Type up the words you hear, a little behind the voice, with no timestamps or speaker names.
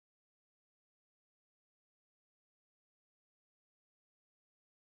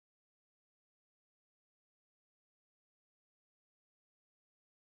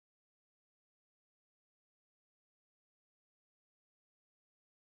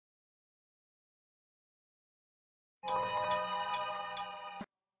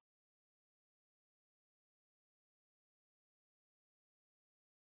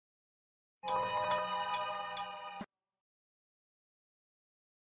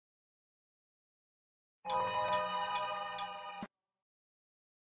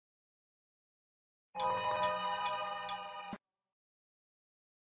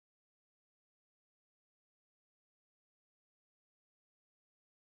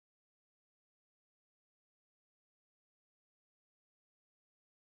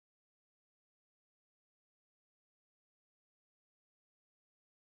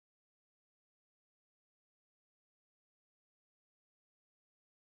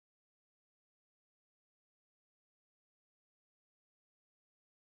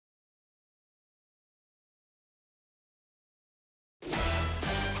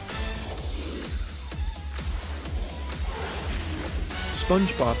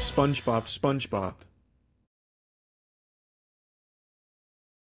SpongeBob, SpongeBob, SpongeBob.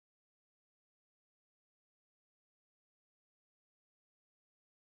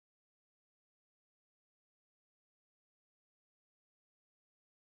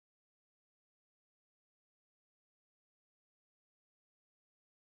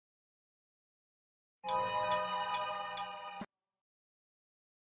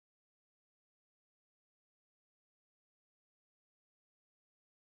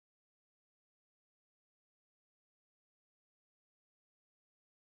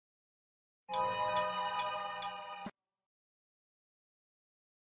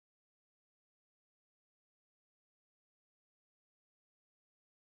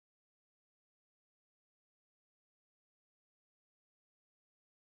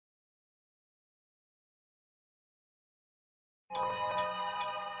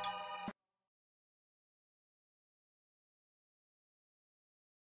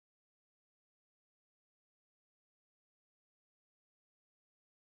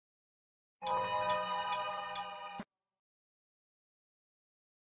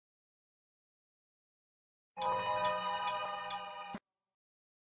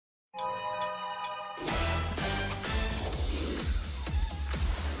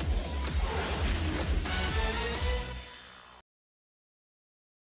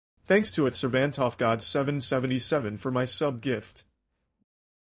 Thanks to Servantoffgod777 for my sub gift.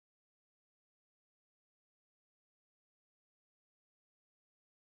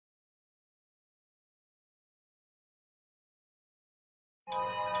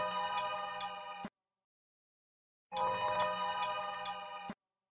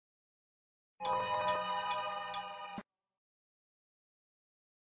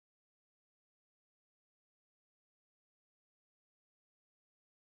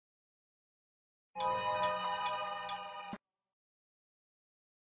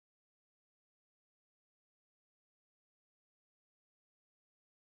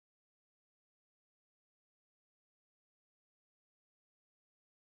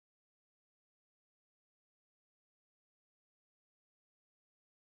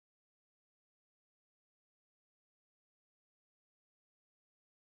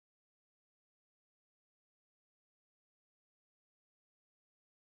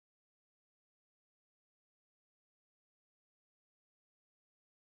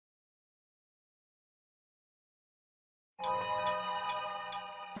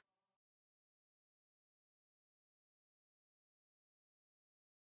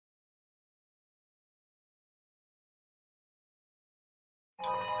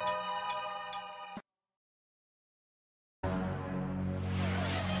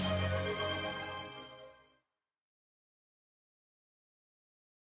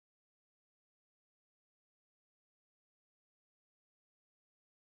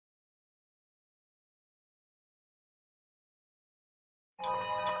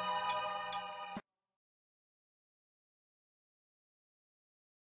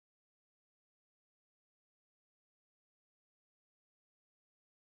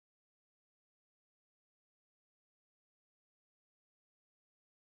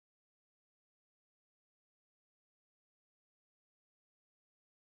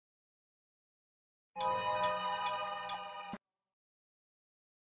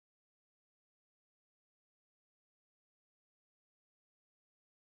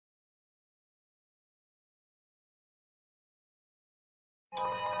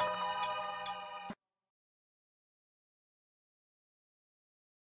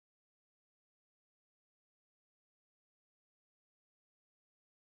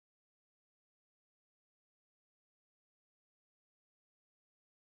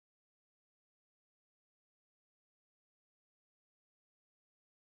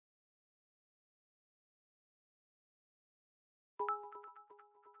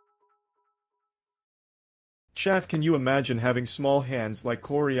 Chaff, can you imagine having small hands like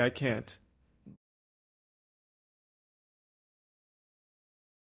Kaori? I can't.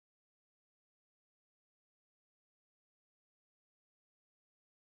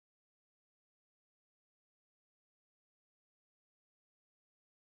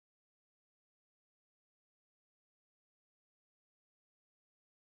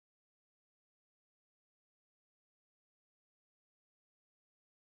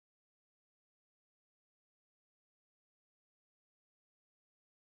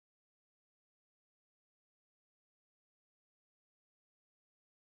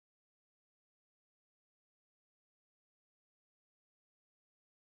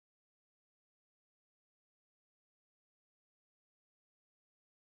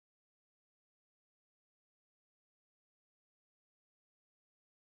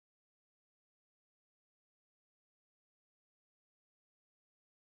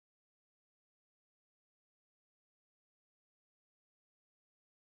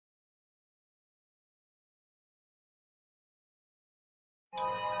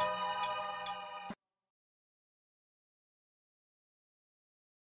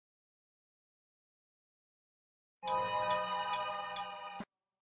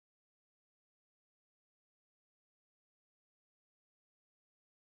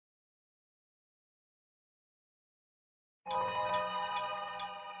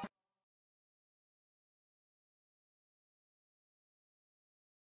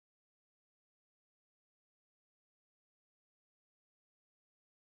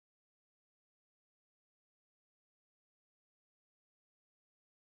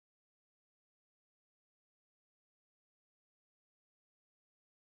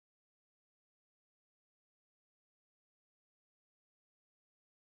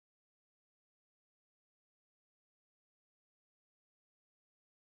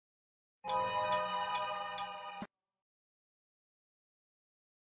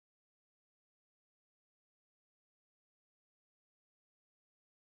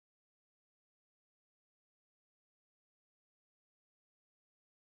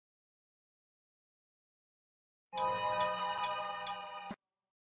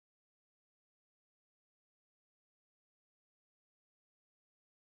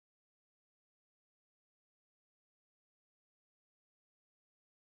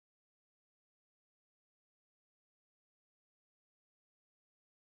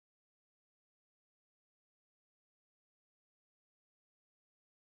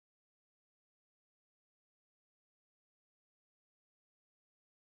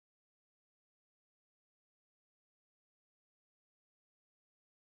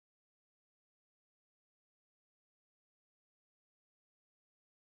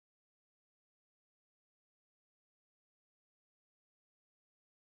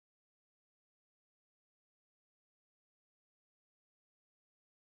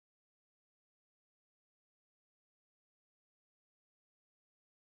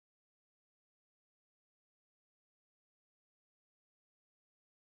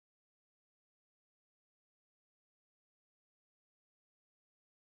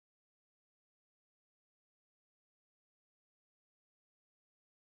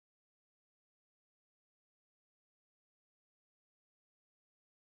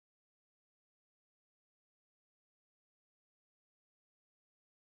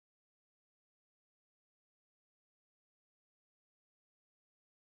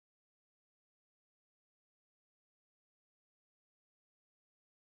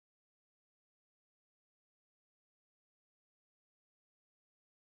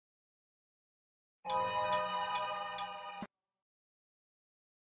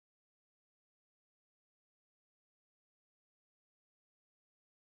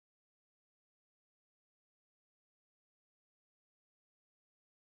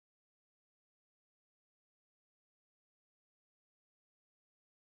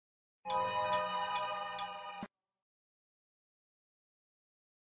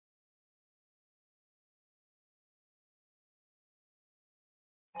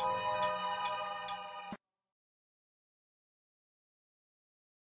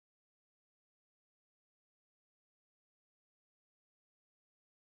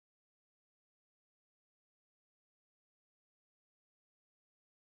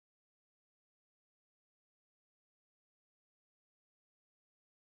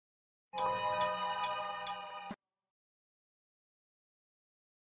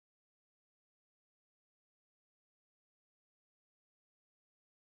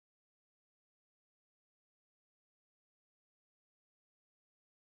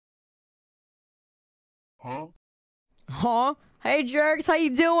 Huh? Hey jerks, how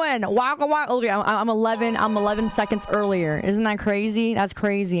you doing? Welcome. Okay, I'm 11 seconds earlier. Isn't that crazy? That's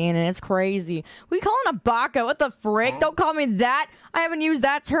crazy, ain't it? It's crazy. We calling a baka? What the frick? Don't call me that. I haven't used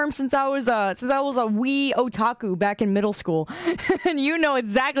that term since I was a wee otaku back in middle school. And you know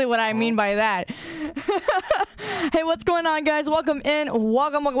exactly what I mean by that. Hey, what's going on, guys? Welcome in.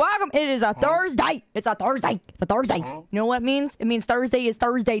 Welcome. It is a Thursday. It's a Thursday. You know what it means? It means Thursday is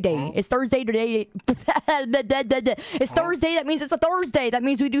Thursday day. It's Thursday today. It's Thursday. That means it's a Thursday. That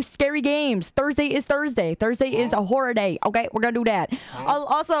means we do scary games. Thursday is Thursday. Thursday is a horror day. Okay, we're gonna do that.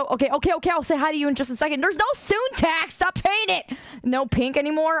 Also, okay. I'll say hi to you in just a second. There's no soon tax. Stop paying it. No pink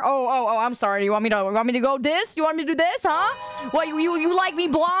anymore? Oh, I'm sorry. You want me to go this? You want me to do this, huh? What, you like me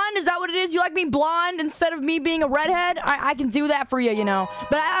blonde? Is that what it is? You like me blonde instead of me being a redhead? I can do that for you, you know.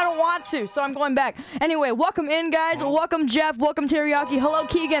 But I don't want to, so I'm going back. Anyway, welcome in, guys. Welcome, Jeff. Welcome, Teriyaki. Hello,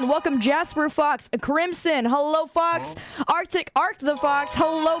 Keegan. Welcome, Jasper Fox. Crimson. Hello, Fox. Arc the Fox.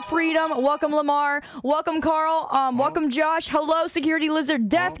 Hello, Freedom. Welcome, Lamar. Welcome, Carl. Welcome, Josh. Hello, Security Lizard.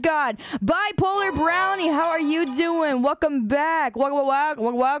 Death God. Bipolar Brownie. How are you doing? Welcome back.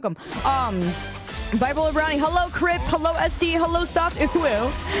 Welcome. Bipolar Brownie. Hello, Crips. Hello, SD. Hello, Soft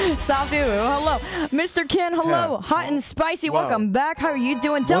Uwu. Hello, Mr. Ken. Hello, Hot and Spicy. Wow. Welcome back. How are you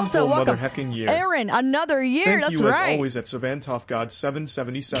doing, Delta? Welcome. Welcome, Year. Aaron. Another year. Thank That's you, right. as always, at Savantoff God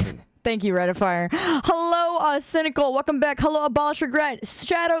 777. Thank you, F.3.A.R. Hello, Cynical. Welcome back. Hello, Abolish Regret.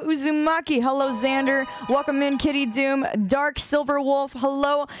 Shadow Uzumaki. Hello, Xander. Welcome in, Kitty Doom. Dark Silver Wolf.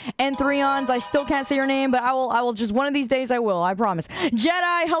 Hello, N3ons. I still can't say your name, but I will just one of these days I will. I promise.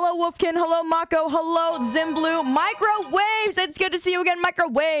 Jedi. Hello, Wolfkin. Hello, Mako. Hello, Zimblue. Microwaves. It's good to see you again,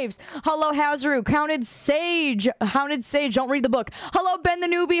 Microwaves. Hello, Hazru. Counted Sage. Don't read the book. Hello, Ben the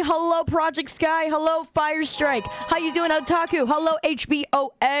Newbie. Hello, Project Sky. Hello, Firestrike. How you doing, Otaku? Hello, HBO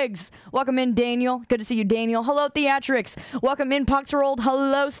Eggs. Welcome in, Daniel. Good to see you, Daniel. Hello, Theatrics. Welcome in, Poxerold.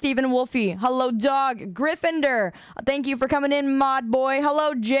 Hello, Stephen Wolfie. Hello, Dog. Gryffindor. Thank you for coming in, Mod Boy.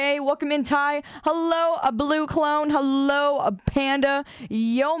 Hello, Jay. Welcome in, Ty. Hello, a Blue Clone. Hello, a Panda.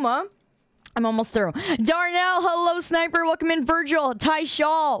 Yoma. I'm almost through. Darnell, hello, Sniper. Welcome in, Virgil. Ty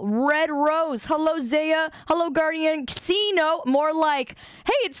Shaw, Red Rose. Hello, Zaya. Hello, Guardian. C-Note, more like,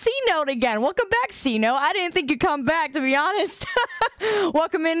 hey, it's C-Note again. Welcome back, C-Note. I didn't think you'd come back, to be honest.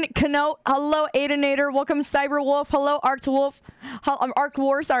 Welcome in, Kanote. Hello, Aidanator. Welcome, Cyberwolf. Hello, Arctwolf. Arc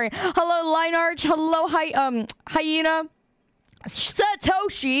War, sorry. Hello, Linearch. Hello, Hyena.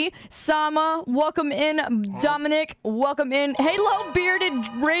 Satoshi Sama, welcome in. Dominic, welcome in. Hello, Bearded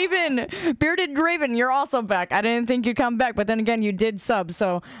Raven, you're also back. I didn't think you'd come back, but then again, you did sub,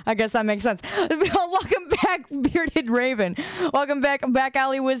 so I guess that makes sense. Welcome back, Bearded Raven. Welcome back, Back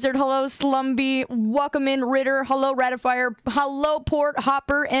Alley Wizard. Hello, Slumby. Welcome in, Ritter. Hello, Ratifier. Hello, Port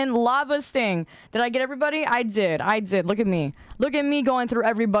Hopper and Lava Sting. Did I get everybody? I did. Look at me. Look at me going through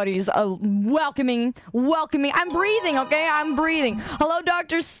everybody's welcoming. I'm breathing, okay? I'm breathing. Hello,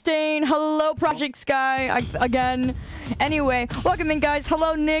 Dr. Stain. Hello, Project Sky. Again. Anyway, welcome in, guys.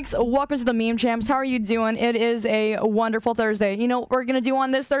 Hello, Nix. Welcome to the Meme Champs. How are you doing? It is a wonderful Thursday. You know what we're gonna do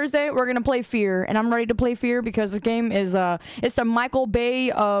on this Thursday? We're gonna play F.3.A.R. And I'm ready to play F.3.A.R. because this game is it's the Michael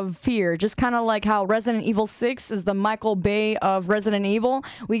Bay of F.3.A.R. Just kind of like how Resident Evil 6 is the Michael Bay of Resident Evil.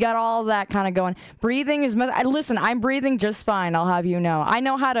 We got all that kind of going. Breathing is listen, I'm breathing just fine, I'll have you know. I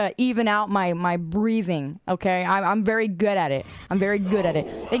know how to even out my breathing, okay? I'm very good at it. I'm very good at it.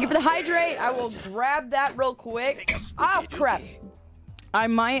 Thank you for the hydrate. I will grab that real quick. Oh, crap. I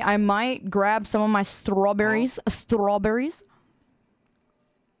might grab some of my strawberries. I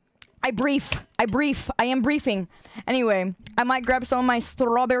am briefing. Anyway, I might grab some of my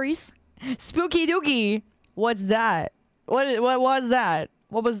strawberries. Spooky dookie. What's that? What was that?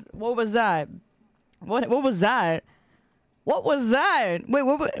 What was that? What was that? What was that? Wait,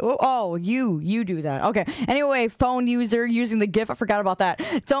 oh, you do that. Okay. Anyway, phone user using the GIF. I forgot about that.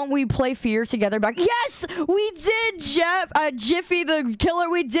 Don't we play F.3.A.R. together back? Yes, we did, Jeff. Jiffy the Killer,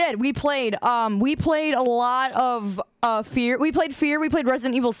 we did. We played a lot of F.3.A.R. We played F.3.A.R. We played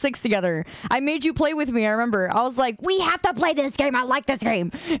Resident Evil 6 together. I made you play with me, I remember. I was like, we have to play this game. I like this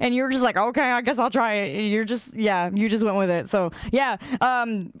game. And you were just like, okay, I guess I'll try it. You just went with it. So, yeah.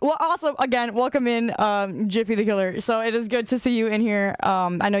 Well, also, again, welcome in, Jiffy the Killer. So, it is good to see you in here.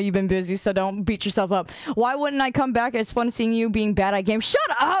 I know you've been busy, so don't beat yourself up. Why wouldn't I come back? It's fun seeing you being bad at games. Shut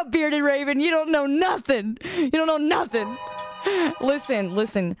up, Bearded Raven. You don't know nothing.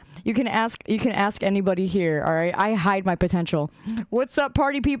 Listen. You can ask anybody here, all right? I hide my potential. What's up,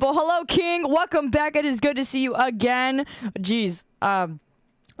 party people? Hello, King. Welcome back. It is good to see you again. Jeez. I'm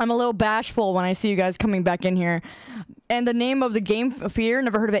a little bashful when I see you guys coming back in here. And the name of the game, F.3.A.R.,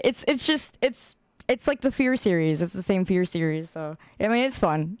 never heard of it. It's It's like the F.3.A.R series. It's the same F.3.A.R series. So I mean, it's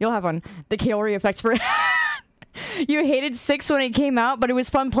fun. You'll have fun. The Kaori effects for. You hated 6 when it came out, but it was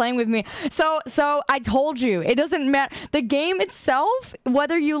fun playing with me. So I told you, it doesn't matter. The game itself,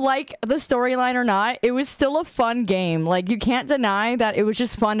 whether you like the storyline or not, it was still a fun game. Like, you can't deny that it was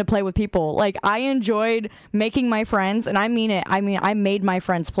just fun to play with people. Like, I enjoyed making my friends, and I mean it. I mean, I made my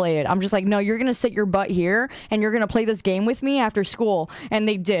friends play it. I'm just like, no, you're going to sit your butt here, and you're going to play this game with me after school. And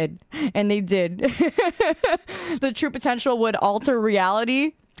they did. And they did. The true potential would alter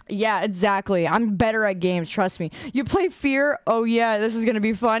reality. Yeah, exactly. I'm better at games, trust me. You play F.3.A.R? Oh yeah, this is gonna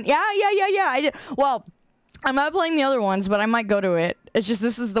be fun. Yeah. I did. Well, I'm not playing the other ones, but I might go to it. It's just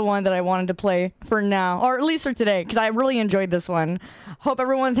this is the one that I wanted to play for now, or at least for today, because I really enjoyed this one. Hope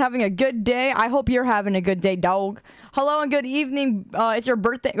everyone's having a good day. I hope you're having a good day, dog. Hello and good evening. It's your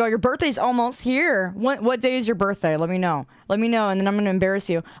birthday. Oh, your birthday's almost here. What day is your birthday? Let me know. Let me know, and then I'm gonna embarrass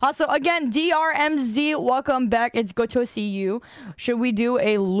you. Also, again, DRMZ, welcome back. It's good to see you. Should we do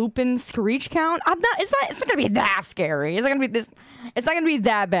a Lupine screech count? It's not gonna be that scary. It's not gonna be this. It's not gonna be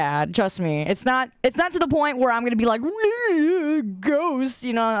that bad. Trust me. It's not to the point where I'm gonna be like ghost.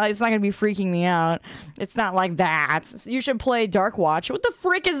 You know, it's not gonna be freaking me out. It's not like that. You should play Dark Watch. What the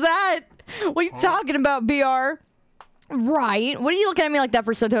frick is that? What are you talking about, BR? Right. What are you looking at me like that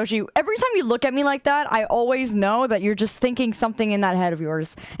for, Satoshi? Every time you look at me like that, I always know that you're just thinking something in that head of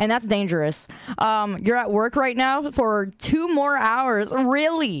yours, and that's dangerous. You're at work right now for 2 more hours.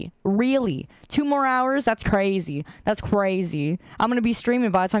 Really? 2 more hours? That's crazy. That's crazy. I'm gonna be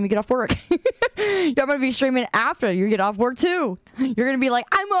streaming by the time you get off work. I'm gonna be streaming after you get off work too. You're gonna be like,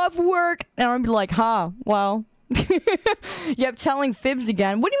 I'm off work, and I'm gonna be like, huh? Well. Yep, telling fibs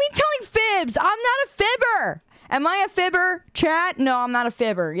again. What do you mean telling fibs? I'm not a fibber. Am I a fibber, chat? No, I'm not a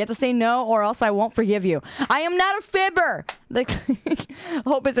fibber. You have to say no, or else I won't forgive you. I am not a fibber.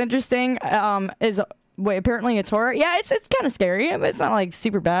 Hope it's interesting. Wait, apparently it's horror. Yeah, it's kind of scary. It's not like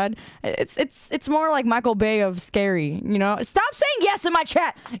super bad. It's more like Michael Bay of scary. You know. Stop saying yes in my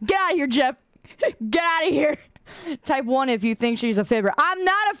chat. Get out of here, Jeff. Get out of here. Type 1 if you think she's a fibber. I'm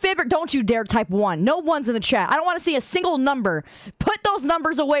not a fibber. Don't you dare type 1. No one's in the chat. I don't want to see a single number. Put those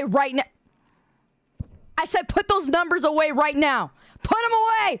numbers away right now. I said put those numbers away right now. Put them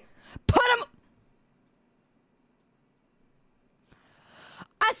away. Put them.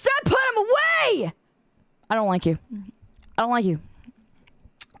 I said put them away. I don't like you. I don't like you.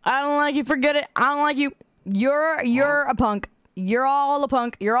 I don't like you. Forget it. I don't like you. You're a punk. You're all a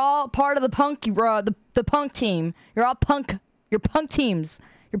punk. You're all part of the punk, the punk team. You're all punk. You're punk teams.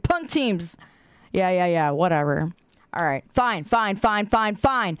 You're punk teams. Yeah. Whatever. All right. Fine.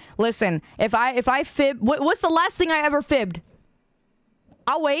 Listen, if I fib, what's the last thing I ever fibbed?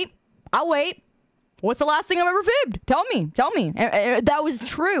 I'll wait. What's the last thing I've ever fibbed? Tell me. That was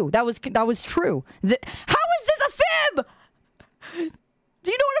true. That was true. How is this a fib?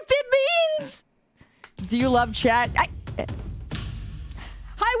 Do you know what a fib means? Do you love chat?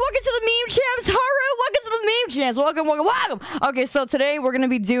 Hi, welcome to the meme champs, Haru. Welcome to the meme champs. Welcome. Okay, so today we're gonna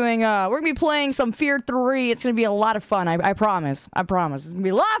be doing, we're gonna be playing some F.3.A.R. It's gonna be a lot of fun. I promise. It's gonna be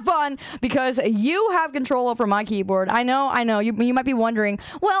a lot of fun because you have control over my keyboard. I know. You might be wondering,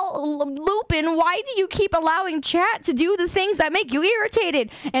 well, Lupin, why do you keep allowing chat to do the things that make you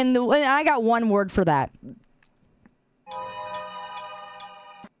irritated? And I got one word for that.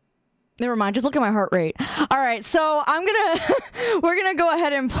 Never mind, just look at my heart rate. All right, so we're gonna go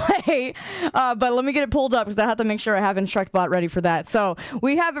ahead and play, but let me get it pulled up because I have to make sure I have InstructBot ready for that. So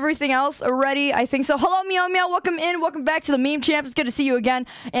we have everything else ready, I think so. Hello, Meow Meow, welcome in, welcome back to the meme champ. It's good to see you again.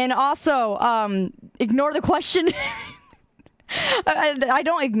 And also, ignore the question. I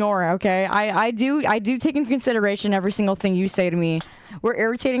don't ignore her, okay? I do take into consideration every single thing you say to me. We're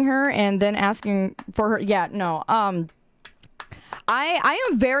irritating her and then asking for her. Yeah, no. I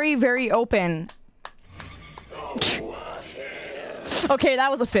am very, very open. Okay,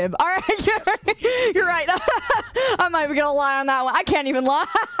 that was a fib. All right, you're right. I'm not even gonna lie on that one. I can't even lie.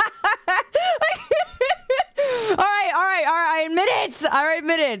 All right. I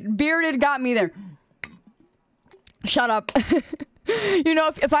admit it. Bearded got me there. Shut up. You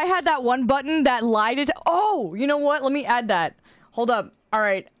know, if I had that one button that lied it. Oh, you know what? Let me add that. Hold up. All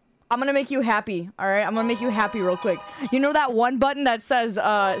right. I'm gonna make you happy, alright? I'm gonna make you happy real quick. You know that one button that says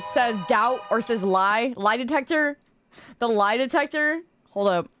doubt or says lie? Lie detector? The lie detector? Hold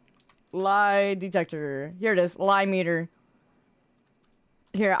up. Lie detector. Here it is. Lie meter.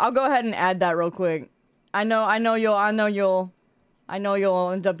 Here, I'll go ahead and add that real quick. I know you'll end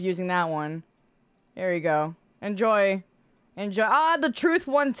up using that one. There you go. Enjoy. Ah, the truth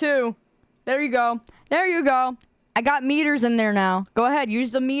one too. There you go. I got meters in there now. Go ahead,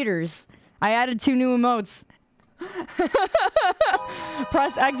 use the meters. I added 2 new emotes.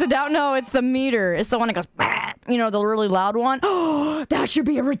 Press exit out. No, it's the meter. It's the one that goes, you know, the really loud one. Oh, that should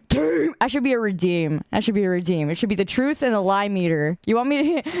be a redeem. That should be a redeem. That should be a redeem. It should be the truth and the lie meter. You want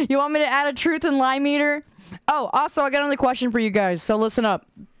me to add a truth and lie meter? Oh, also, I got another question for you guys. So listen up.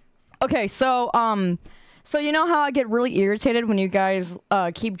 Okay, so you know how I get really irritated when you guys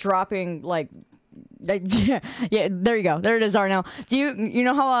keep dropping like yeah, there you go. There it is, Arno. Do you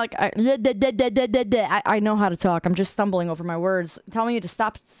know how like I know how to talk. I'm just stumbling over my words. Tell me to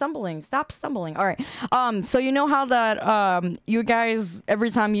stop stumbling. Stop stumbling. All right. So you know how that you guys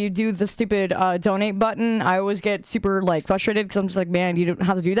every time you do the stupid donate button, I always get super like frustrated because I'm just like, man, you don't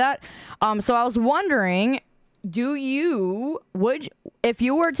have to do that. So I was wondering, if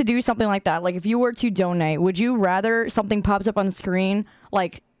you were to do something like that, like if you were to donate, would you rather something pops up on the screen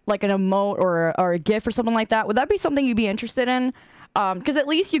like an emote or a GIF or something like that? Would that be something you'd be interested in? Because at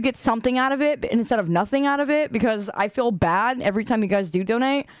least you get something out of it instead of nothing out of it, because I feel bad every time you guys do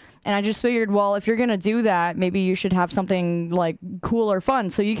donate. And I just figured, well, if you're going to do that, maybe you should have something like cool or fun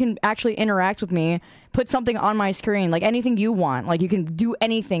so you can actually interact with me, put something on my screen, like anything you want. Like you can do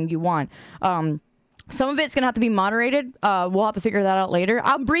anything you want. Some of it's going to have to be moderated. We'll have to figure that out later.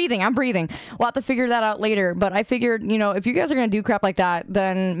 I'm breathing. We'll have to figure that out later. But I figured, you know, if you guys are going to do crap like that,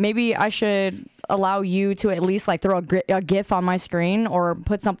 then maybe I should allow you to at least like throw a GIF on my screen or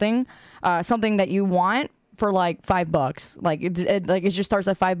put something that you want for like $5. Like it just starts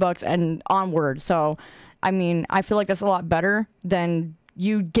at $5 and onward. So, I mean, I feel like that's a lot better than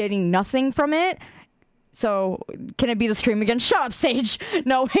you getting nothing from it. So, can it be the stream again? Shut up, Sage!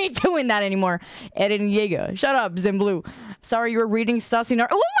 No, we ain't doing that anymore. Ed and Jaeger. Shut up, Zimblue. Sorry you were reading Stussy. Oh my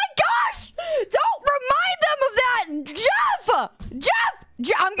gosh! Don't remind them of that! Jeff!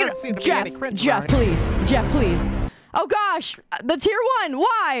 I'm gonna... Jeff, please. Jeff, please. Oh gosh! The tier 1!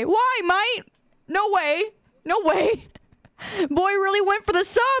 Why? Why, mate? No way. Boy really went for the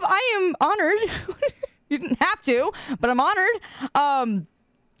sub. I am honored. You didn't have to, but I'm honored.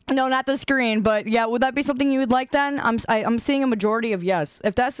 No, not the screen, but yeah, would that be something you would like then? I'm seeing a majority of yes.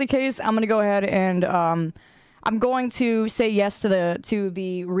 If that's the case, I'm gonna go ahead and I'm going to say yes to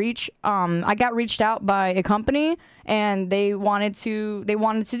the reach. I got reached out by a company and they wanted to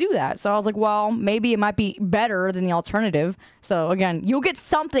do that. So I was like, well, maybe it might be better than the alternative. So again, you'll get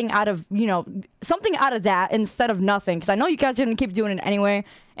something out of, something out of that instead of nothing, because I know you guys are gonna keep doing it anyway,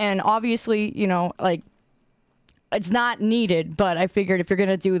 and obviously, like, it's not needed, but I figured if you're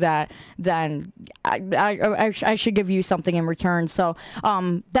gonna do that, then I should give you something in return. So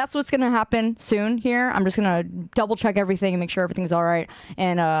that's what's gonna happen soon here. I'm just gonna double check everything and make sure everything's all right.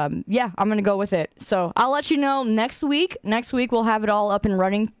 And yeah, I'm gonna go with it. So I'll let you know next week. Next week we'll have it all up and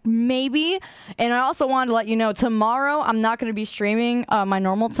running, maybe. And I also wanted to let you know tomorrow I'm not gonna be streaming my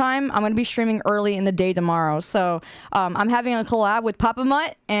normal time. I'm gonna be streaming early in the day tomorrow. So I'm having a collab with Papa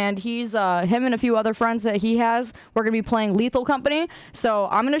Mutt, and he's him and a few other friends that he has. We're gonna be playing Lethal Company, so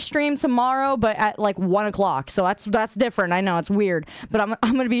I'm gonna stream tomorrow, but at like 1 o'clock. So that's different. I know it's weird, but I'm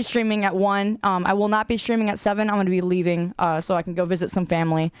gonna be streaming at 1. I will not be streaming at 7. I'm gonna be leaving so I can go visit some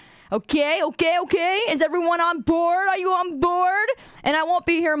family. Okay. Is everyone on board? Are you on board? And I won't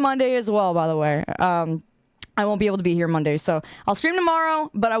be here Monday as well, by the way. I won't be able to be here Monday, so I'll stream tomorrow,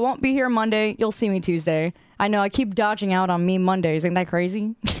 but I won't be here Monday. You'll see me Tuesday. I know, I keep dodging out on me Mondays. Ain't that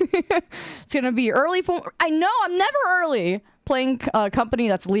crazy? It's gonna be early for... I know, I'm never early playing a company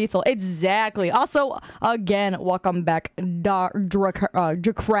that's lethal. Exactly. Also, again, welcome back,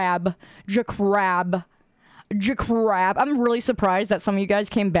 Jacrab. I'm really surprised that some of you guys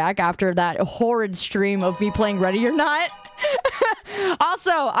came back after that horrid stream of me playing Ready or Not.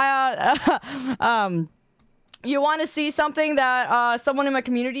 Also, you want to see something that someone in my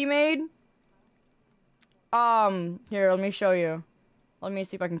community made? Here, let me show you. Let me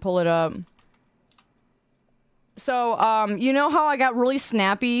see if I can pull it up. So, you know how I got really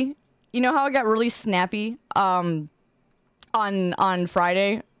snappy? On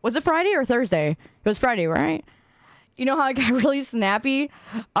Friday? Was it Friday or Thursday? It was Friday, right? You know how I got really snappy?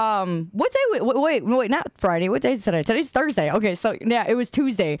 What day? Wait, not Friday. What day is today? Today's Thursday. Okay, so yeah, it was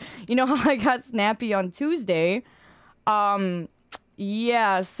Tuesday. You know how I got snappy on Tuesday?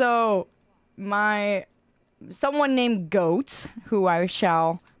 Yeah, so someone named Goat, who I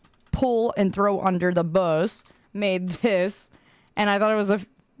shall pull and throw under the bus, made this, and I thought it was the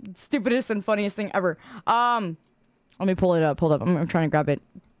stupidest and funniest thing ever. Let me pull it up. Hold up. I'm trying to grab it.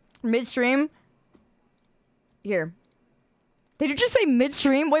 Midstream. Here. Did you just say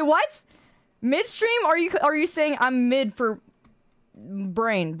midstream? Wait, what? Midstream? Are you saying I'm mid for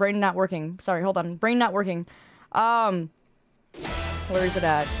brain? Brain not working. Sorry, hold on. Brain not working. Where is it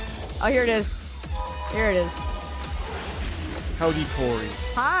at? Oh, here it is. Here it is. Howdy,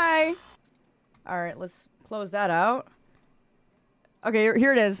 Kaori. Hi. All right, let's close that out. Okay,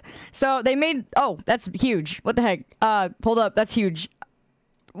 here it is. So they made. Oh, that's huge. What the heck? Hold up. That's huge.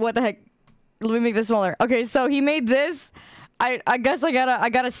 What the heck? Let me make this smaller. Okay, so he made this. I guess I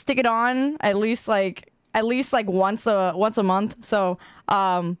gotta stick it on at least like once a month. So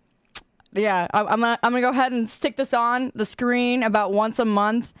yeah, I'm gonna go ahead and stick this on the screen about once a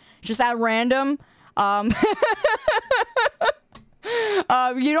month, just at random. You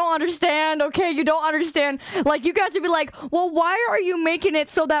don't understand, okay? You don't understand. Like, you guys would be like, well, why are you making it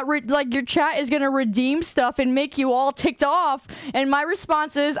so that, like, your chat is gonna redeem stuff and make you all ticked off? And my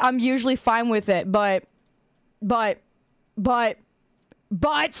response is, I'm usually fine with it, but,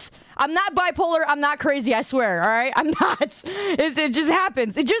 I'm not bipolar, I'm not crazy, I swear, alright? I'm not. It just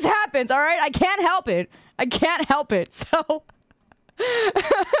happens. It just happens, alright? I can't help it. I can't help it, so...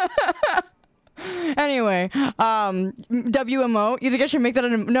 Anyway, WMO, you think I should make that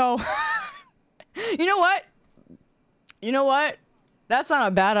no. You know what? You know what? That's not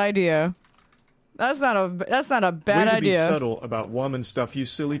a bad idea. That's not a bad idea. Way to be subtle about woman stuff, you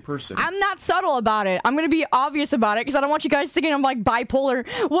silly person. I'm not subtle about it. I'm gonna be obvious about it because I don't want you guys thinking I'm like bipolar.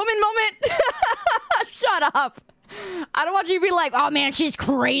 Woman moment. Shut up. I don't want you to be like, oh man, she's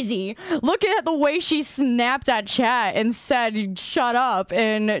crazy. Look at the way she snapped at chat and said, shut up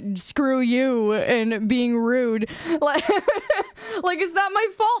and screw you and being rude. Like, like it's not my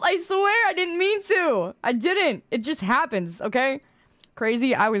fault. I swear I didn't mean to. I didn't. It just happens, okay?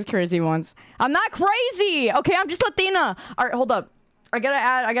 Crazy? I was crazy once. I'm not crazy. Okay, I'm just Latina. All right, hold up. I gotta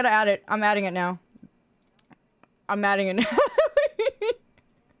add it. I'm adding it now. I'm adding it now.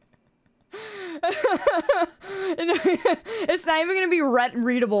 It's not even gonna be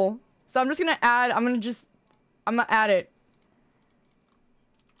readable, so I'm just gonna add. I'm gonna add it.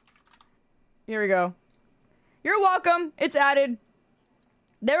 Here we go. You're welcome. It's added.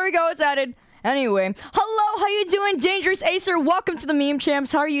 There we go. It's added. Anyway, hello. How you doing, Dangerous Acer? Welcome to the Meme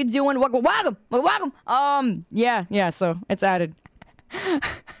Champs. How are you doing? Welcome. Yeah. So it's added.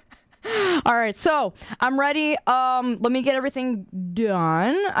 Alright, so, I'm ready. Let me get everything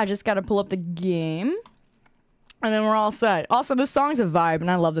done. I just gotta pull up the game. And then we're all set. Also, this song's a vibe, and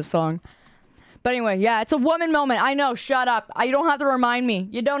I love this song. But anyway, yeah, it's a woman moment. I know, shut up. You don't have to remind me.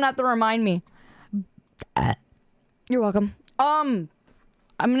 You don't have to remind me. You're welcome. I'm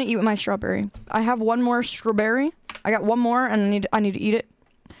gonna eat my strawberry. I have one more strawberry. I got one more, and I need to eat it.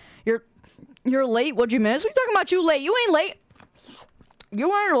 You're late? What'd you miss? What are you talking about? You late? You ain't late. You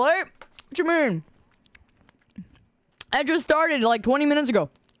ain't late? What you mean? I just started like 20 minutes ago.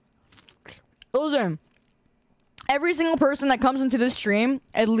 Listen, every single person that comes into this stream,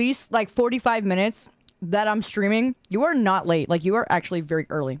 at least like 45 minutes that I'm streaming, you are not late. Like, you are actually very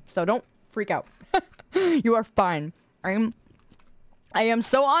early. So don't freak out. You are fine. I am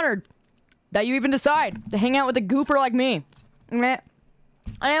so honored that you even decide to hang out with a goofer like me. I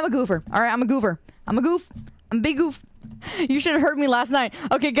am a goofer. Alright, I'm a goofer. I'm a goof. I'm a big goof. You should have heard me last night.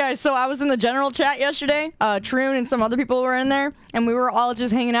 Okay, guys, so I was in the general chat yesterday. Troon and some other people were in there, and we were all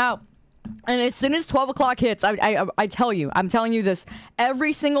just hanging out. And as soon as 12 o'clock hits, I tell you, I'm telling you this,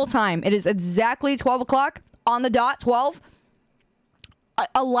 every single time, it is exactly 12 o'clock, on the dot, 12,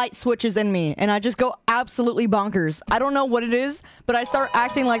 a light switches in me, and I just go absolutely bonkers. I don't know what it is, but I start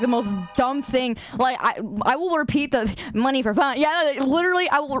acting like the most dumb thing. Like, I will repeat the money for fun. Yeah, literally,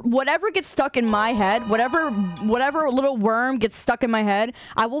 whatever gets stuck in my head, whatever little worm gets stuck in my head,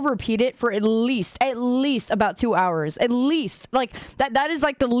 I will repeat it for at least about 2 hours. At least. Like, that is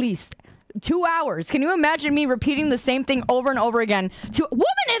like the least. 2 hours. Can you imagine me repeating the same thing over and over again?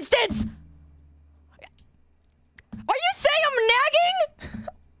 Woman instance! Are you saying I'm nagging?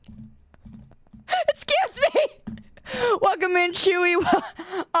 Excuse me. Welcome in, Chewy.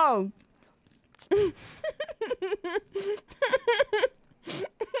 Oh.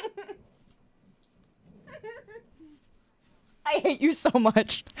 I hate you so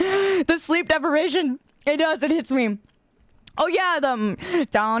much. The sleep deprivation. It hits me. Oh yeah, don't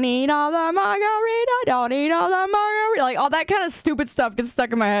eat all the margarita, don't eat all the margarita. Like, all that kind of stupid stuff gets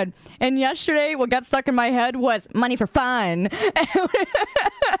stuck in my head. And yesterday, what got stuck in my head was money for fun.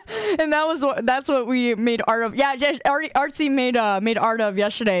 And that's what we made art of. Yeah, Artsy made art of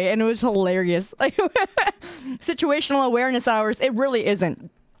yesterday, and it was hilarious. Like, situational awareness hours, it really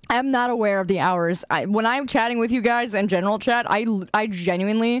isn't. I'm not aware of the hours. When I'm chatting with you guys in general chat, I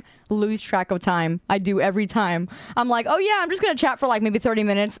genuinely lose track of time. I do every time. I'm like, oh yeah, I'm just gonna chat for like maybe 30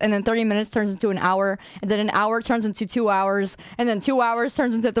 minutes, and then 30 minutes turns into an hour, and then an hour turns into 2 hours, and then 2 hours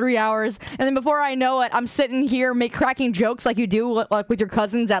turns into 3 hours, and then before I know it, I'm sitting here cracking jokes like you do like with your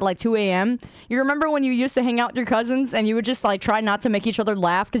cousins at like 2 a.m. You remember when you used to hang out with your cousins and you would just like try not to make each other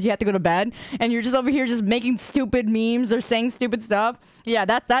laugh because you had to go to bed, and you're just over here just making stupid memes or saying stupid stuff? Yeah,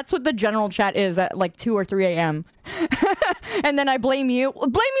 that's what the general chat is at like 2 or 3 a.m. And then I blame you.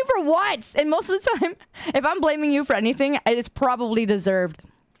 Blame me for what? And most of the time, if I'm blaming you for anything, it's probably deserved.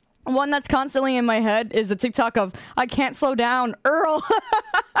 One that's constantly in my head is the TikTok of, I can't slow down, Earl.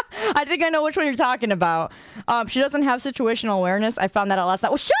 I think I know which one you're talking about. She doesn't have situational awareness. I found that out last night.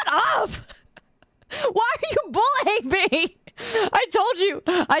 Well, shut up! Why are you bullying me? I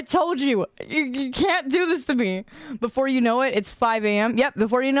told you. You can't do this to me. Before you know it, it's 5 a.m. Yep,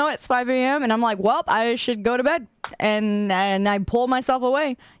 before you know it, it's 5 a.m. And I'm like, well, I should go to bed. And I pull myself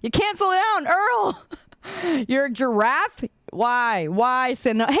away. You can't slow down, Earl. You're a giraffe? Why?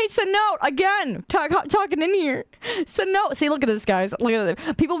 Sanote? Hey, Sanote, again, talking in here. Sanote. See, look at this, guys. Look at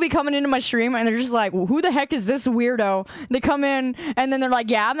this. People be coming into my stream, and they're just like, well, who the heck is this weirdo? They come in, and then they're like,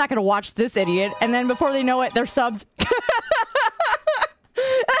 yeah, I'm not going to watch this idiot. And then before they know it, they're subbed.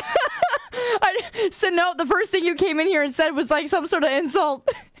 Sanote, the first thing you came in here and said was like some sort of insult.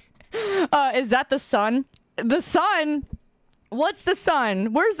 Is that the sun? The sun? What's the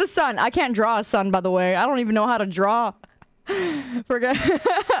sun? Where's the sun? I can't draw a sun, by the way. I don't even know how to draw. Forget.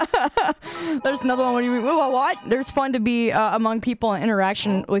 There's another one. What do you mean? What? There's fun to be among people and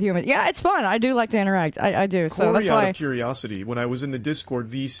interaction with humans. Yeah, it's fun. I do like to interact. I do. So Kaori, that's why. Out of curiosity, when I was in the Discord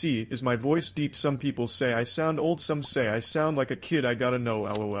VC, is my voice deep? Some people say I sound old. Some say I sound like a kid. I gotta know.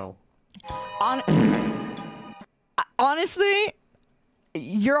 LOL. Honestly,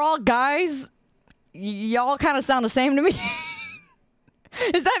 you're all guys. Y'all kind of sound the same to me.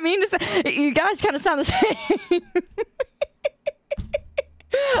 Does that mean to say you guys kind of sound the same?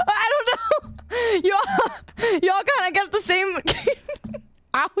 I don't know. Y'all kind of got the same.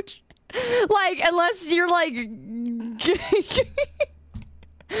 Ouch. Like, unless you're like.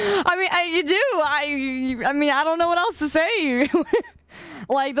 I mean, you do. I mean, I don't know what else to say.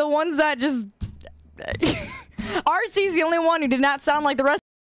 Like the ones that just. Artsy's the only one who did not sound like the rest.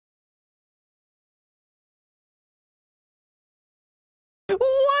 What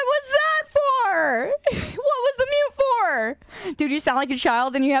was that for? What was the mute for? Dude, you sound like a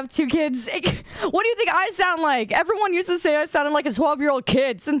child and you have 2 kids. What do you think I sound like? Everyone used to say I sounded like a 12-year-old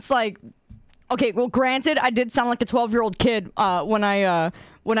kid since like... Okay, well, granted, I did sound like a 12-year-old kid when I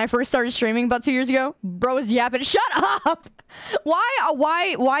first started streaming about 2 years ago. Bro was yapping. Shut up!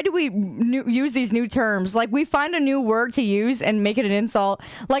 Why do we use these new terms? Like, we find a new word to use and make it an insult.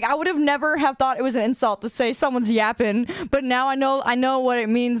 Like, I would have never have thought it was an insult to say someone's yapping, but now I know what it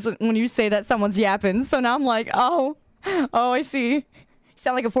means when you say that someone's yapping. So now I'm like, oh, I see. You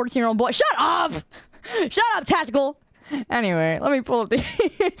sound like a 14-year-old boy. Shut up! Shut up, Tactical! Anyway, let me pull up the...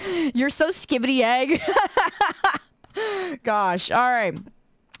 You're so skibbity egg. Gosh, alright.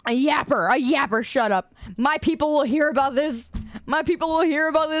 A yapper, shut up. My people will hear about this.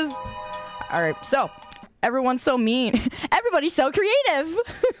 Alright, so, everyone's so mean. Everybody's so creative.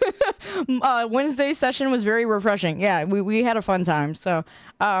 Wednesday's session was very refreshing. Yeah, we had a fun time. So,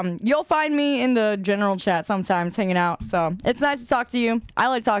 you'll find me in the general chat sometimes hanging out. So, it's nice to talk to you. I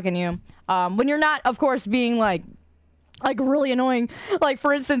like talking to you. When you're not, of course, being like really annoying. Like,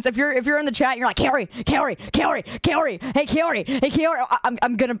 for instance, if you're in the chat and you're like, Kaori, hey Kaori,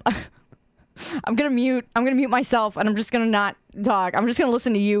 I'm gonna mute myself and I'm just gonna not talk. I'm just gonna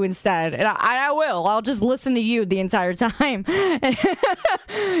listen to you instead. And I will. I'll just listen to you the entire time.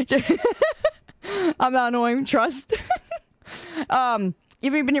 I'm not annoying, trust. Even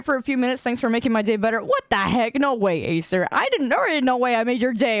been here for a few minutes. Thanks for making my day better. What the heck? No way, Acer. No way I made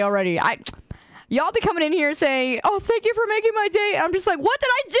your day already. Y'all be coming in here saying, oh, thank you for making my day. I'm just like, what did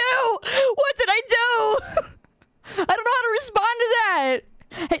I do? I don't know how to respond to that.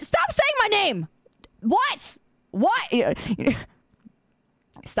 Hey, stop saying my name. What?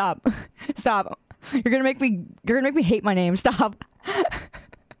 Stop. You're gonna make me hate my name. Stop.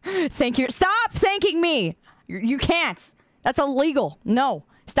 Thank you. Stop thanking me. You can't. That's illegal. No.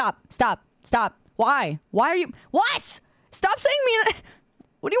 Stop. Why? Why are you... What? Stop saying me...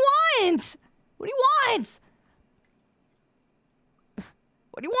 What do you want? What do you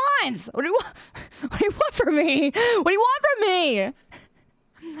want from me?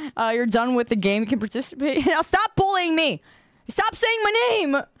 You're done with the game. You can participate. Now stop bullying me. Stop saying my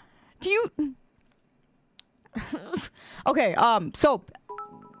name. Do you... Okay, so...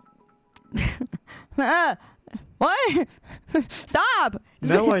 What? Stop!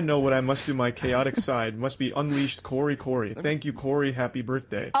 Now I know what I must do. My chaotic side must be unleashed. Kaori. Thank you, Kaori. Happy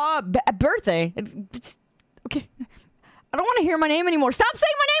birthday. Birthday? It's okay. I don't want to hear my name anymore. Stop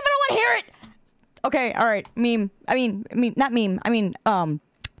saying my name. I don't want to hear it. Okay, all right. Not meme.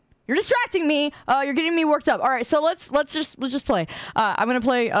 You're distracting me. You're getting me worked up. All right, so let's just play. I'm gonna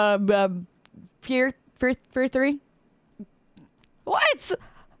play F.3.A.R. What?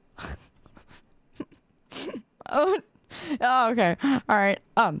 Oh, okay. All right.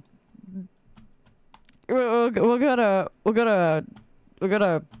 We'll go to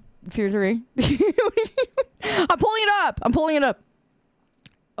F.3.A.R. I'm pulling it up.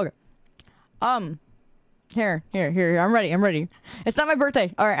 Okay. Here. I'm ready. It's not my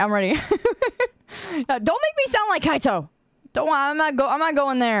birthday. All right, I'm ready. Don't make me sound like Kaito. I'm not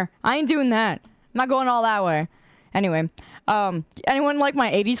going there. I ain't doing that. I'm not going all that way. Anyway, anyone like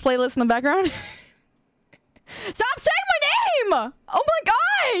my 80s playlist in the background? Stop saying my name! Oh my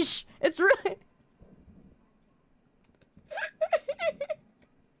gosh! It's really...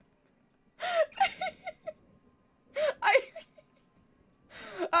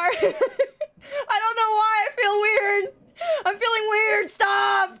 Alright. I don't know why I feel weird. I'm feeling weird.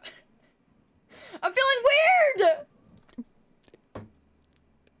 Stop! I'm feeling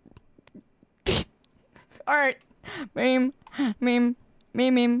weird! Alright. Meme.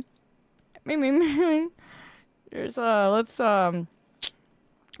 Here's, I'm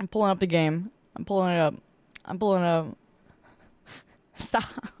pulling up the game. I'm pulling it up. Stop.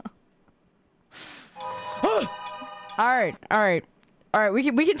 Alright.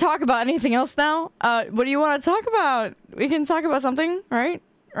 We can talk about anything else now. What do you want to talk about? We can talk about something, right?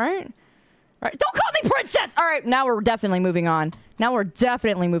 Don't call me princess! Alright, now we're definitely moving on.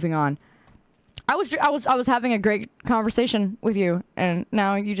 I was having a great conversation with you, and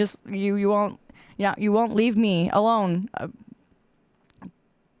now you just you won't leave me alone. I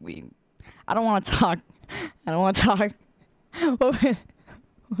don't want to talk. What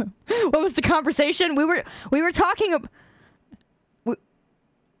was the conversation? We were talking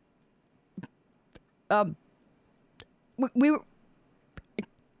we were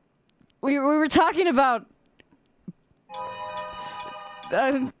talking about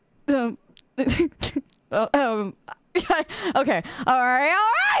okay. All right.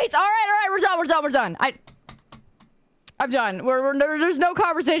 We're done. I'm done. There's no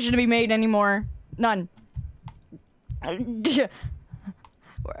conversation to be made anymore. None.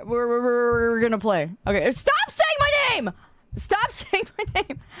 We're gonna play. Okay. Stop saying my name.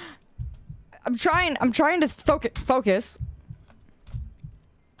 I'm trying to focus.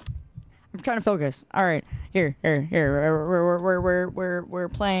 I'm trying to focus. All right. Here. We're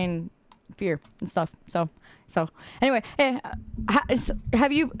playing F.3.A.R. and stuff. So anyway,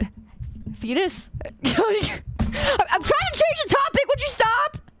 have you fetus? I'm trying to change the topic. Would you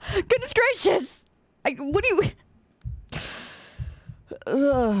stop? Goodness gracious! What do you?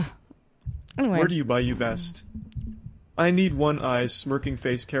 Anyway. Where do you buy you vest? I need one eyes, smirking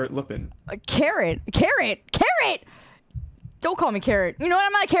face, carrot Lupine. Carrot. Don't call me carrot. You know what?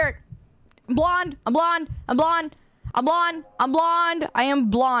 I'm not a carrot. I'm blonde. I am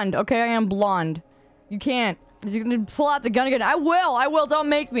blonde. Okay, I am blonde. You can't. You're gonna pull out the gun again. I will. Don't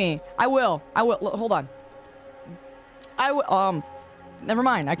make me. I will. Hold on. Never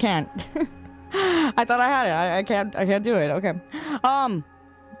mind. I can't. I thought I had it. I can't do it. Okay.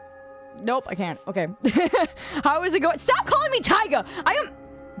 Nope, I can't. Okay. How is it going? Stop calling me Taiga!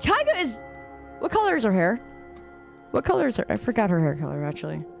 Taiga is... What color is her hair? What color is her... I forgot her hair color,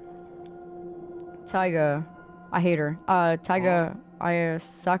 actually. Taiga. I hate her. Taiga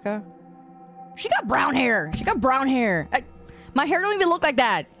Ayasaka. She got brown hair. My hair don't even look like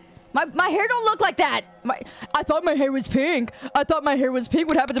that. My hair don't look like that. I thought my hair was pink. What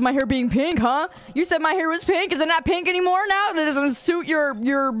happened to my hair being pink, huh? You said my hair was pink. Is it not pink anymore now? That doesn't suit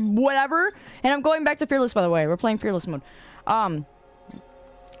your whatever. And I'm going back to Fearless, by the way. We're playing Fearless mode.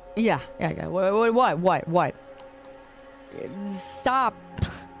 Yeah. What? Stop.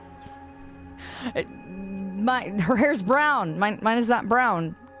 Her hair's brown. Mine is not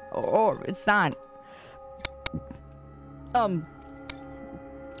brown. Or it's not.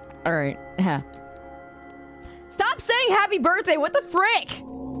 Alright. Stop saying happy birthday! What the frick?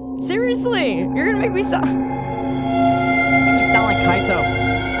 Seriously! You're gonna make me sound... like Kaito.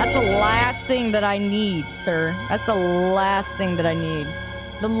 That's the last thing that I need, sir. That's the last thing that I need.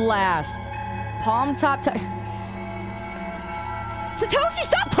 The last. Palm top... Satoshi,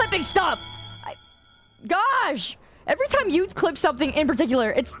 stop clipping stuff! Gosh! Every time you clip something in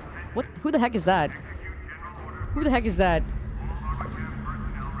particular, it's... What? Who the heck is that?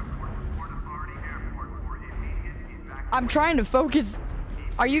 I'm trying to focus.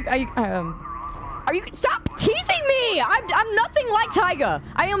 Are you, stop teasing me! I'm nothing like Tyga.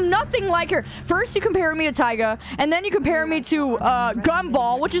 I am nothing like her. First you compare me to Tyga, and then you compare me to,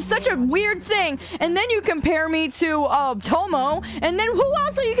 Gumball, which is such a weird thing, and then you compare me to, Tomo, and then who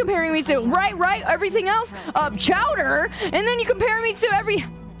else are you comparing me to? Right, everything else? Chowder, and then you compare me to every...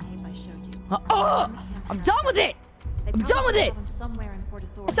 I'm done with it! I'm done with it!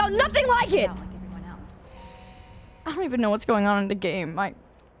 I sound nothing like it! I don't even know what's going on in the game. My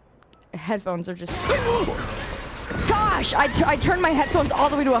headphones are just... Gosh! I turned my headphones all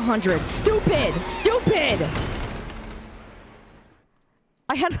the way to 100. Stupid! Stupid!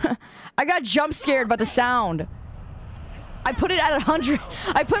 I got jump scared by the sound. I put it at 100.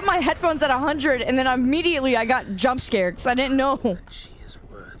 I put my headphones at 100, and then immediately I got jump scared because I didn't know.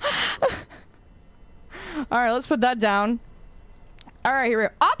 Alright, let's put that down. Alright, here we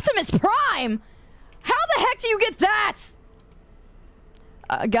go. Optimus Prime! How the heck do you get that?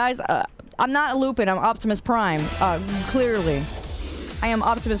 Guys, I'm not a Lupine, I'm Optimus Prime. Clearly. I am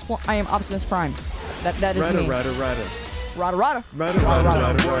Optimus Prime. That is me. Rada. Rada. No!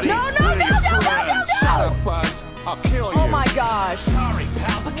 Shut up, Buzz. I'll kill you. Oh my gosh. Sorry,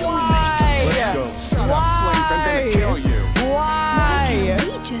 pal, but Why? Let's go. Shut up, Slink. I'm gonna kill you. Why? Can't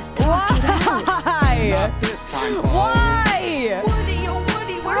we just talk it out? Why? Not this time, Bo. Why? Woody, oh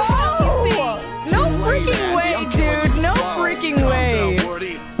Woody, where have you been? No Too late, freaking Andy. way, I'm killing dude. you No slow. freaking way.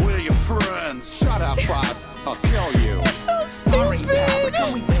 Woody, we're your friends. Shut up, Buzz. I'll kill you. So Sorry, pal, but stupid.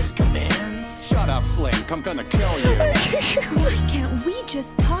 can we make amends? Shut up, Slink. I'm gonna kill you. Why can't we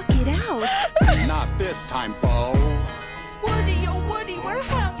just talk it out? Not this time, Bo. Woody, oh Woody, where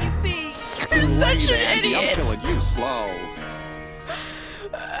have you been? You're such Late, an Andy. I'm idiot. killing you slow.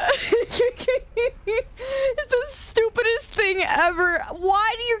 It's the stupidest thing ever.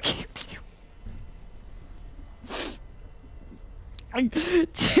 Why do you keep...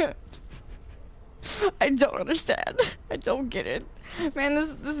 I don't understand. I don't get it. Man,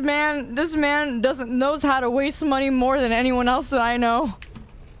 this man knows how to waste money more than anyone else that I know.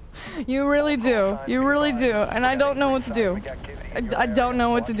 You really do. You really do. And I don't know what to do. I don't know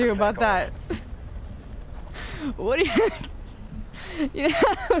what to do about that. What do you...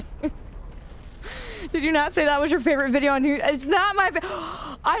 Did you not say that was your favorite video on YouTube? It's not my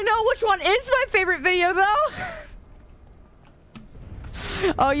I know which one is my favorite video, though.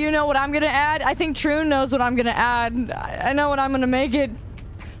 Oh, you know what I'm gonna add? I think Troon knows what I'm gonna add. I know what I'm gonna make it.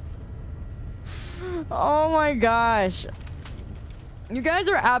 Oh my gosh. You guys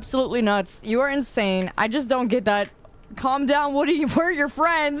are absolutely nuts. You are insane. I just don't get that. Calm down, Woody. We're your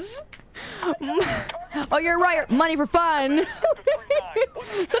friends. Oh, you're right. Money for fun.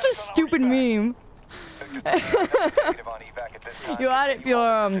 Such a stupid meme. You'll add it if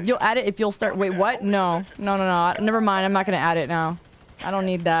you'll add it if you'll start. Wait, what? No. Never mind. I'm not gonna add it now. I don't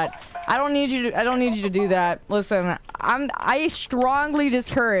need that. I don't need you to do that. Listen, I strongly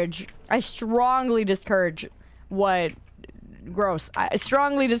discourage what gross. I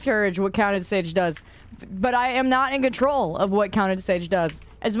strongly discourage what Counted Stage does. But I am not in control of what Counted Stage does.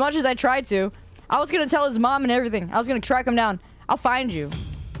 As much as I tried to, I was gonna tell his mom and everything. I was gonna track him down. I'll find you.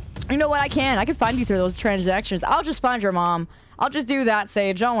 You know what? I can find you through those transactions. I'll just find your mom. I'll just do that,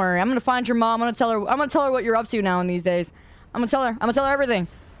 Sage. Don't worry. I'm gonna find your mom. I'm gonna tell her what you're up to now in these days. I'm gonna tell her everything.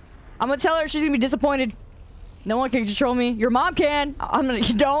 I'm gonna tell her she's gonna be disappointed. No one can control me. Your mom can. I'm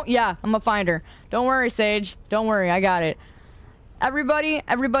gonna find her. Don't worry, Sage. Don't worry. I got it. Everybody,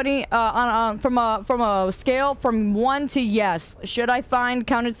 from a scale from 1 to yes, should I find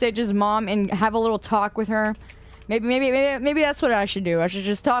Counted Sage's mom and have a little talk with her? Maybe that's what I should do. I should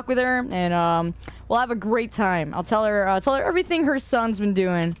just talk with her, and we'll have a great time. I'll tell her everything her son's been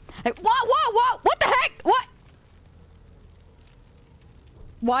doing. Hey, whoa! What the heck? What?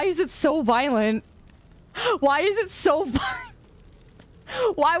 Why is it so violent? Why is it so violent?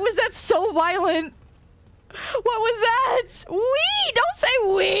 Why was that so violent? What was that? We! Don't say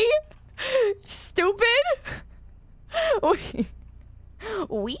we! Stupid!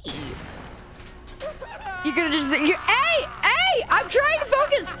 We. You're gonna just... Hey! I'm trying to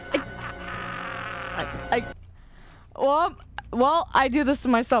focus! Well, I do this to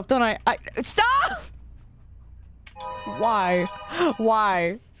myself, don't I? Stop! Why?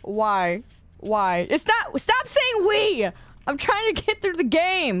 It's not... Stop saying we! I'm trying to get through the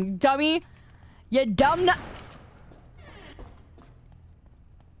game, dummy. You dumb nut.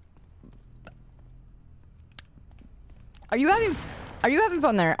 Are you having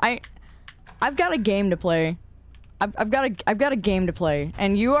fun there? I've got a game to play. I've got a game to play,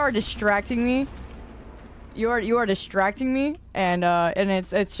 and you are distracting me. You are distracting me, and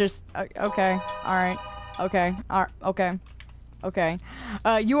it's just okay. All right. Okay. Okay. Okay.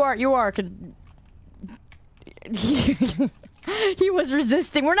 You are. He was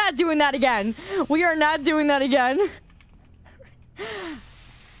resisting. We're not doing that again. We are not doing that again.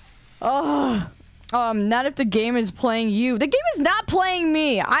 Oh. Not if the game is playing you. The game is not playing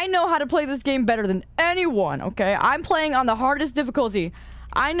me. I know how to play this game better than anyone, okay? I'm playing on the hardest difficulty.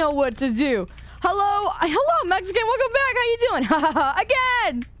 I know what to do. Hello, Mexican. Welcome back. How you doing?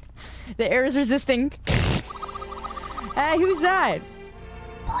 Again! The air is resisting. Hey, who's that?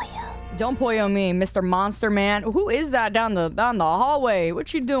 Pollo. Don't pollo me, Mr. Monster Man. Who is that down the hallway?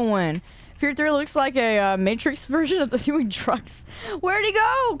 What you doing? F.3.A.R looks like a Matrix version of the doing drugs. Where'd he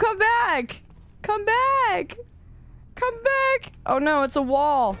go? Come back! Come back! Come back! Oh no, it's a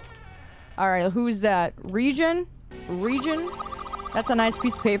wall. Alright, who's that? Region? Region? That's a nice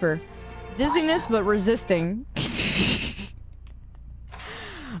piece of paper. Dizziness, but resisting.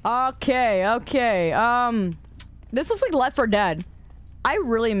 Okay. This looks like Left 4 Dead. I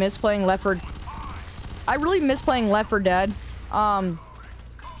really miss playing Left 4 Dead.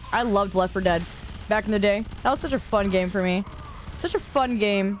 I loved Left 4 Dead back in the day. That was such a fun game for me. Such a fun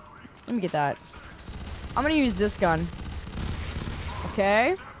game. Let me get that. I'm gonna use this gun.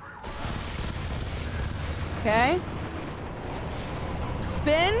 Okay. Okay.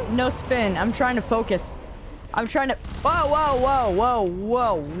 Spin? No spin. I'm trying to focus. I'm trying to... Whoa.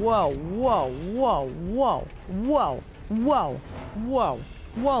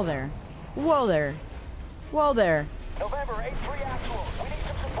 Whoa there. November 8-3 actual. We need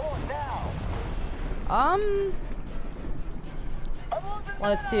some support now.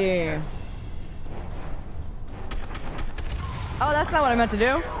 Let's see. Oh, that's not what I meant to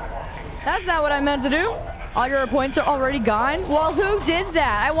do. That's not what I meant to do. All your points are already gone? Well, who did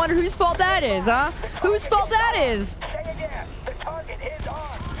that? I wonder whose fault that is, huh? Whose fault that is?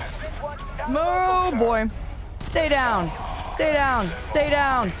 Oh, boy. Stay down.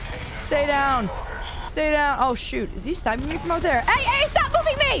 Oh, shoot. Is he sniping me from out there? Hey, stop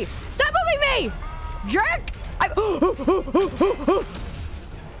moving me! Stop moving me! Jerk!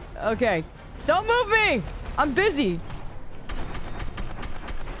 Okay. Don't move me! I'm busy.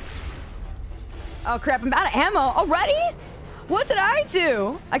 Oh, crap. I'm out of ammo already? What did I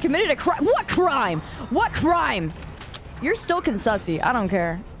do? I committed a crime. What crime? What crime? You're still consussy. I don't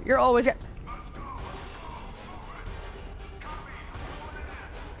care. You're always...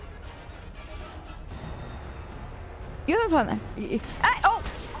 You having fun there? Oh!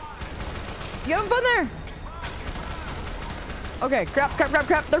 You having fun there? Okay, crap.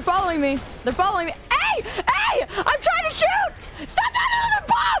 They're following me. Hey! I'm trying to shoot! Stop that!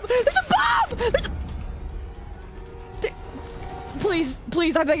 There's a bomb!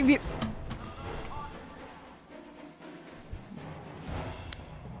 Please, I beg of you.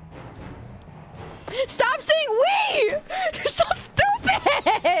 Stop saying we! You're so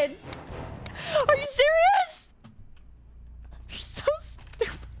stupid! Are you serious? You're so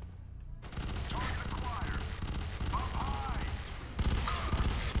stupid.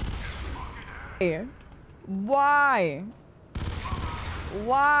 Why?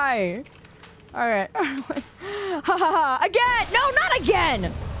 Alright. Again! No, not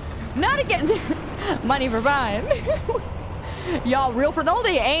again! Not again! Money for fine. Y'all, real for all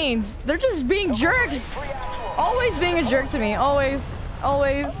the ain'ts. They're just being jerks. Always being a jerk to me. Always.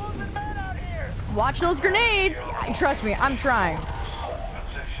 Watch those grenades. Trust me, I'm trying.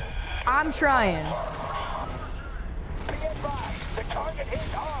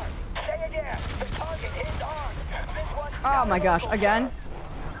 Oh my gosh, again?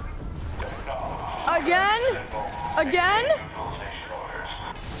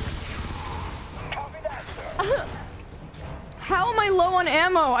 How am I low on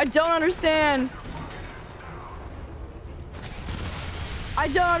ammo? I don't understand.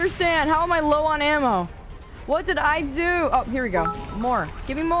 How am I low on ammo? What did I do? Oh, here we go. More.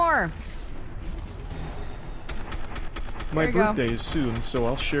 Give me more. My birthday is soon, so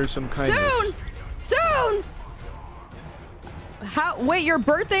I'll share some kindness. Soon! Wait, your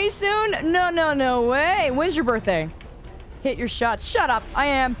birthday's soon? No way. When's your birthday? Hit your shots. Shut up. I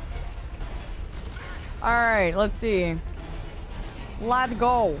am. Alright, let's see. Let's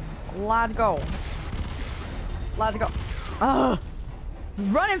go. Ugh.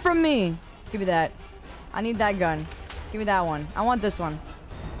 Running from me. Give me that. I need that gun. Give me that one. I want this one.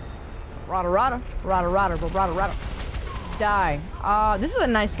 Rada. Die. This is a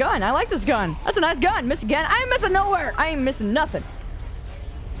nice gun. I like this gun. That's a nice gun. Miss again. I ain't missing nowhere. I ain't missing nothing.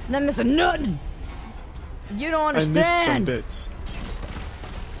 I'm not missing nothing. You don't understand. I missed some bits.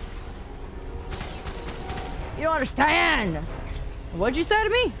 You don't understand. What'd you say to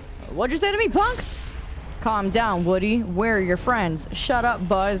me? Punk? Calm down, Woody. Where are your friends? Shut up,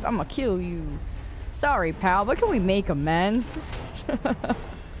 Buzz. I'm gonna kill you. Sorry, pal, but can we make amends?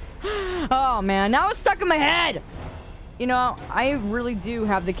 Oh, man. Now it's stuck in my head. You know, I really do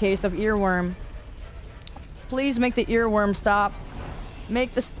have the case of earworm. Please make the earworm stop.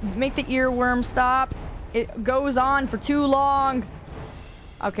 Make the earworm stop. It goes on for too long.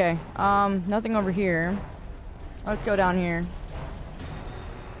 Okay, nothing over here. Let's go down here.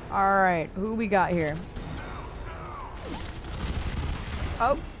 Alright, who we got here?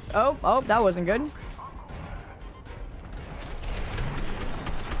 Oh, that wasn't good.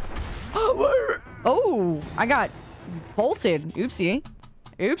 Oh, I got bolted. Oopsie.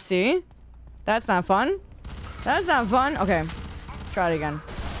 Oopsie. That's not fun. That's not fun. Okay, try it again.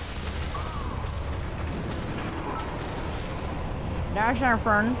 That's not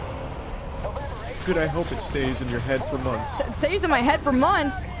fun. Good, I hope it stays in your head for months. It stays in my head for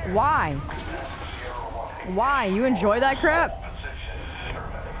months? Why? Why? You enjoy that crap?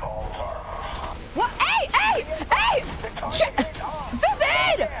 What? Hey! Hey! Hey!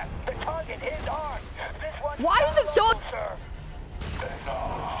 Vivid! Why is it so...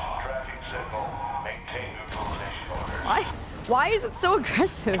 Why is it so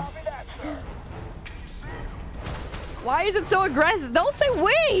aggressive? Why is it so aggressive? Don't say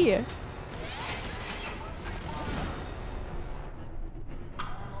we!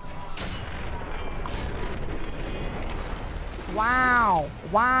 Wow.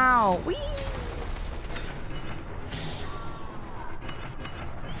 Wow. Whee!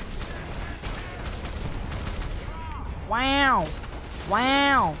 Wow.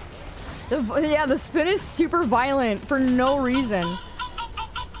 Wow. The spin is super violent for no reason.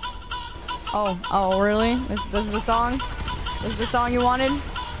 Oh, really? This is the song? This is the song you wanted?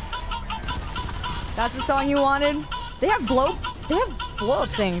 That's the song you wanted? They have blow up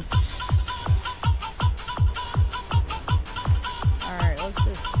things. Alright,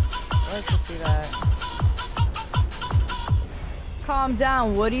 let's just do that. Calm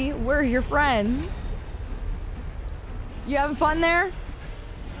down, Woody. We're your friends. You having fun there?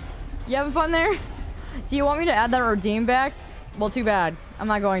 You having fun there? Do you want me to add that redeem back? Well, too bad. I'm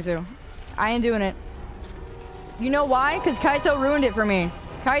not going to. I ain't doing it. You know why? Because Kaito ruined it for me.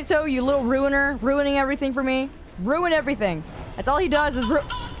 Kaito, you little ruiner. Ruining everything for me. Ruin everything. That's all he does is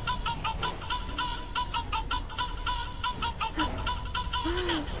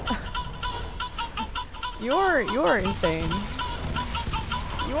You're insane.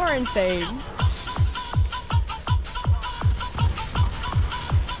 You're insane.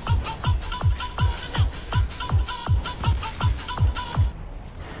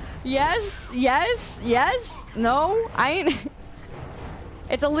 Yes, yes, yes. No, I ain't.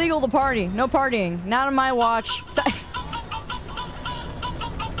 It's illegal to party. No partying. Not on my watch.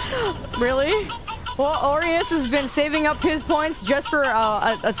 Really? Well, Aureus has been saving up his points just for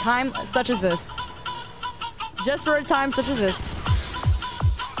a time such as this. Just for a time such as this.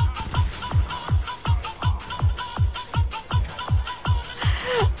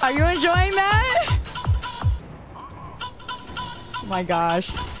 Are you enjoying that? Oh my gosh.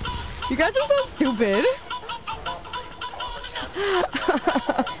 You guys are so stupid.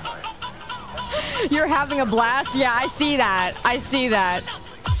 You're having a blast? Yeah, I see that. I see that.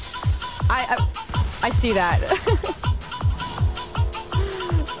 I see that.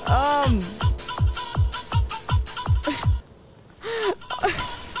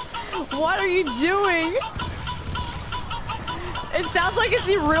 What are you doing? It sounds like it's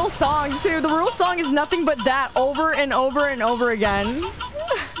the real song too. The real song is nothing but that over and over and over again.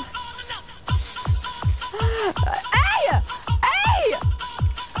 Hey! Hey!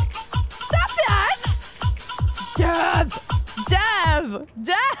 Stop that!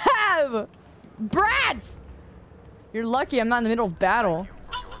 Dev! Brats! You're lucky I'm not in the middle of battle.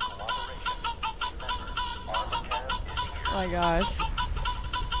 Oh my gosh.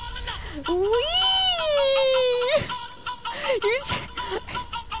 Wee!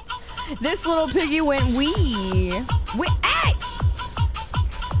 This little piggy went wee. Hey!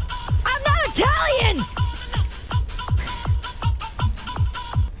 I'm not Italian!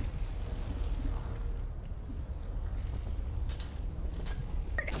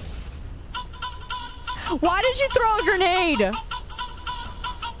 Why did you throw a grenade?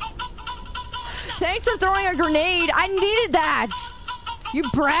 Thanks for throwing a grenade. I needed that. You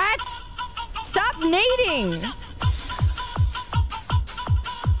brats. Stop nading.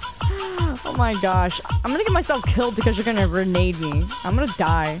 Oh my gosh. I'm gonna get myself killed because you're gonna grenade me. I'm gonna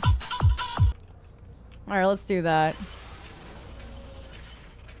die. Alright, let's do that.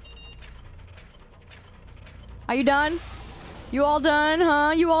 Are you done? You all done,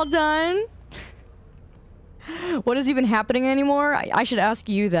 huh? You all done?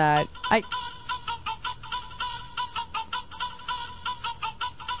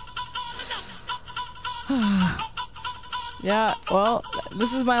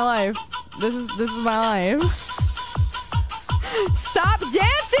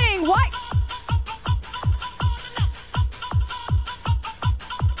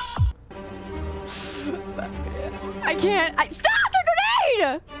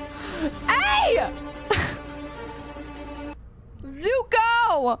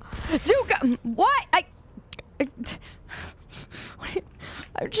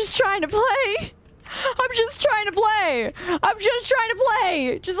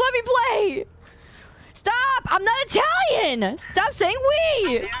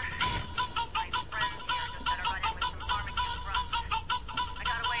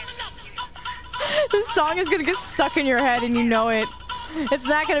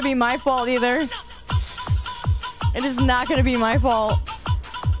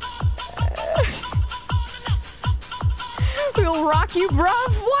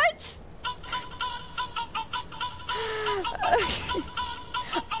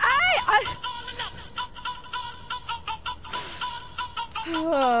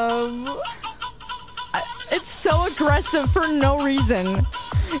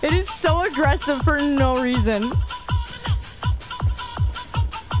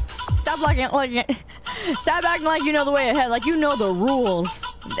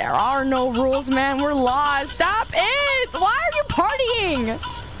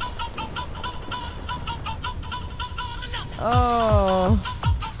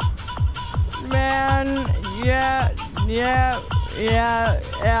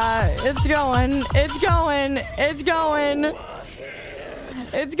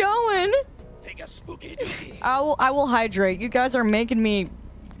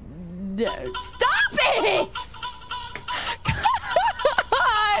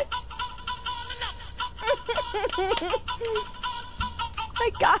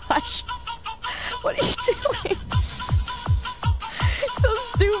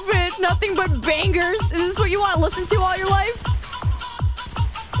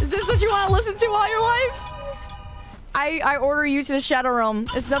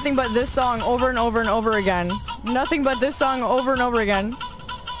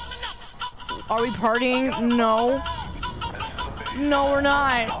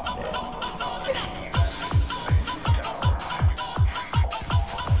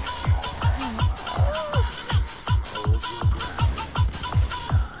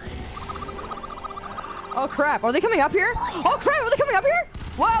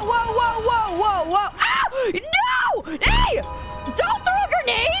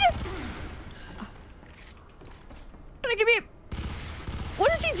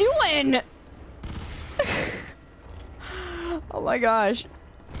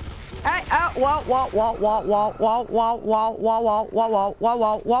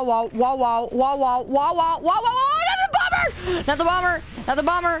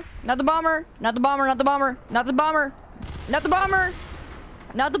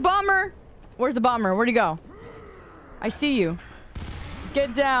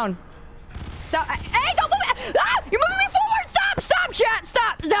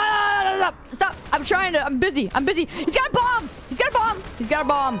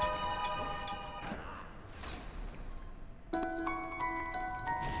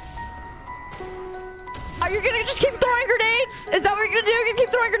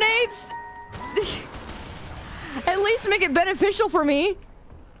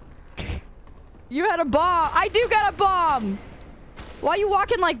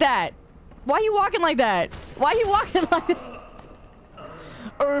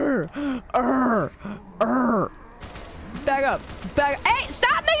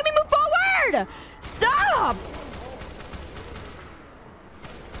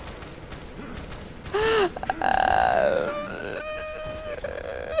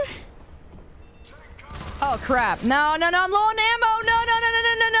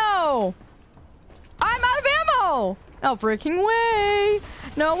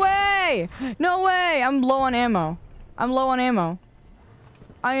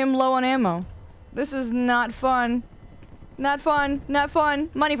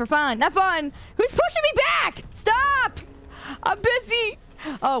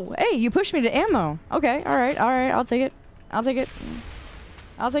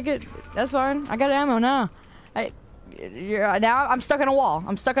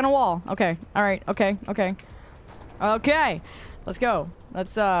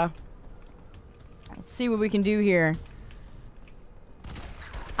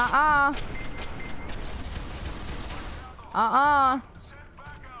 We're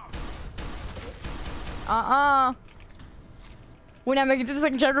not making it to the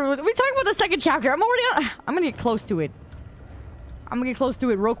second chapter. We're talking about the second chapter. I'm already on. I'm gonna get close to it. I'm gonna get close to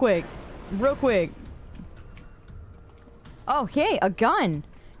it real quick. Real quick. Oh, hey, a gun.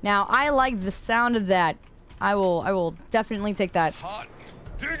 Now, I like the sound of that. I will definitely take that.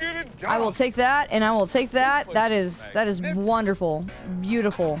 I will take that, and I will take that. That is wonderful.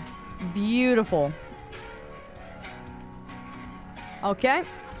 Beautiful. Beautiful. Okay.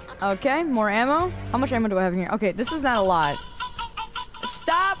 Okay, more ammo. How much ammo do I have in here? Okay, this is not a lot.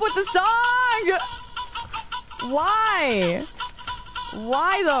 Stop with the song! Why?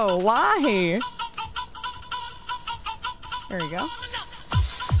 Why, though? Why? There we go.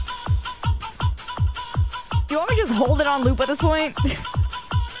 Do you want me to just hold it on loop at this point?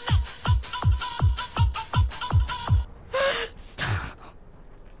 Stop.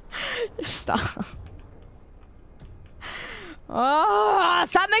 Stop. Oh,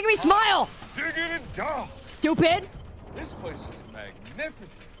 stop making me smile! Digging it down. Stupid! This place is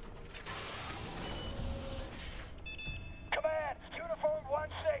magnificent. Command, uniform 1-6,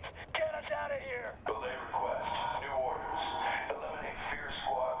 get us out of here. Belay request, new orders. Eliminate F.3.A.R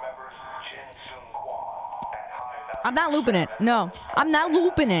squad members Jin Sung Kwon at high value. I'm not looping it. No. I'm not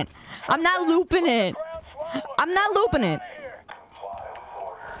looping it. I'm not looping it. I'm not looping it.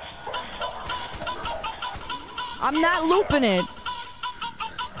 I'm not looping it.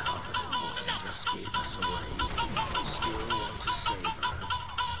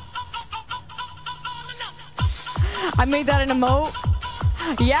 I made that an emote.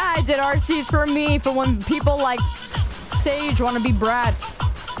 Yeah, I did artsy. It's for me, for when people like Sage want to be brats.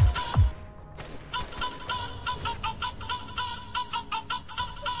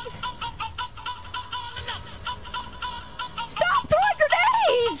 Stop throwing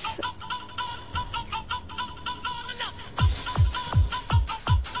grenades!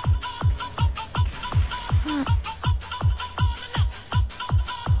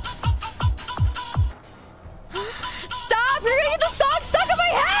 Stop! You're gonna get the song stuck in my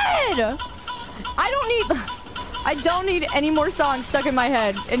head! I don't need any more songs stuck in my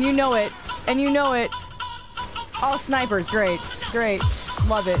head. And you know it. And you know it. Oh, snipers. Great. Great.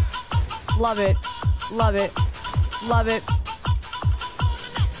 Love it. Love it. Love it. Love it.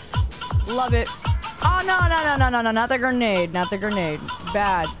 Love it. Oh, no, no, no, no, no, no. Not the grenade. Not the grenade.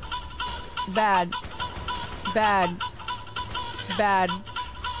 Bad. Bad. Bad. Bad.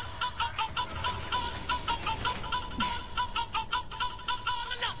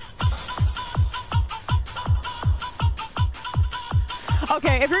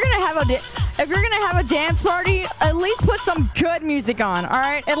 Okay, if you're gonna have a dance party, at least put some good music on. All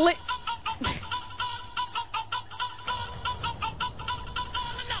right, at least.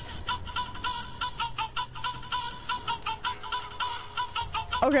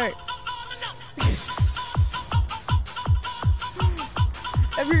 Okay.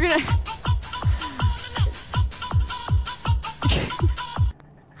 If you're gonna.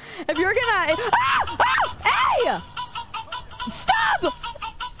 If you're gonna. Ah! Ah! Hey! Stop!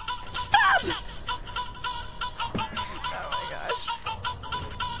 Stop! Oh my gosh.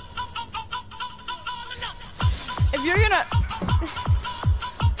 If you're gonna...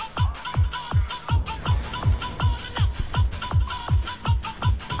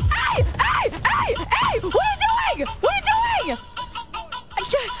 Hey! Hey! Hey! Hey! What are you doing? What are you doing?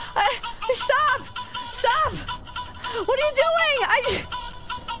 Stop! Stop! What are you doing?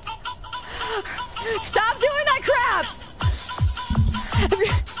 Stop doing that crap!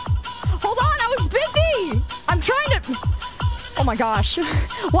 Hold on, I was busy! I'm trying to... Oh my gosh.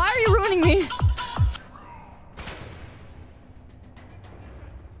 Why are you ruining me?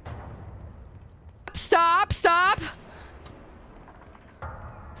 Stop, stop!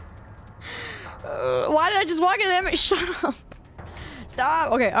 Why did I just walk into them? Shut up.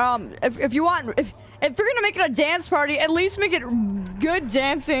 Stop. Okay, if you want... If you're gonna make it a dance party, at least make it good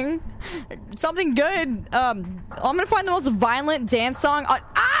dancing. Something good. I'm gonna find the most violent dance song.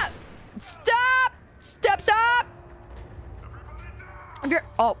 Ah! Stop! Step stop! If you're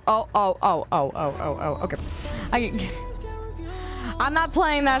okay. I'm not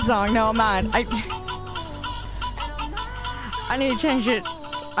playing that song. No, I'm not. I need to change it.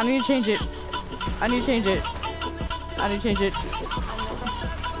 I need to change it. I need to change it. I need to change it.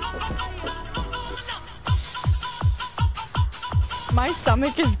 My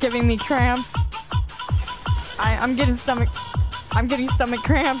stomach is giving me cramps. I'm getting stomach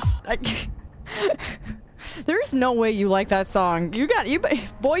cramps. There's no way you like that song.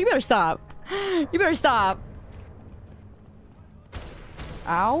 Boy, you better stop. You better stop.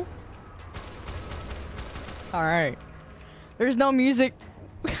 Ow. All right. There's no music.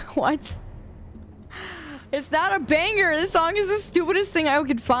 What? It's not a banger. This song is the stupidest thing I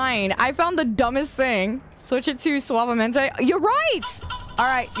could find. I found the dumbest thing. Switch it to Suavemente. You're right. All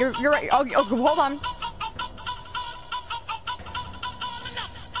right, you're right. Oh, hold on.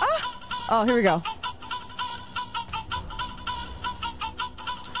 Ah. Oh, here we go.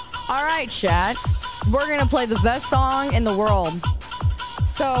 All right, chat. We're gonna play the best song in the world.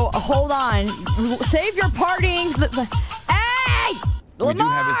 So hold on. Save your partying. Hey, We do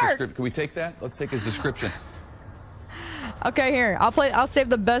have his Lamar! description. Can we take that? Let's take his description. Okay, here. I'll save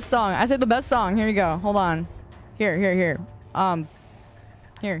the best song. I saved the best song. Here you go. Hold on. Here. Here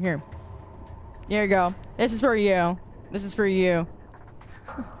you go. This is for you. This is for you.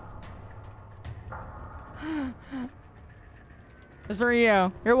 It's for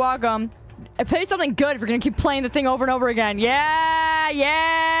you. You're welcome. Play something good if you're gonna keep playing the thing over and over again. Yeah!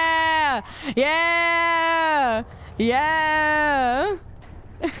 Yeah! Yeah! Yeah!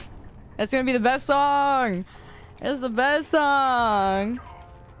 That's gonna be the best song. It's the best song.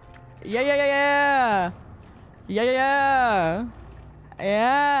 Yeah, yeah, yeah, yeah. Yeah, yeah, yeah.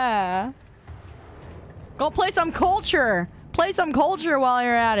 Yeah. Go play some culture. Play some culture while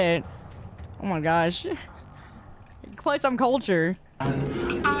you're at it. Oh my gosh. Play some culture.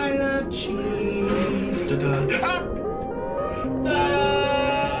 I love cheese.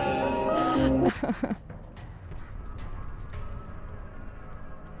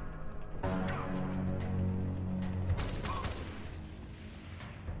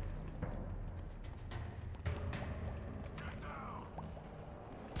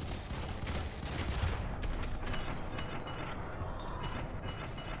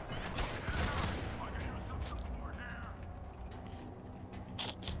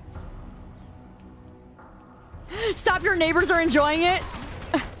 Stop, your neighbors are enjoying it.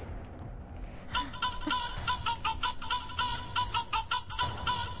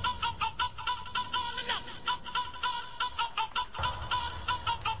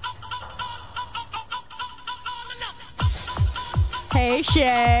 Hey,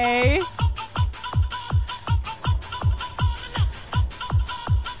 Shay.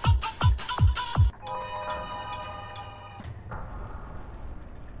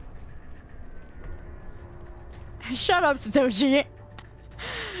 Shut up, Satoshi.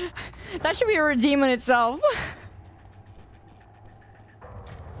 That should be a redeem in itself.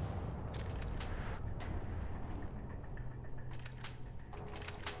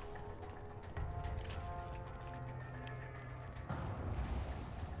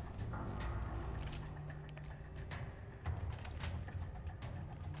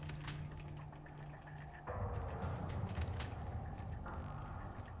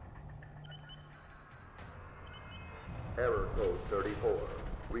 Error code 34.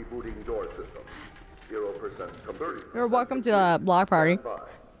 Rebooting door system. 0% complete. You're welcome to the block party.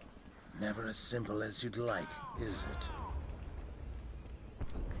 Never as simple as you'd like, is it?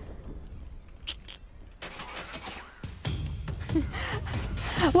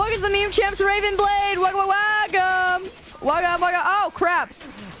 Welcome to the meme champs, Raven Blade. Welcome, welcome. Welcome, welcome. Oh crap.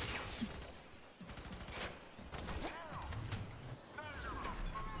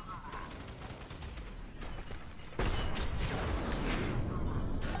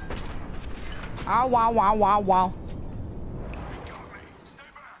 Oh, wow, wow, wow, wow.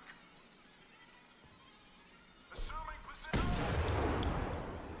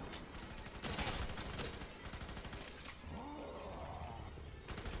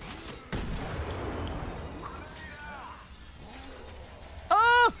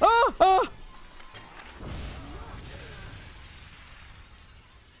 Oh, oh, oh.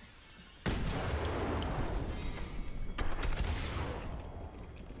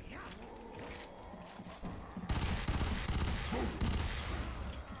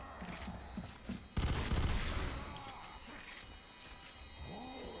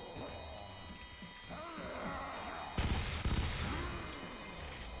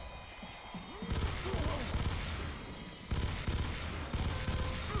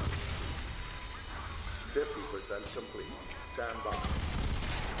 Complete. Stand by.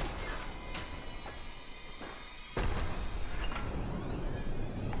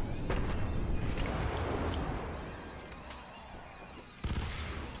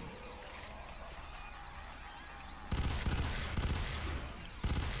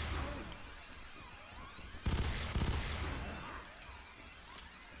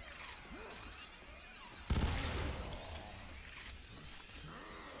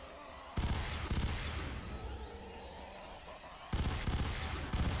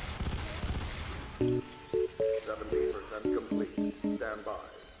 Complete. Stand by.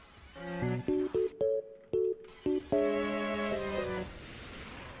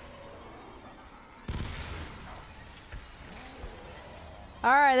 All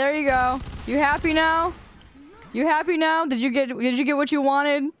right, there you go. You happy now? You happy now? Did you get what you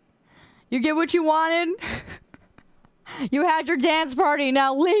wanted? You get what you wanted? You had your dance party.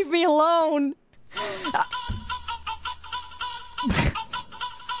 Now leave me alone.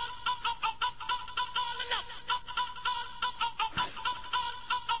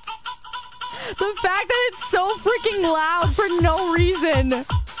 The fact that it's so freaking loud for no reason.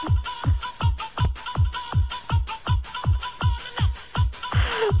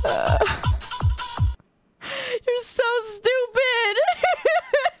 You're so stupid.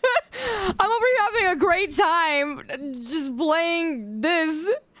 I'm over here having a great time just playing this.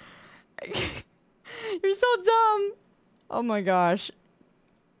 You're so dumb. Oh my gosh.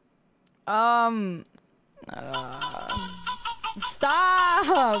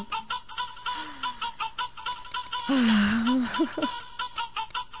 Stop.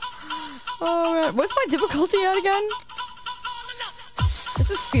 Oh man, what's my difficulty at again? This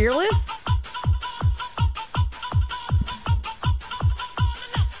is fearless?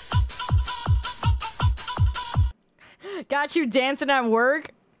 Got you dancing at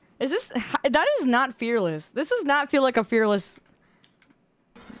work? Is this... That is not fearless. This does not feel like a fearless...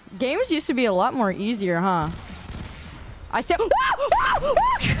 Games used to be a lot more easier, huh? I said...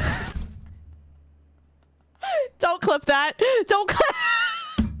 Don't clip that! Don't clip...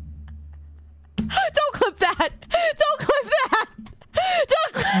 Don't clip that! Don't clip that!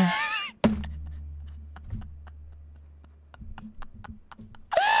 Don't clip...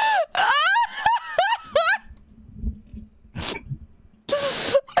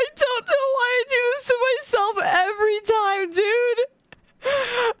 I don't know why I do this to myself every time, dude.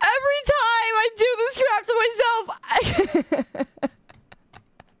 Every time I do this crap to myself,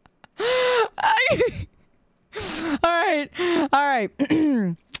 Alright.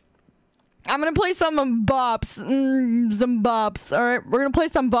 I'm gonna play some bops. Some bops. Alright, we're gonna play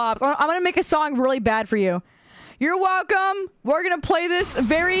some bops. I'm gonna make a song really bad for you. You're welcome. We're gonna play this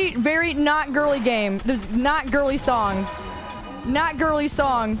very, very not girly game. There's not girly song. Not girly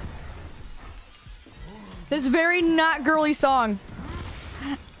song. This very not girly song.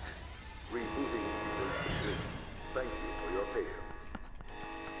 Rebooting is complete. Thank you for your patience.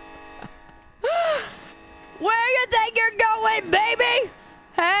 Where you think you're going, baby?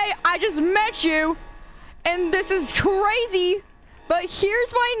 Hey, I just met you, and this is crazy, but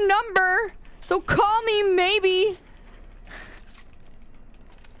here's my number, so call me maybe.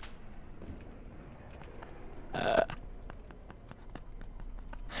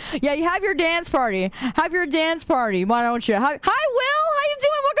 Yeah, you have your dance party. Have your dance party. Why don't you? Hi, Will. How you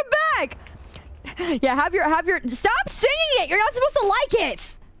doing? Welcome back. Yeah, have your. Stop singing it. You're not supposed to like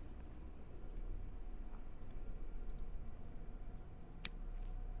it.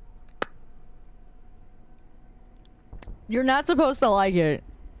 You're not supposed to like it.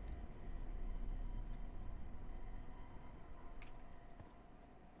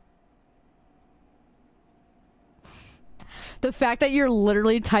 The fact that you're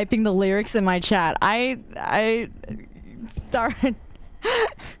literally typing the lyrics in my chat. I started.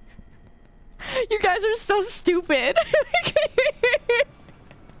 You guys are so stupid.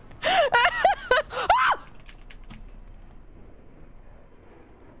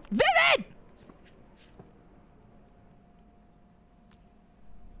 Vivid!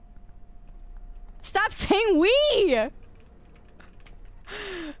 Stop saying we!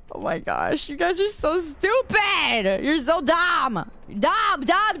 Oh my gosh, you guys are so stupid! You're so dumb! Dumb,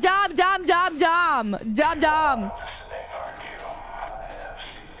 dumb, dumb, dumb, dumb, dumb! Dumb, dumb!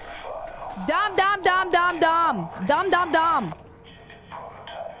 Dumb, dumb, dumb, dumb, dumb! Dumb, dumb, dumb!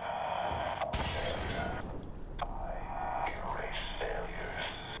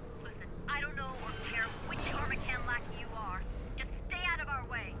 I don't know or care which Armacan lackey you are. Just stay out of our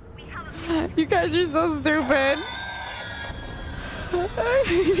way. We have a You guys are so stupid.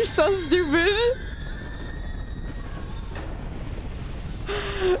 You're so stupid.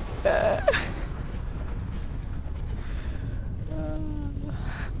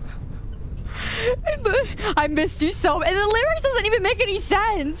 I missed you so, and the lyrics doesn't even make any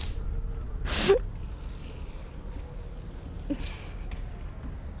sense.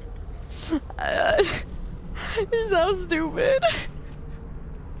 You're so stupid.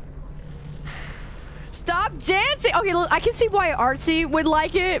 Stop dancing! Okay, look, I can see why Artsy would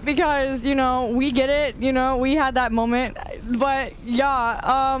like it, because, you know, we get it, you know, we had that moment. But,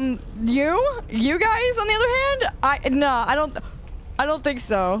 yeah, you guys, on the other hand, no, I don't think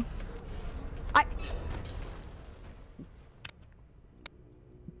so.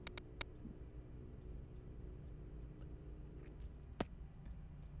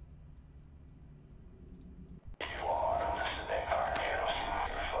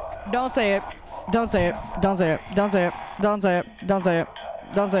 Don't say it. Don't say it. Don't say it. Don't say it. Don't say it. Don't say it.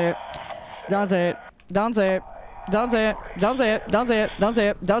 Don't say it. Don't say it. Don't say it. Don't say it. Don't say it. Don't say it. Don't say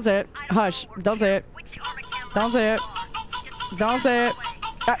it. Don't say it. Hush. Don't say it. Don't say it. Don't say it.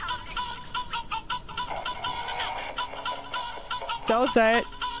 Don't say it.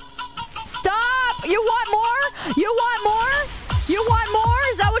 Stop! You want more? You want more? You want more?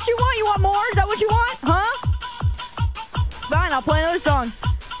 Is that what you want? You want more? Is that what you want? Huh? Fine, I'll play another song.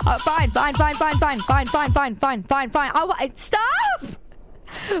 Fine. Stop!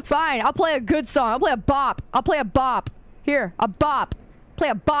 Fine, I'll play a good song. I'll play a bop. I'll play a bop. Here, a bop. Play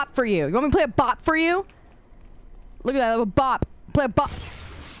a bop for you. You want me to play a bop for you? Look at that, a bop. Play a bop.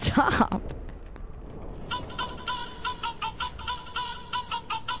 Stop.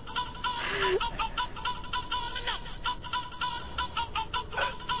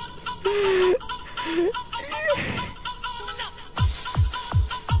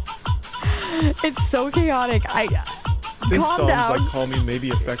 It's so chaotic. Think calm songs down. like Call Me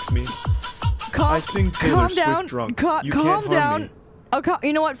maybe affects me. I sing Taylor Swift drunk. You calm can't down. harm me. Oh,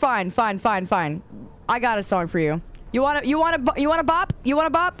 you know what? Fine. I got a song for you. You want a bop? You want a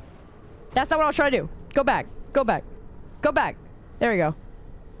bop? That's not what I was trying to do. Go back. There you go.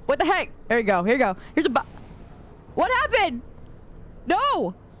 What the heck? There you go. Here you go. Here's a bop. What happened?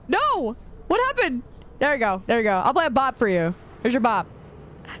 No. What happened? There you go. I'll play a bop for you. Here's your bop.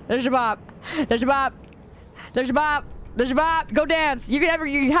 There's your bop. Go dance. You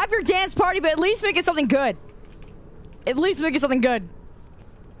have your dance party, but at least make it something good.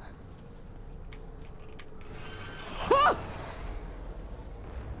 Ah!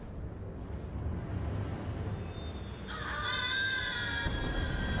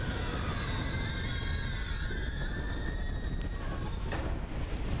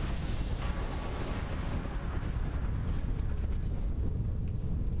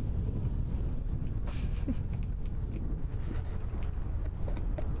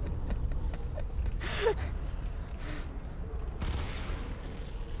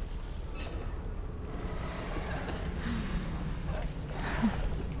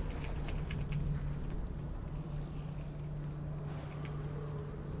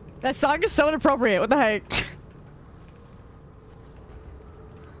 That song is so inappropriate. What the heck?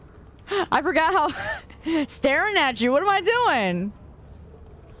 I forgot how... Staring at you. What am I doing?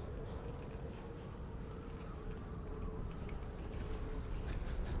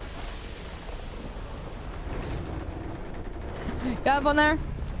 You have one there?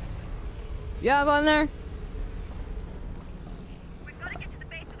 We've got to get to the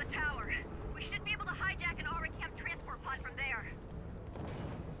base of the tower. We should be able to hijack an Aura camp transport pod from there.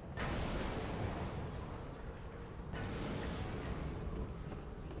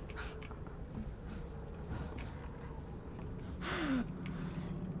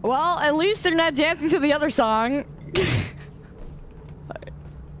 Well, at least they're not dancing to the other song.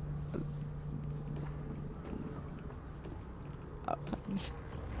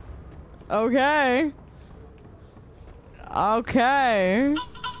 Okay.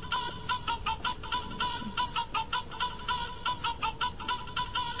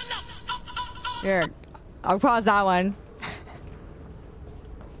 Here, I'll pause that one.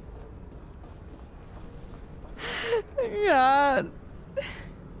 Yeah.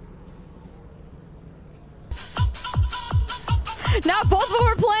 Now both of them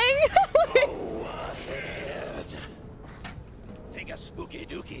are playing? Go ahead. Take a spooky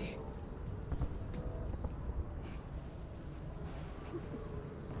dookie.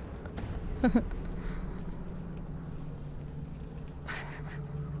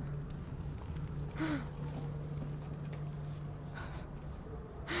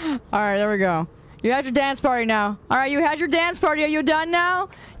 Alright, there we go. You had your dance party now. Alright, you had your dance party. Are you done now?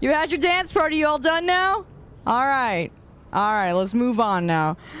 You had your dance party. You all done now? Alright. Alright, let's move on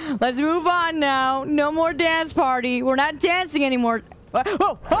now. No more dance party. We're not dancing anymore.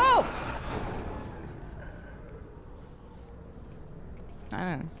 Oh! I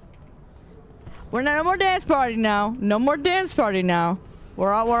don't know. We're not no more dance party now.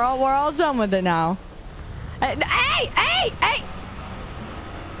 We're all done with it now. Hey!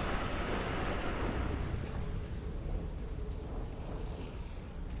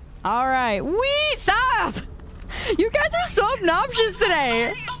 All right, stop! You guys are so obnoxious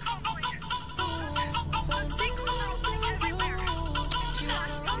today.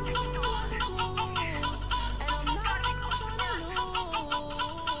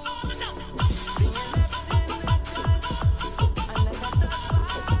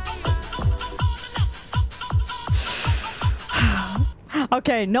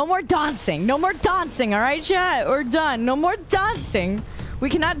 Okay, no more dancing, all right, chat? We're done. No more dancing. We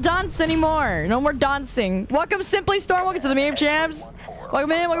cannot dance anymore. No more dancing. Welcome, Simply Storm. Welcome to the meme champs.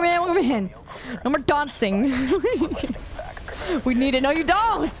 Welcome in, welcome in, welcome in. No more dancing. We need it. No, you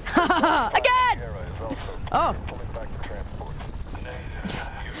don't. Again. Oh.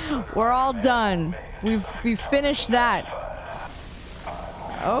 We're all done. We've finished that.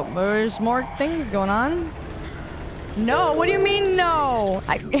 Oh, there's more things going on. No, what do you mean no?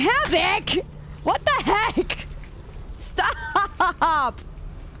 Havoc! What the heck? Stop!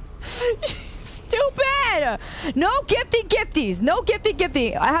 Stupid! No gifty gifties. No gifty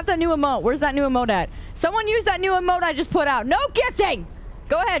gifty. I have that new emote. Where's that new emote at? Someone use that new emote I just put out. No gifting!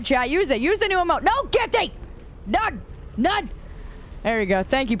 Go ahead, chat. Use it. Use the new emote. No gifting! None! None! There you go.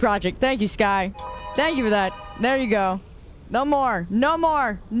 Thank you, Project. Thank you, Sky. Thank you for that. There you go. No more. No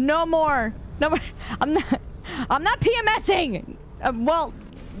more. No more. No more. I'm not PMSing. Well,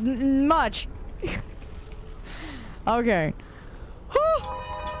 much. Okay.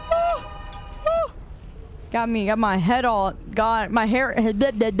 Got my head all. Got my hair.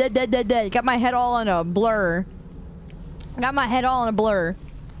 Got my head all in a blur. Got my head all in a blur.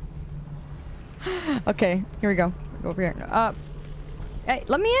 Okay, here we go. Go over here. Hey,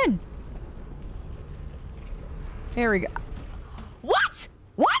 let me in. Here we go. What?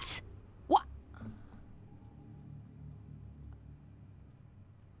 What? What?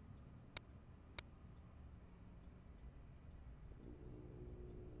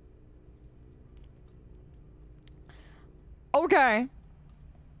 Okay.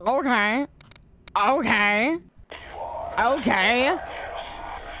 Okay. Okay. Okay.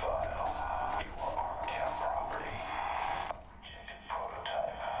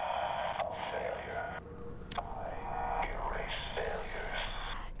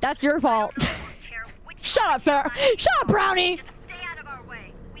 That's your fault. Shut up, F.3.A.R. Shut up, Brownie. Just stay out of our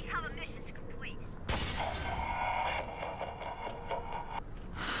way. We have a mission to complete.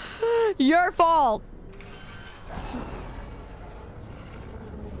 Your fault.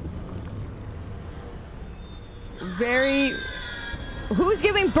 Very... Who's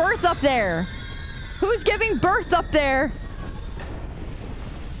giving birth up there? Who's giving birth up there?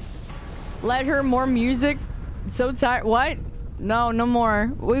 Let her more music. So tired. What? No, no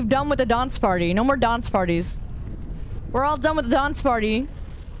more. We've done with the dance party. No more dance parties. We're all done with the dance party.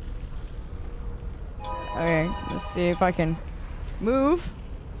 Okay, let's see if I can move.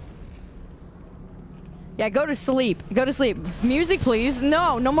 Yeah, go to sleep. Go to sleep. Music, please.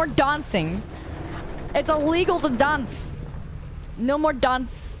 No, no more dancing. It's illegal to dance. No more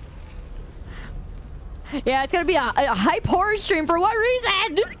dance. Yeah, it's gonna be a hype horror stream. For what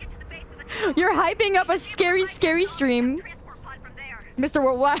reason? You're hyping up a scary, scary stream. Mr.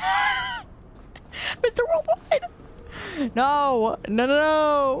 Worldwide. Mr. Worldwide. No. No, no,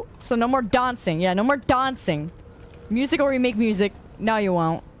 no. So no more dancing. Yeah, no more dancing. Music or we make music. No, you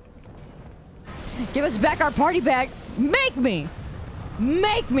won't. Give us back our party bag. Make me.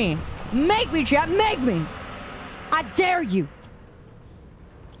 Make me. Make me, chat. Make me. I dare you.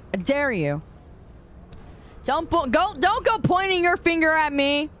 I dare you. Don't go pointing your finger at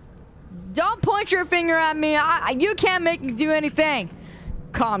me. Don't point your finger at me. You can't make me do anything.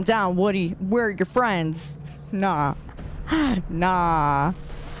 Calm down, Woody. We're your friends. Nah. Nah.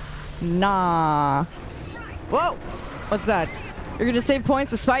 Nah. Whoa. What's that? You're gonna save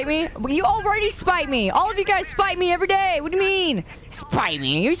points to spite me? You already spite me. All of you guys spite me every day. What do you mean? Spite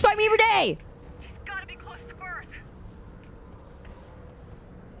me? You spite me every day. He's gotta be close to birth.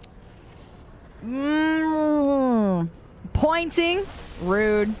 Pointing?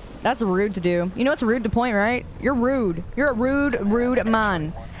 Rude. That's rude to do. You know it's rude to point, right? You're rude. You're a rude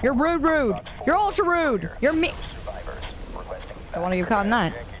man. You're rude. You're ultra rude. You're me. I want to get caught in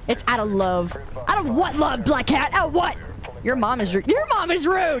that. It's out of love. Out of what love, Black Cat? Out of what? Your mom is rude. Your mom is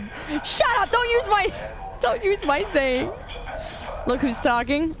rude. Shut up. Don't use my saying. Look who's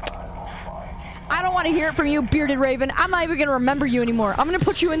talking. I don't want to hear it from you, bearded raven. I'm not even going to remember you anymore. I'm going to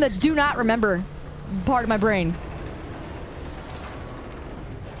put you in the do not remember part of my brain.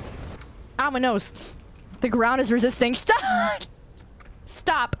 Ow, my nose. The ground is resisting. Stop!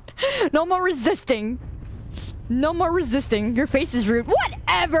 Stop. No more resisting. No more resisting. Your face is rude.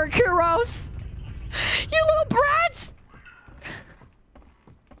 Whatever, Kuros. You little brats!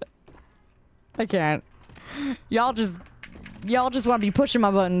 I can't. Y'all just want to be pushing my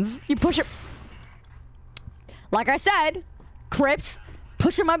buttons. You push it. Like I said, Crips,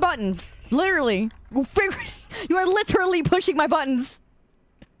 pushing my buttons. Literally. You are literally pushing my buttons.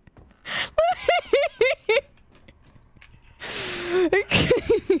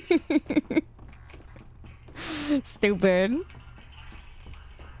 Stupid.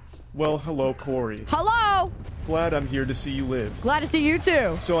 Well, hello, Kaori. Hello! Glad I'm here to see you live. Glad to see you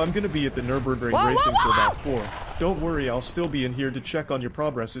too. So I'm gonna be at the Nürburgring Whoa, racing whoa, for whoa! about 4. Don't worry, I'll still be in here to check on your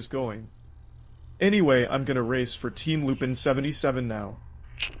progress is going. Anyway, I'm gonna race for Team Lupine 77 now.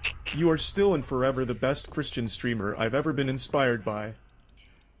 You are still and forever the best Christian streamer I've ever been inspired by.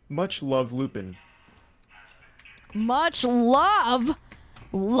 Much love, Lupine. Much love.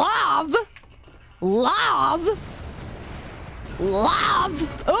 Love. Love.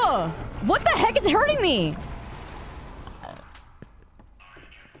 Love. Ugh. What the heck is hurting me?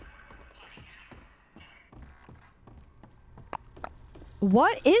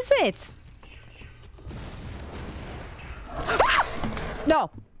 What is it? Ah! No.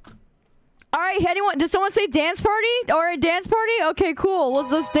 All right, anyone? Did someone say dance party or a dance party? Okay, cool.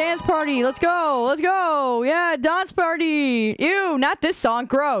 Let's dance party. Let's go. Let's go. Yeah, dance party. Ew, not this song.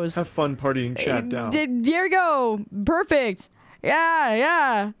 Gross. Have fun partying, chat down. There we go. Perfect. Yeah,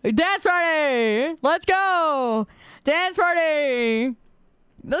 yeah. Dance party. Let's go. Dance party.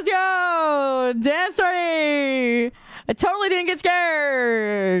 Let's go. Dance party. I totally didn't get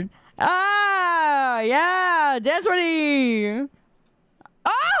scared. Ah, yeah. Dance party.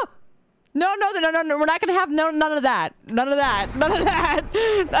 Oh! No, no, no, no, no. We're not gonna have none of that. None of that. None of that.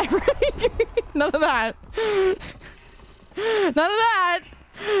 None of that. None of that.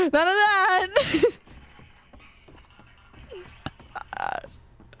 None of that.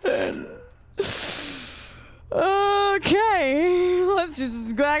 Okay, let's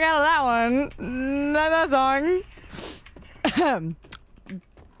just back out of that one. Not that song.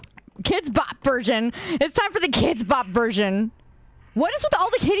 Kids Bop version. It's time for the Kids Bop version. What is with all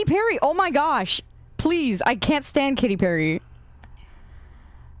the Katy Perry? Oh my gosh. Please, I can't stand Katy Perry.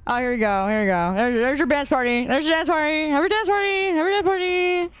 Oh, here we go. Here we go. There's your dance party. There's your dance party. Have your dance party. Have your dance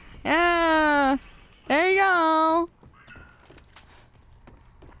party. Yeah. There you go.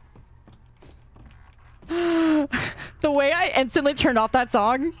 The way I instantly turned off that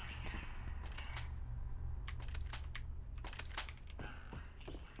song.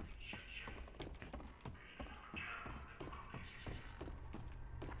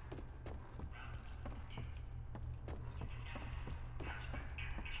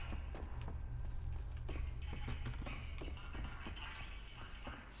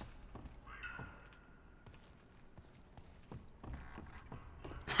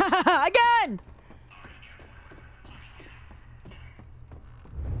 Again!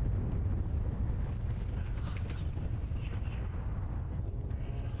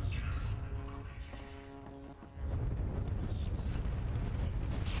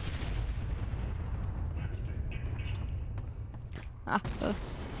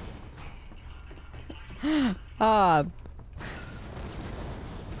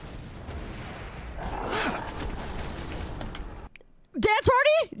 Dance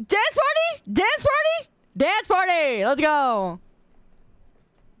party? Dance party? Dance party? Dance party! Let's go.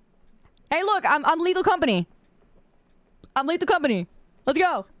 Hey, look, I'm Lethal Company. I'm Lethal Company. Let's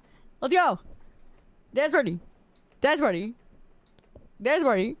go. Let's go. Dance party. Dance party. Dance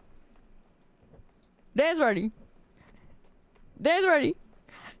party. Dance party. Dance party.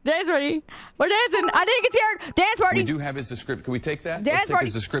 Dance party. We're dancing. I didn't get scared. Dance party. We do have his description. Can we take that? Dance Let's take party.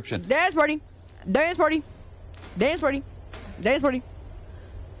 his description. Dance party. Dance party. Dance party. Dance party.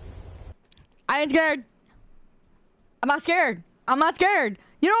 I ain't scared. I'm not scared. I'm not scared.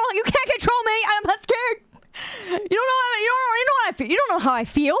 You can't control me. I'm not scared. You don't know how I feel. You don't know how I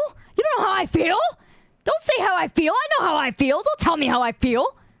feel. You don't know how I feel. Don't say how I feel. I know how I feel. Don't tell me how I feel.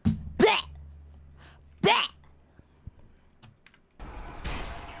 Blech. Blech.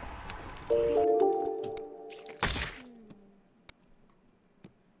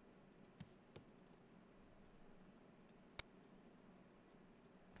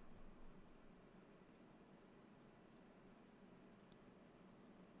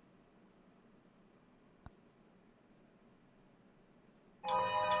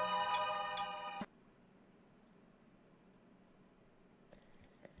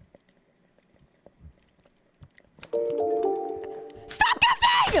 Stop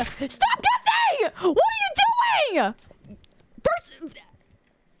gifting! Stop gifting! What are you doing? First...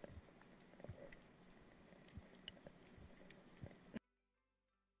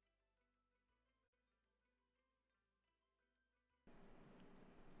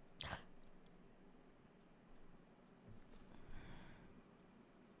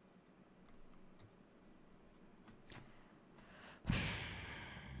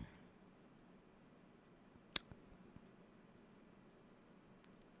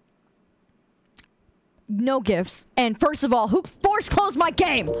 No gifts. And first of all, who force closed my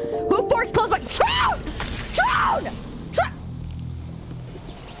game? Who force closed my... Trout! Trout!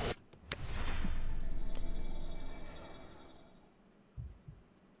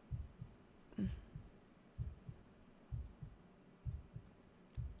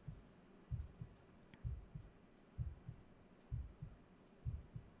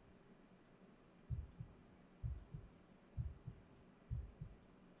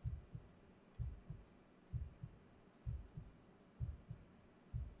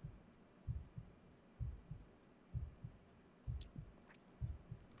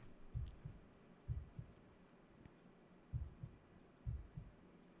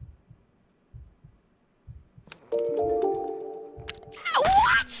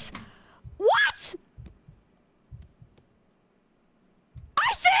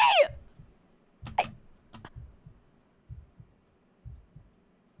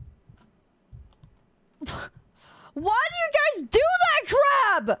 Why do you guys do that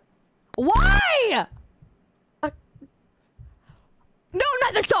crap? Why? No,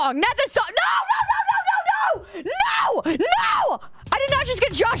 not the song. Not the song. No! I did not just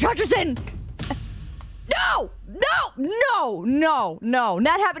get Josh Hutcherson. No!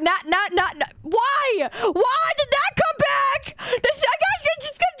 Not happen. Not. Why? Why did that come back?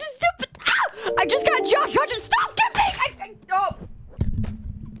 I just got Josh Hutcherson. Stop gifting! Oh.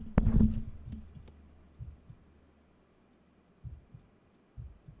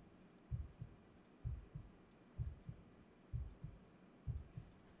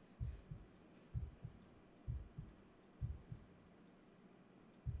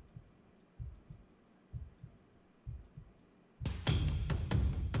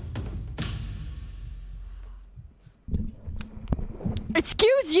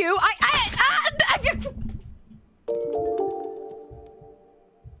 Excuse you.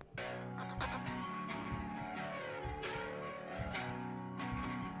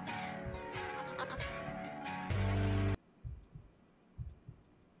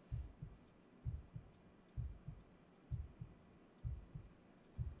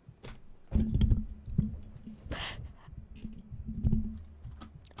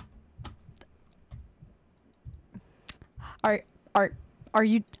 Are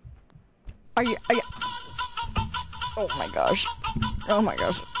you? Oh my gosh. Oh my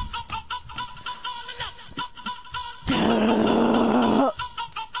gosh.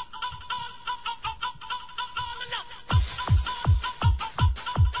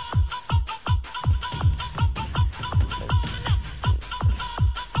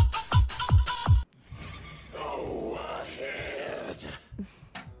 Go ahead.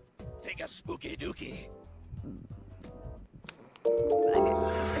 Take a spooky dookie.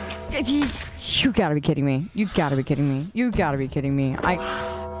 You gotta be kidding me. You gotta be kidding me. You gotta be kidding me.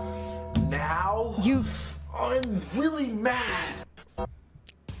 Now? I'm really mad.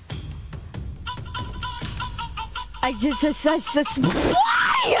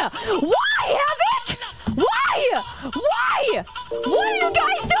 Why? Why, Havoc? Why? What are you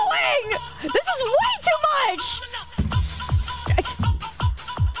guys doing? This is way too much.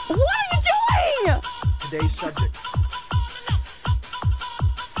 What are you doing? Today's subject.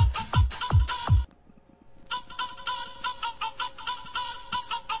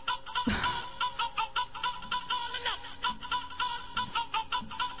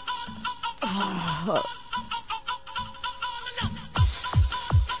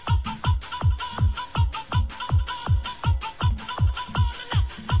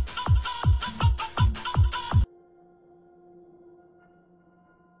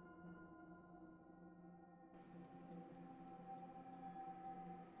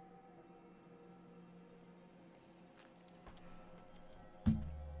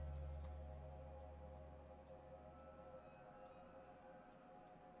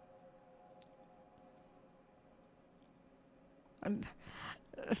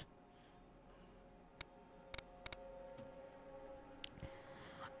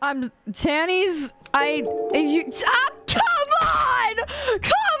 I'm Tanny's. Come on!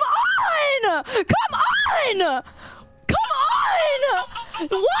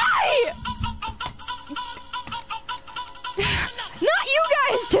 Why? Not you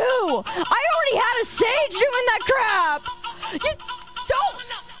guys too! I already had a sage doing that crap! You don't...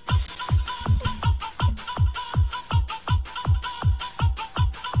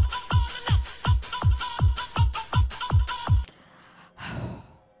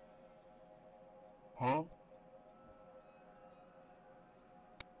 Huh?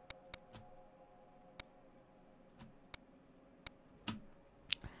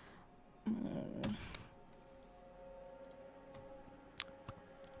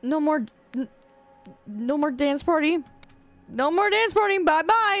 No more dance party. No more dance party. Bye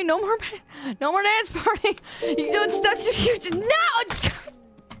bye. No more dance party. You don't. No.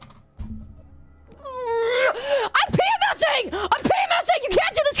 I'm PMSing. You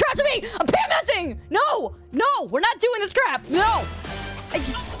can't do this crap to me. I'm PMSing. No, we're not doing this crap. No. I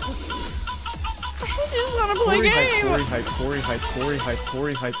just want to play a game. Corey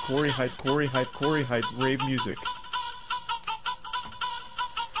hype, rave music.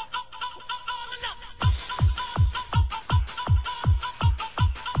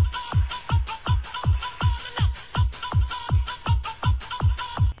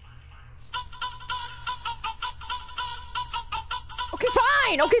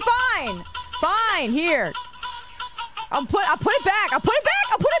 Okay, fine. Here. I'll put it back.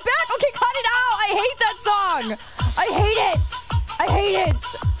 Okay, cut it out. I hate that song. I hate it.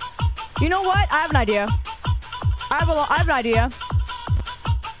 You know what? I have an idea. I have an idea.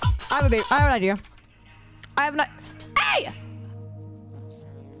 say?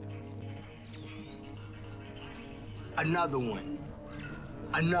 Another one.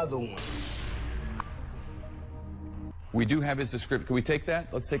 Another one. We do have his description. Can we take that?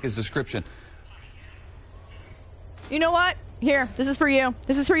 Let's take his description. You know what? Here, this is for you.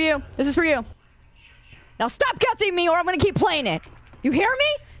 This is for you. This is for you. Now stop gifting me or I'm gonna keep playing it. You hear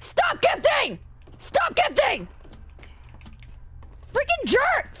me? Stop gifting! Stop gifting! Freaking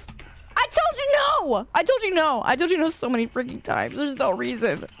jerks! I told you no! I told you no! I told you no so many freaking times. There's no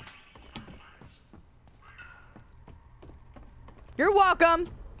reason. You're welcome.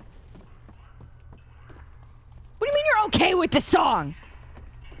 What do you mean you're okay with this song?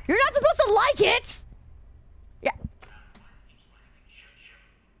 You're not supposed to like it! Yeah.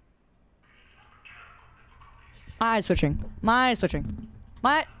 My eyes switching. My eyes switching.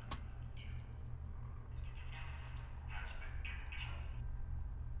 My...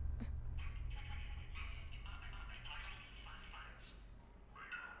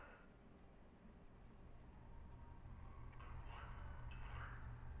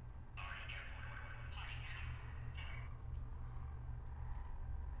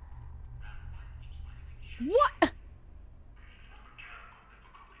 What?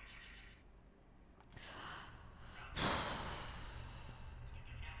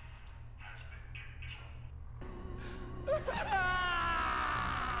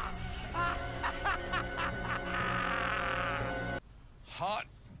 Hot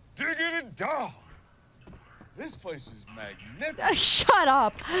diggity dog. This place is magnificent. Shut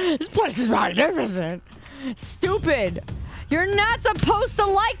up. This place is magnificent. Stupid. You're not supposed to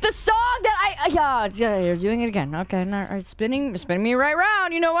like the song that yeah, you're doing it again. Okay, now spinning me right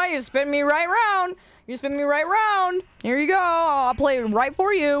round. You know what? You spin me right round. You spin me right round. Here you go. I'll play it right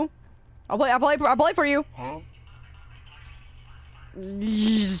for you. I'll play for you. Huh?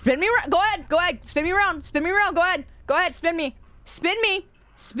 Spin me right. Go ahead. Spin me around. Spin me around. Go ahead. Spin me. Spin me.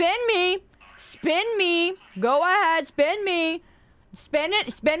 Spin me. Spin me. Go ahead. Spin me. Spin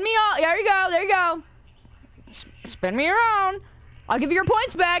it. Spin me all. There you go. Spin me around. I'll give you your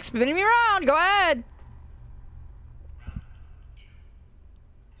points back. Spin me around. Go ahead.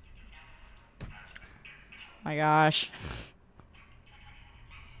 My gosh.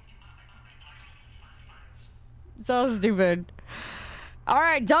 So stupid.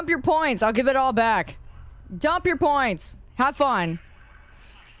 Alright, dump your points. I'll give it all back. Dump your points. Have fun.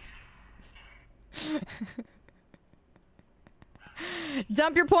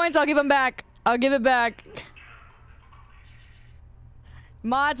 Dump your points. I'll give them back. I'll give it back.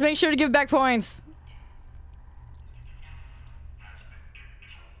 Mods, make sure to give back points.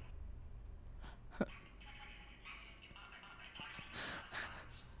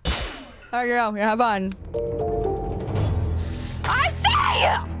 There you go. Have fun. I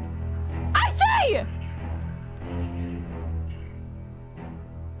say!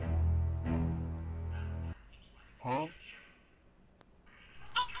 Huh?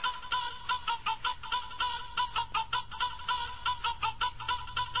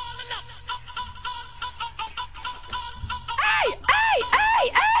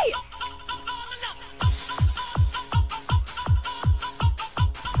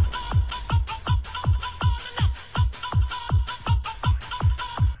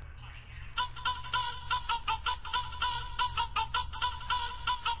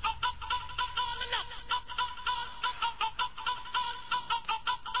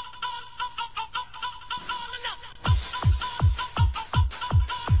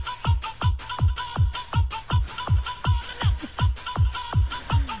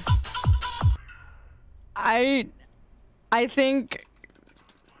 Hey! I think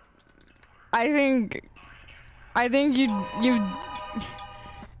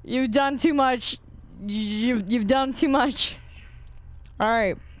you've done too much. You've done too much. All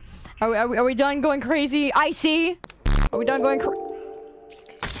right, are we done going crazy? Icy, are we done going crazy?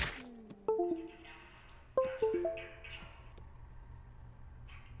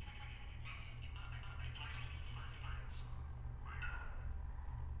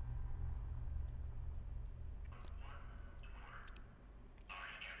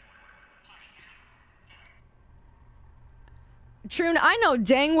 Troon, I know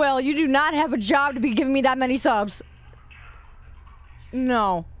dang well you do not have a job to be giving me that many subs.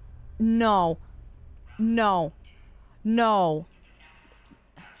 No. No. No. No.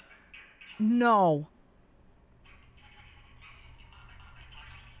 No.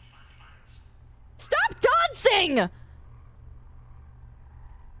 Stop dancing!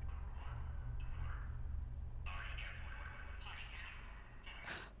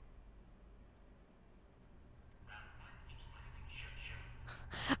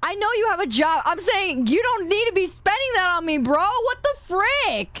 I know you have a job. I'm saying you don't need to be spending that on me, bro. What the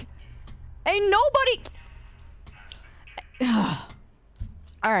frick? Ain't nobody...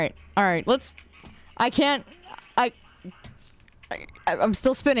 Alright, alright, let's... I can't... I'm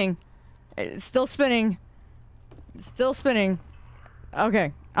still spinning. It's still spinning. It's still spinning.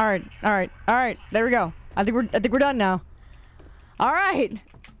 Okay. Alright, alright, alright. There we go. I think we're done now. Alright.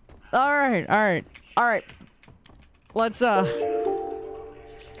 Alright, alright, alright. Let's,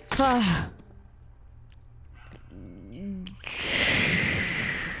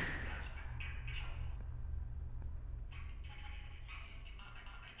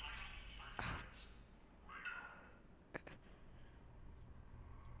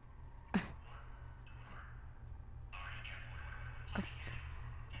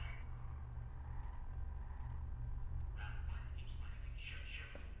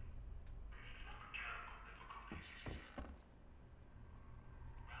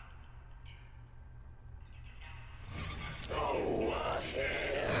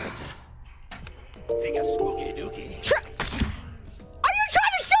 Think of spooky dookie. Are you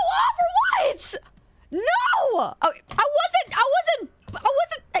trying to show off or what? No!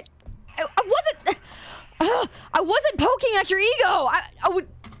 I wasn't poking at your ego. I would...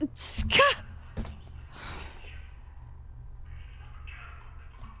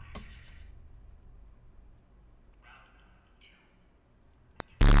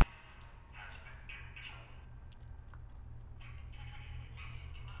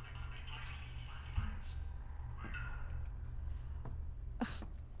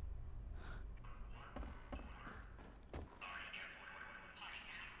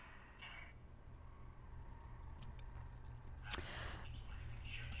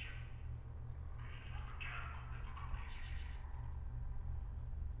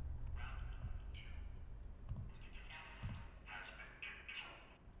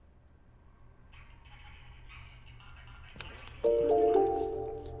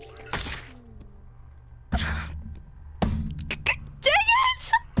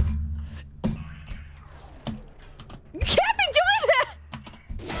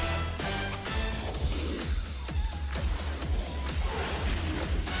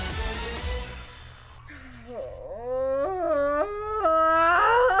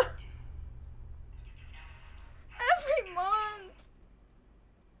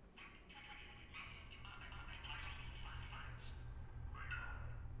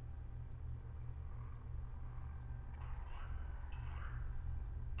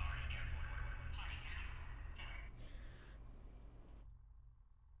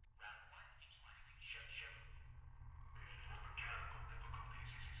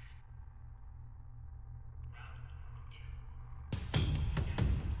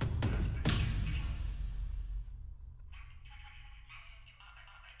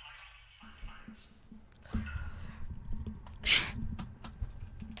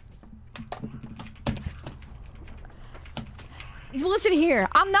 Listen here,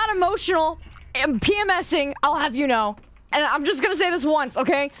 I'm not emotional. I'm PMSing, I'll have you know. And I'm just gonna say this once,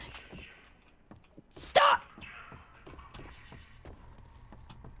 okay? Stop!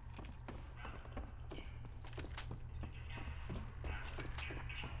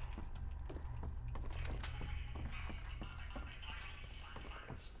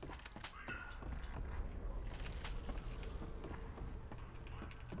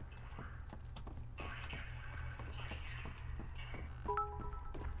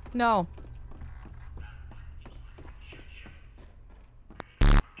 No.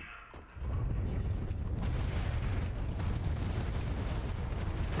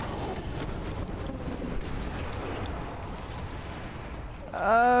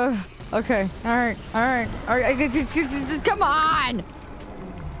 Okay. Alright. Alright. Alright. Come on!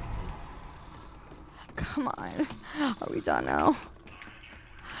 Come on. Are we done now?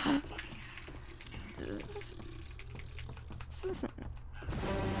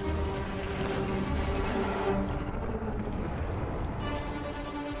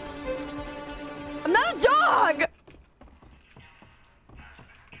 I'm not a dog!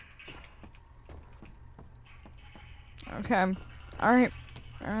 Okay. Alright.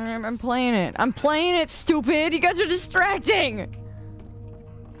 I'm playing it. I'm playing it, stupid! You guys are distracting!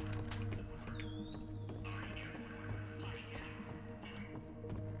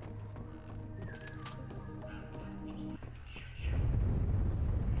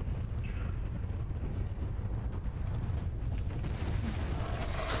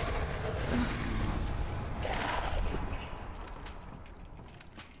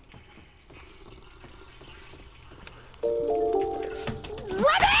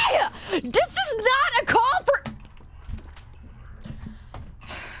 This is not a call for...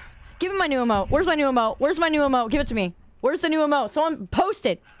 my new emote? Where's my new emote? Where's my new emote? Give it to me. Where's the new emote? Someone post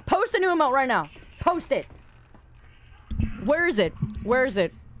it. Post the new emote right now. Post it. Where is it? Where is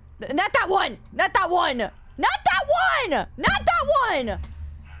it? Not that one! Not that one! Not that one! Not that one!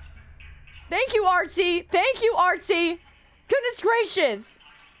 Thank you, Artsy. Thank you, Artsy. Goodness gracious.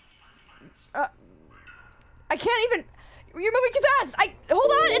 I can't even... You're moving too fast.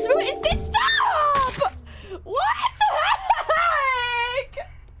 Hold on. It's moving. It's stop! What the heck?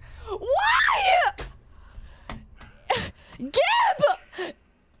 Why? Gib!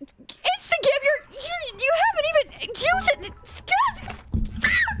 It's the Gib. You haven't even used it. Stop!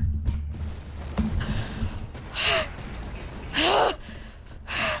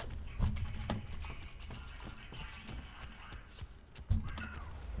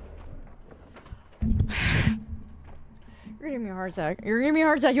 You're gonna give me a heart attack. You're gonna give me a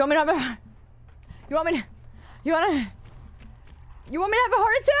heart attack. You want me to have a... You want me to... You want me to have a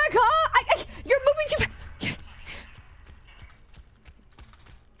heart attack, huh? You're moving too fast.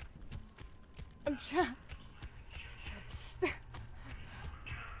 I'm trying...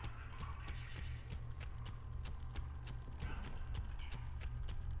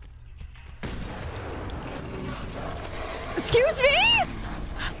 Excuse me?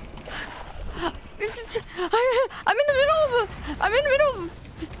 This is... I'm in the middle of a... I'm in the middle of...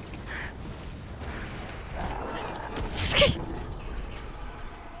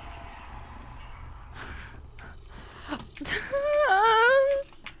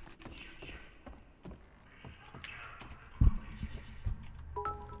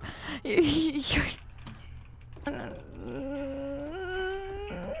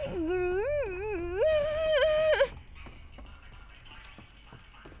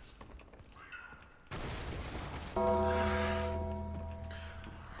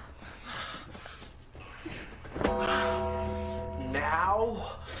 Now,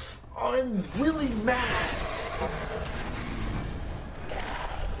 I'm really mad.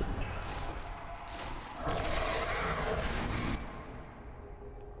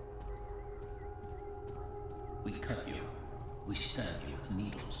 We cut you. We stabbed you with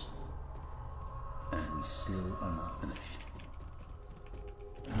needles. And we still are not finished.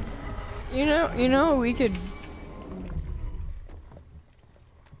 You know, we could...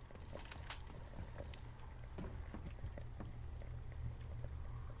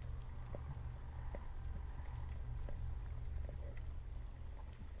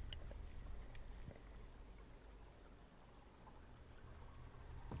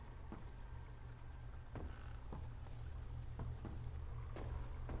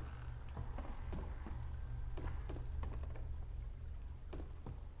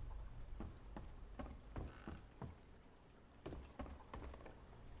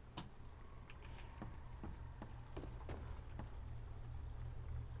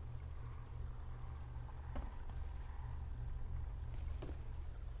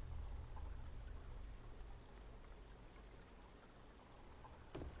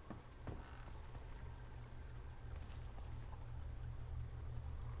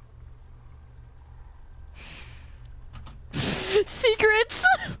 Secrets?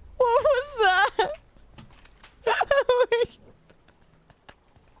 What was that?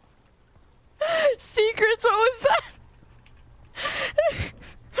 Secrets? What was that?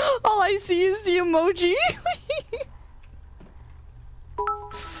 All I see is the emoji.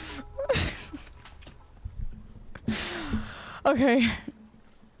 Okay.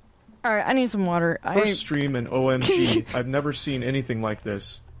 Alright, I need some water. First stream and OMG, I've never seen anything like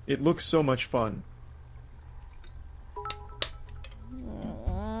this. It looks so much fun.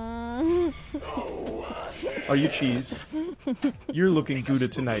 Are you cheese? You're looking Gouda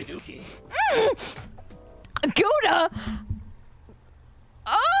tonight. Gouda?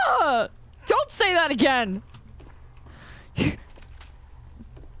 Ah! Don't say that again! Hey!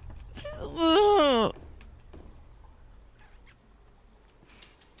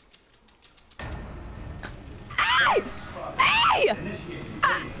 Hey!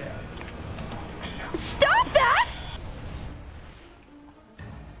 Stop that!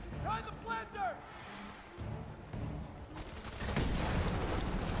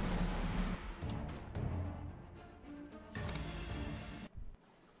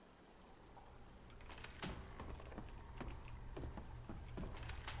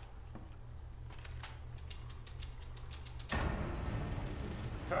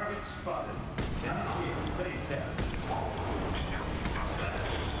 Target spotted. Initiate phase test.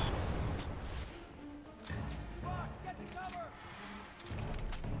 Get to cover!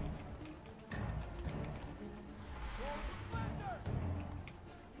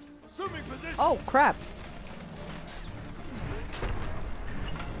 Assuming position. Oh, crap.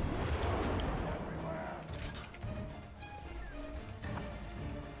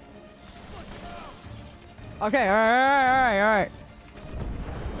 Okay, alright.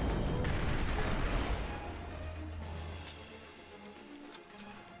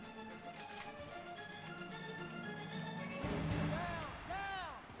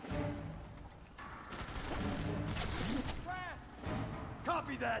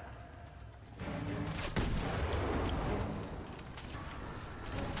 Copy that.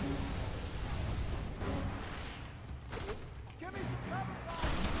 Give me some cover fire.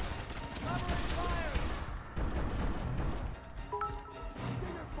 Covering fire.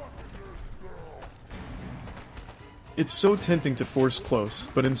 It's so tempting to force close,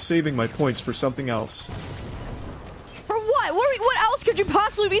 but I'm saving my points for something else. For what? What else could you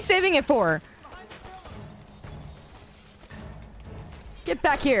possibly be saving it for? Get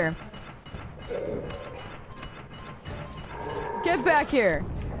back here. Get back here.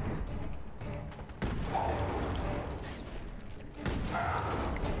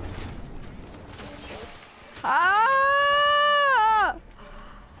 Ah!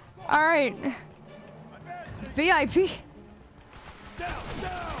 All right. VIP.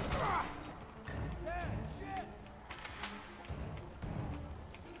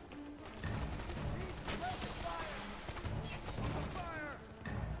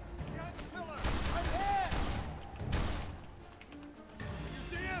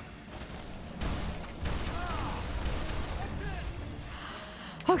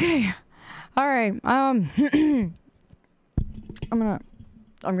 Okay. All right. I'm gonna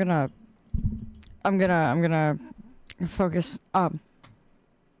focus. I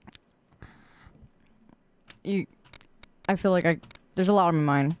feel like there's a lot on my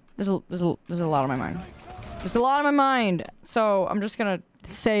mind. There's a lot on my mind. There's a lot on my mind. So I'm just gonna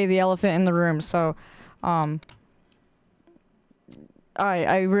say the elephant in the room. So, I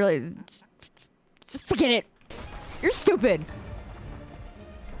really forget it. You're stupid.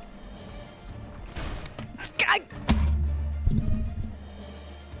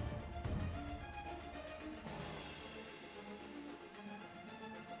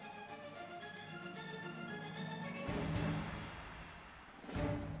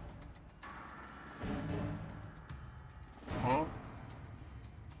 Huh?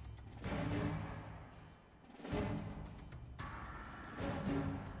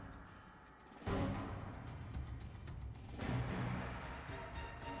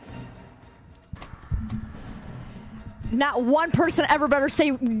 Not one person ever better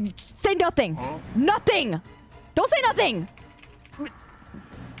say nothing. Huh? Nothing. Don't say nothing.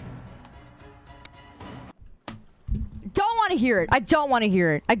 Don't want to hear it. I don't want to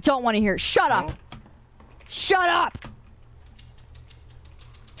hear it. I don't want to hear it. Shut up. Shut up.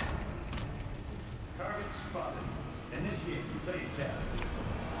 Target spotted. Initiate phase test.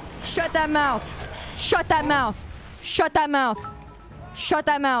 Shut that mouth. Shut that mouth. Shut that mouth. Shut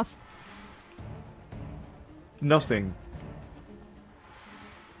that mouth. Nothing.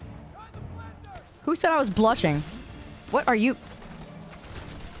 Who said I was blushing? What are you?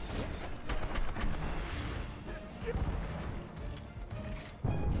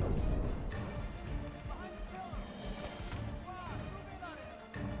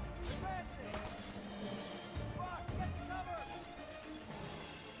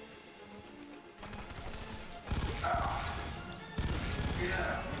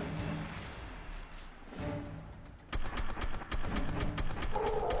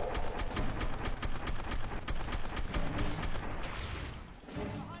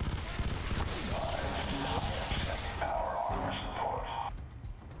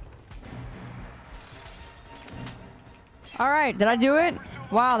 All right, did I do it?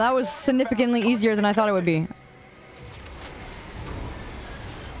 Wow, that was significantly easier than I thought it would be.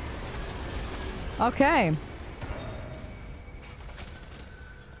 Okay.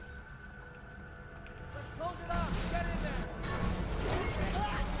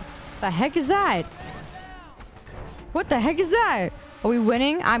 The heck is that? What the heck is that? Are we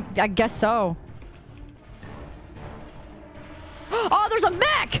winning? I guess so. Oh, there's a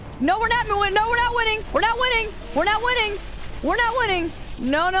mech! No, we're not winning. No, we're not winning. We're not winning. We're not winning. We're not winning.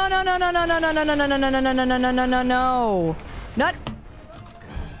 No, no, no, no, no, no, no, no, no, no, no, no, no, no, no, no, no, no, no, no. Not.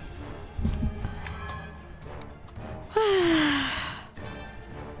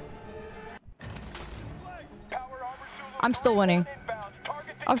 I'm still winning.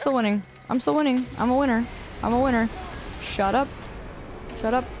 I'm still winning. I'm still winning. I'm a winner. I'm a winner. Shut up.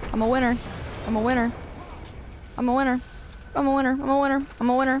 Shut up. I'm a winner. I'm a winner. I'm a winner. I'm a winner. I'm a winner. I'm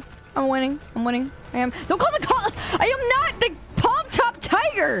a winner. I'm winning. I'm winning. I am. Don't call me call. I am not the palm top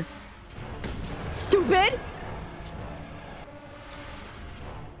tiger. Stupid.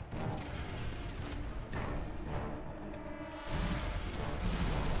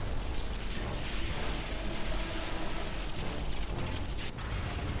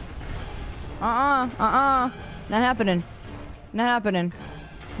 Not happening. Not happening.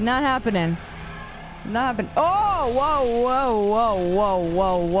 Not happening. Not happening. Oh,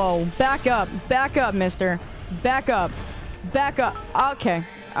 whoa. Back up, mister. Back up. Okay.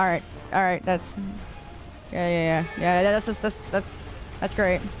 All right. That's yeah. That's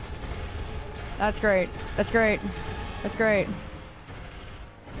great. That's great.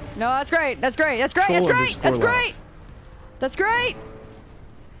 No, that's great.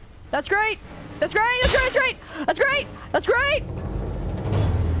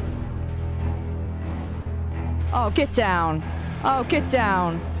 Oh, get down. No,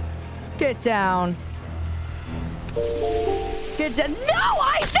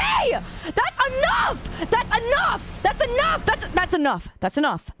 I say! That's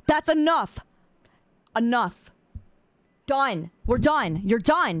enough. Enough. Done. We're done. You're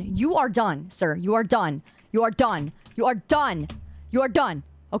done. You are done, sir. You are done.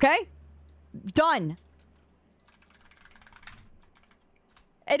 Okay? Done.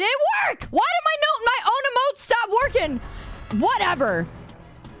 It didn't work! Why did my own emote stop working? Whatever.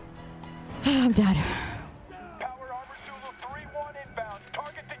 I'm dead. Power Armor Zulu 3-1 inbound.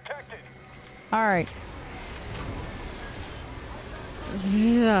 Target detected. Alright.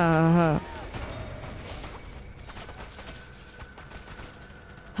 Yeah.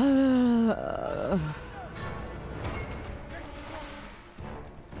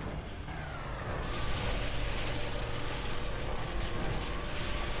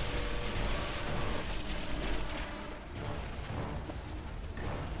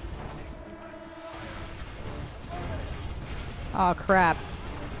 Oh, crap.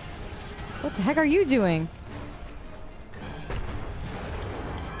 What the heck are you doing?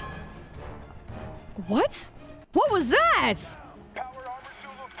 What? What was that? Power Armor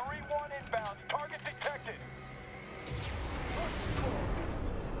Zulu 3-1 inbound. Target detected.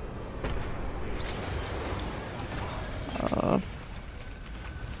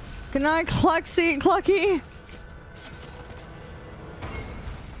 Good night, Clucky.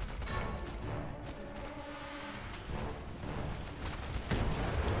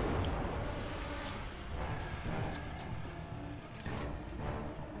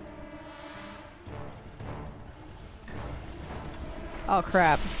 Oh,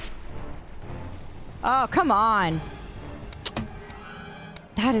 crap. Oh, come on.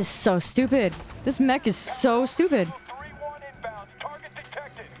 That is so stupid. This mech is so stupid. 3-1 inbound. Target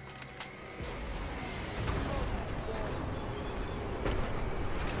detected.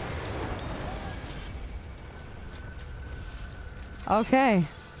 Okay.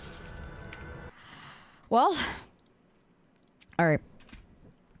 Well. Alright.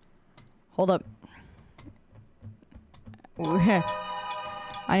 Hold up.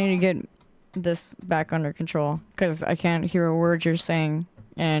 I need to get this back under control because I can't hear a word you're saying,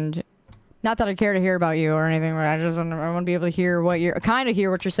 and not that I care to hear about you or anything, but I want to be able to hear what you're hear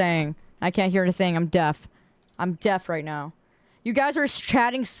what you're saying. I can't hear anything. I'm deaf. I'm deaf right now. You guys are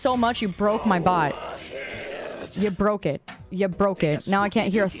chatting so much. You broke my bot. You broke it. Now I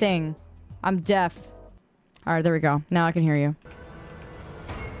can't hear a thing. I'm deaf. All right, there we go. Now I can hear you.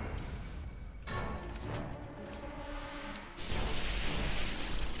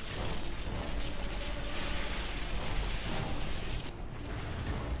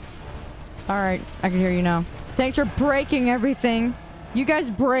 Alright, I can hear you now. Thanks for breaking everything. You guys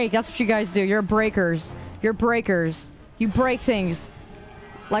break. That's what you guys do. You're breakers. You break things.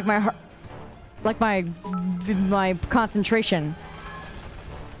 Like my heart. Like my concentration.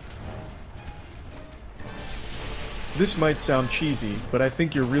 This might sound cheesy, but I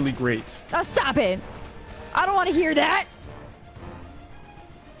think you're really great. Stop it! I don't want to hear that!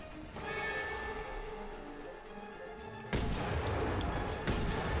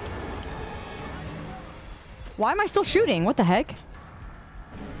 Why am I still shooting? What the heck?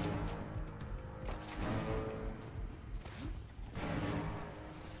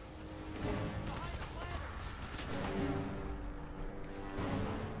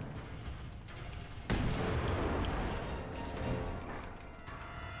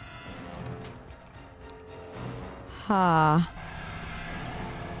 Ha.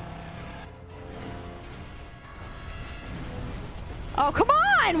 Oh, come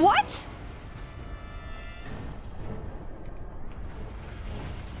on! What?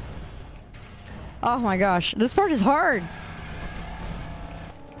 Oh my gosh, this part is hard.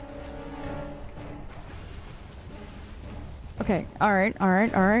 Okay, alright.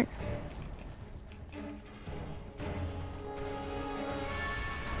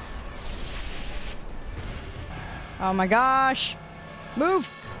 Oh my gosh. Move!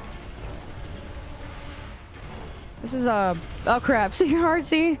 This is oh crap, see hard,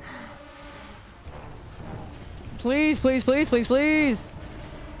 see? Please, please, please, please, please.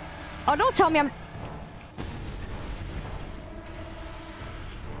 Oh, don't tell me I'm...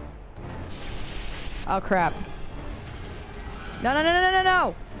 Oh, crap. No, no, no, no, no,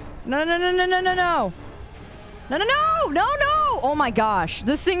 no. No, no, no, no, no, no, no. No, no, no, no, no. Oh, my gosh.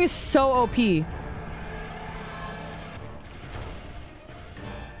 This thing is so OP.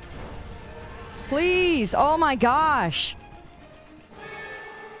 Please. Oh, my gosh.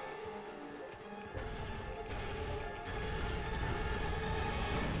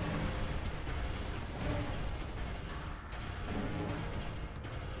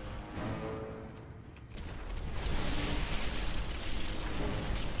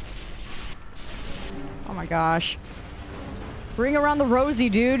 Oh my gosh. Ring around the rosy,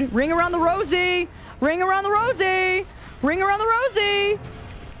 dude. Ring around the rosy. Ring around the rosy. Ring around the rosy.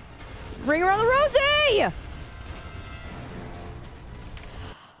 Ring around the rosy.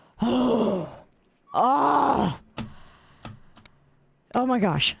 Oh. Oh. Oh my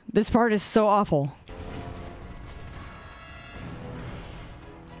gosh. This part is so awful.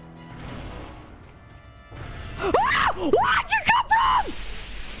 Ah! Where'd you come from?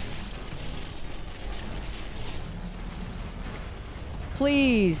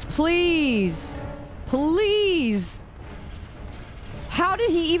 Please, please, please. How did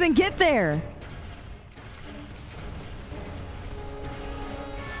he even get there?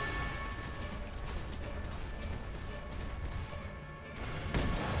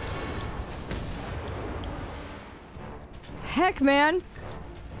 Heck, man.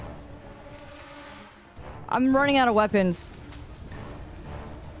 I'm running out of weapons.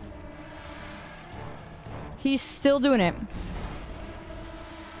 He's still doing it.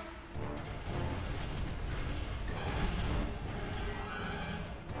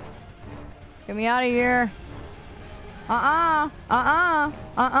 Get me out of here. Come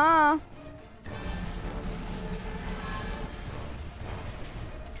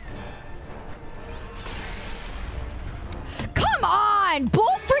on!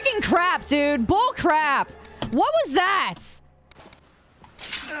 Bull freaking crap, dude. Bull crap. What was that?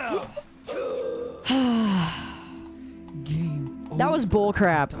 That was bull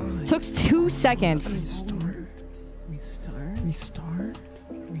crap. Took 2 seconds.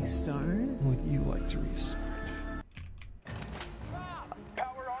 Restart? Would you like to restart?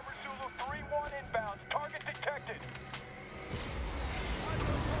 Power Armor Zulu 3-1 inbound. Target detected.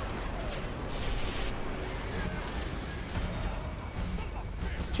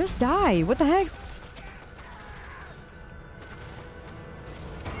 Just die. What the heck?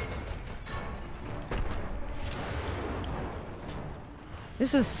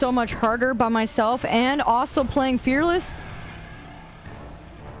 This is so much harder by myself and also playing Fearless.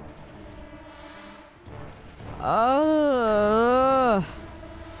 Oh,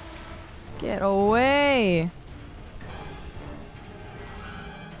 get away.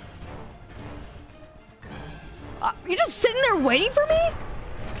 You're just sitting there waiting for me?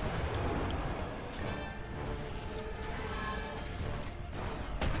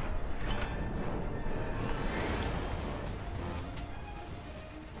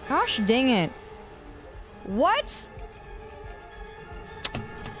 Gosh dang it. What?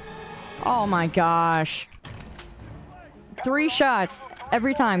 Oh my gosh. 3 shots.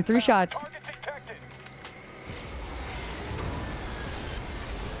 Every time. 3 shots.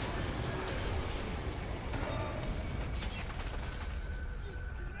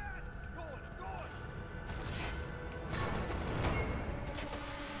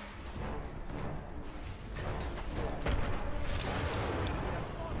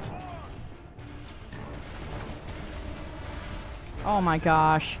 Oh my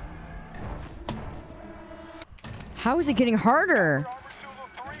gosh. How is it getting harder?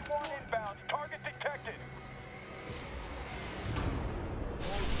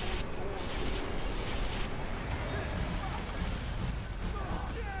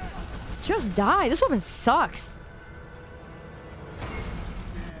 Just die. This weapon sucks.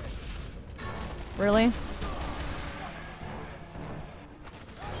 Really?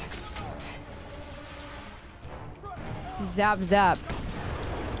 Zap, zap.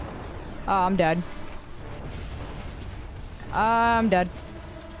 Oh, I'm dead. I'm dead.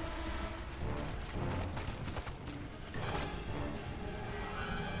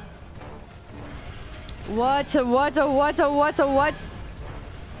 What? What? What? What? What?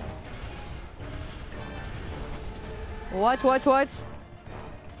 What? What?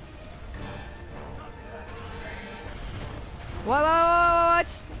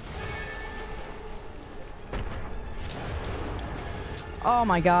 What? Oh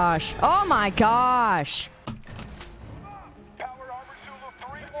my gosh. Oh my gosh. Power Armor Zulu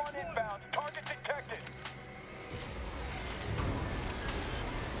 3-1 inbound. Target detected.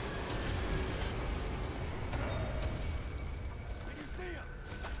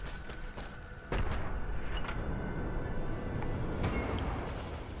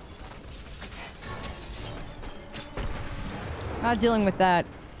 Not dealing with that.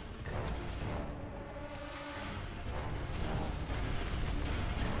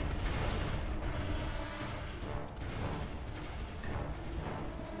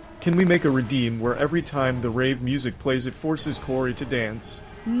 Can we make a redeem where every time the rave music plays it forces Kaori to dance?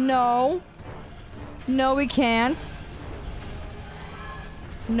 No. No, we can't.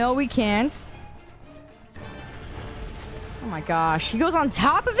 No, we can't. Oh my gosh. He goes on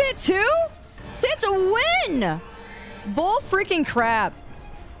top of it too? Say it's a win! Bull freaking crap.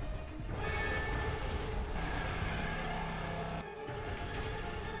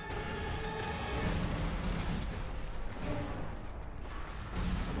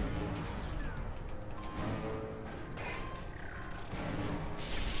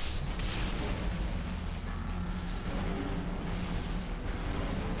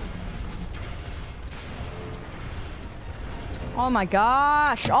 Oh my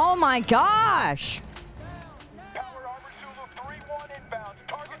gosh! Oh my gosh! Power Armor Zulu 3-1 inbound.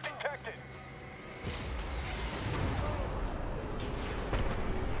 Target detected.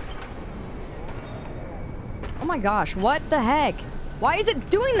 Oh my gosh, what the heck? Why is it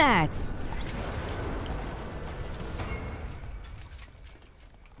doing that?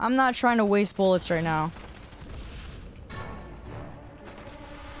 I'm not trying to waste bullets right now.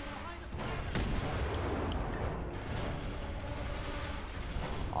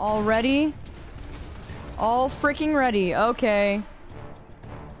 All ready? All freaking ready. Okay.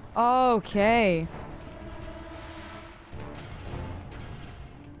 Okay.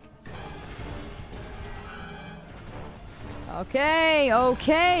 Okay,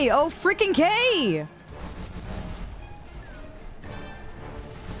 okay. Oh, freaking K!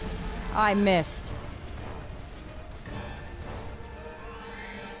 I missed.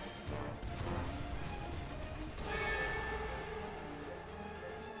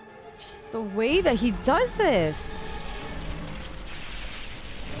 Just the way that he does this.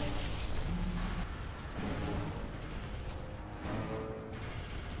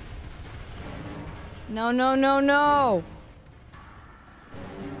 No, no, no, no.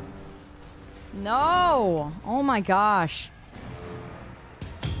 No! Oh my gosh.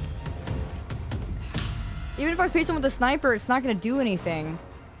 Even if I face him with a sniper, it's not gonna do anything.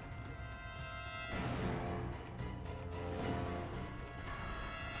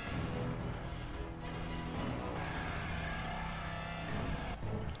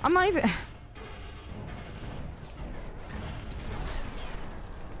 I'm not even...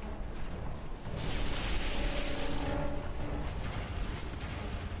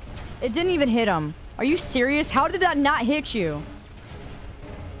 It didn't even hit him. Are you serious? How did that not hit you?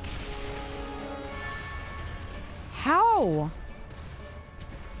 How?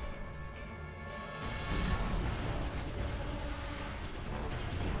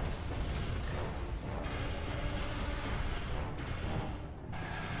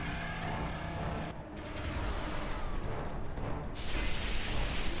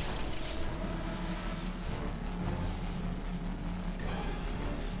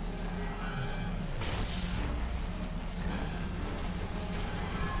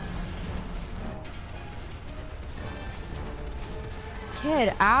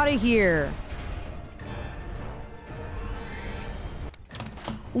 Get out of here.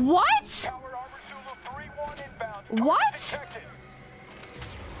 What? What?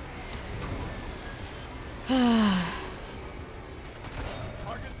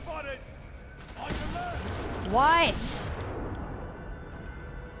 What?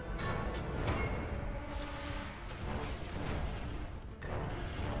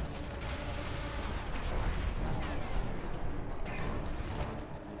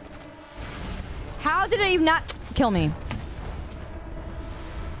 How did it even not kill me?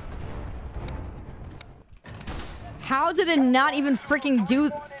 How did it not even freaking do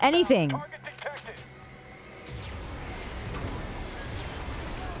anything?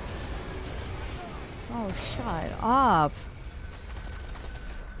 Oh, shut up.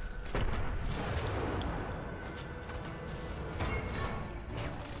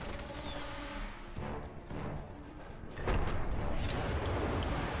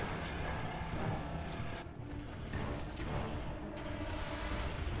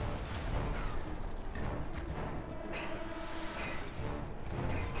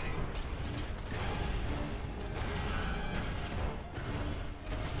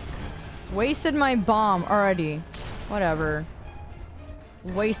 Wasted my bomb already. Whatever.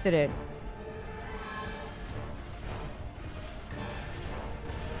 Wasted it.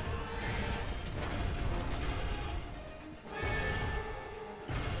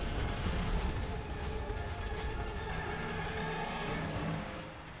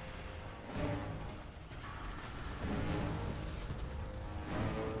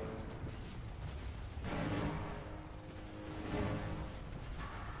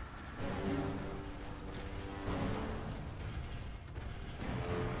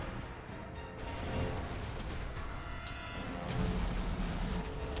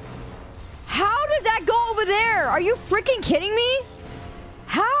 that go over there? Are you freaking kidding me?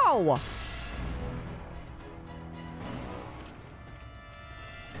 How?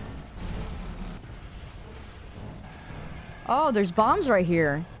 Oh, there's bombs right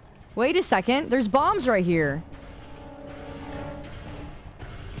here. Wait a second. There's bombs right here.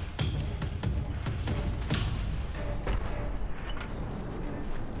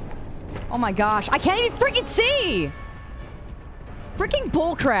 Oh my gosh. I can't even freaking see! Freaking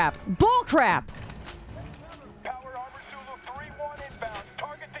bullcrap. Bullcrap! Power Armor Zulu 3-1 inbound.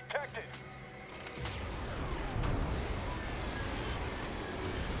 Target detected.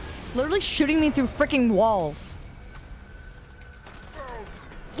 Literally shooting me through freaking walls.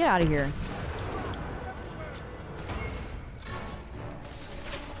 Get out of here.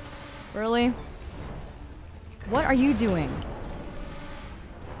 Really? What are you doing?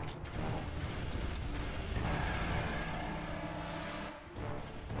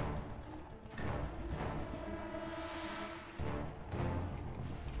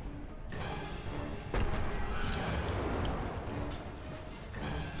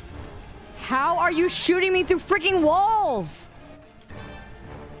 How are you shooting me through freaking walls?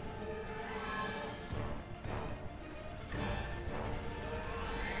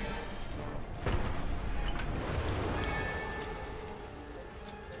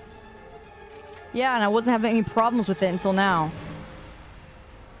 Yeah, and I wasn't having any problems with it until now.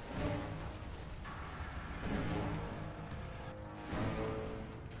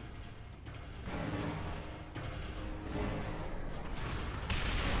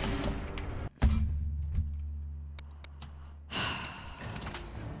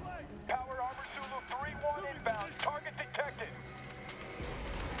 Power Armor Zulu 3-1 inbound. Target detected.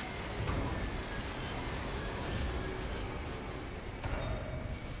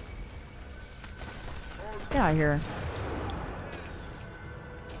 Get out of here.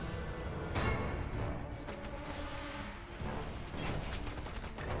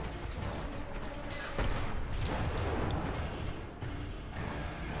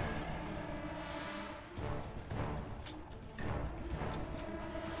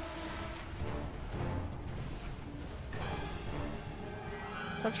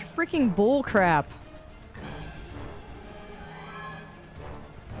 Such freaking bull crap.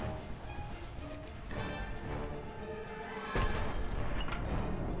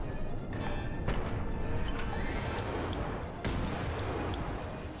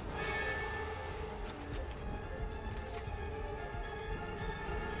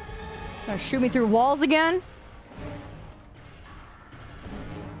 Gonna shoot me through walls again?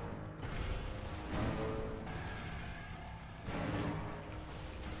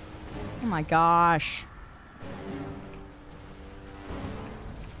 Oh my gosh.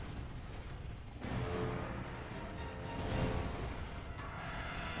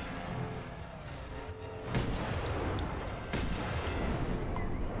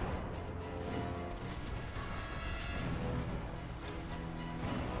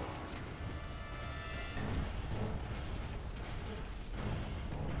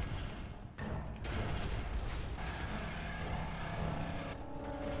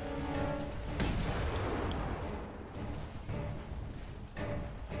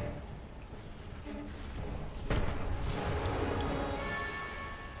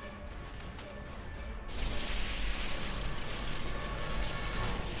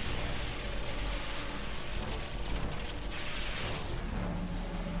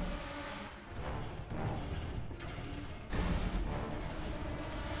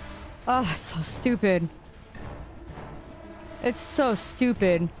 Oh, it's so stupid. It's so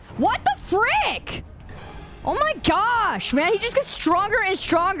stupid. What the frick? Oh my gosh, man. He just gets stronger and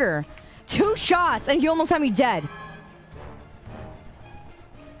stronger. 2 shots and he almost had me dead.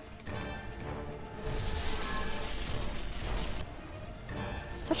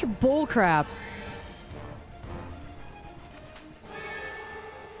 Such a bull crap.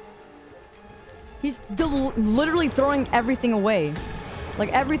 He's literally throwing everything away.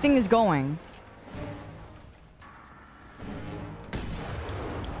 Like, everything is going.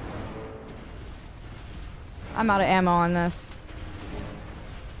 I'm out of ammo on this.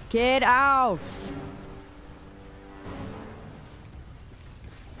 Get out!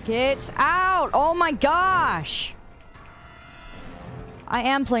 Get out! Oh my gosh! I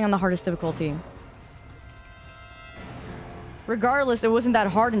am playing on the hardest difficulty. Regardless, it wasn't that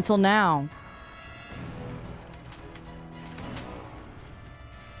hard until now.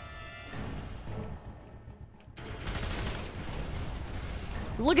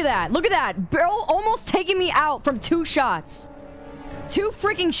 Look at that. Look at that. Barrel almost taking me out from 2 shots. 2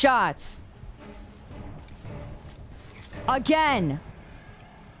 freaking shots. Again.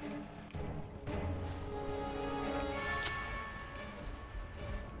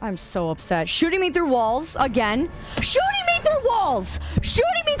 I'm so upset. Shooting me through walls again. Shooting me through walls!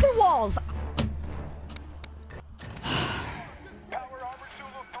 Shooting me through walls! Power Armor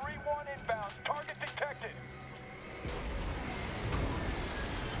Zulu 3-1 inbound. Target detected.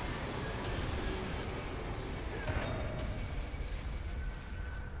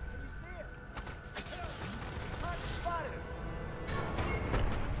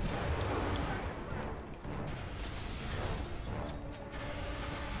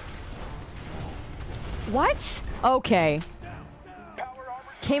 What? Okay.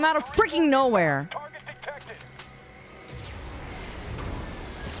 Came out of freaking nowhere. Target detected.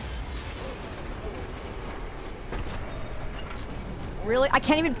 Really? I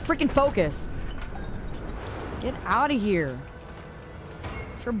can't even freaking focus. Get out of here.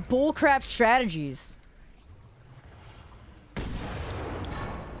 For bullcrap strategies.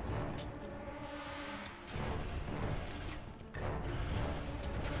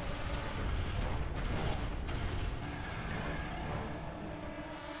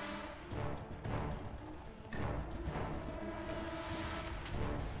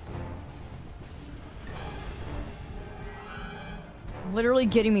 Literally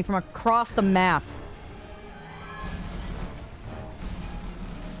getting me from across the map.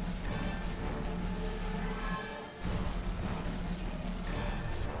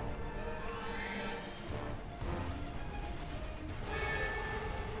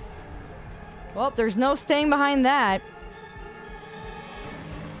 Well, there's no staying behind that.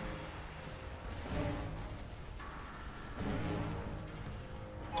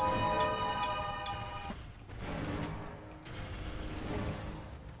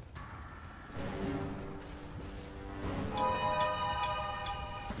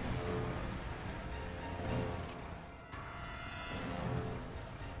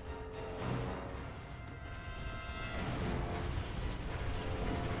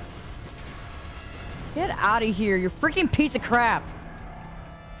 Get out of here, you freaking piece of crap.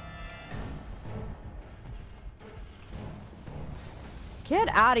 Get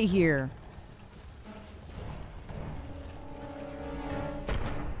out of here.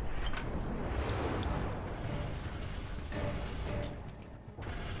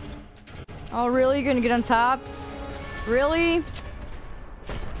 Oh, really? You're gonna get on top? Really?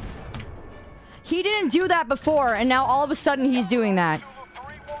 He didn't do that before, and now all of a sudden he's doing that.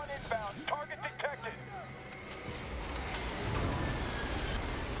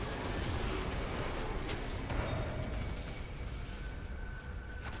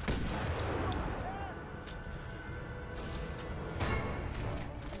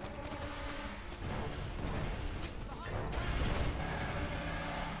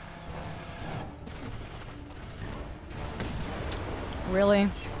 Really?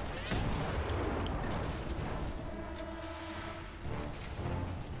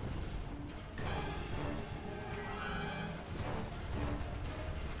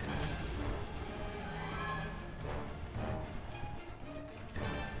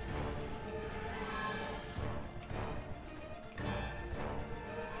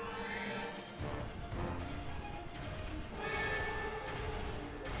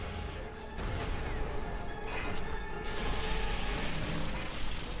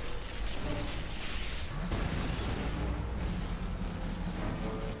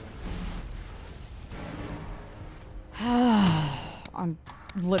 I'm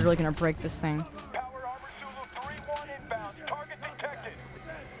literally gonna break this thing. Power Armor Zulu 3-1 inbound. Target detected.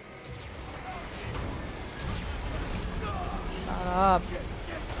 Shut up.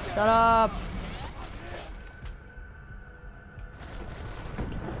 Shut up.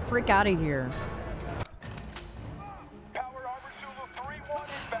 Get the frick out of here. Power Armor Zulu 3-1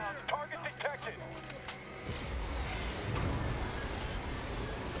 inbound. Target detected.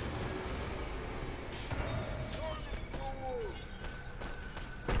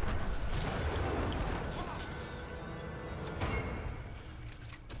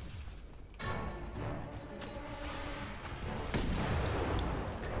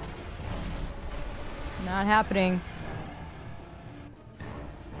 Not happening.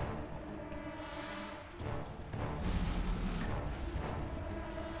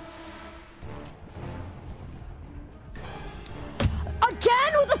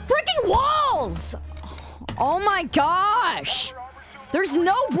 Again with the freaking walls! Oh my gosh! There's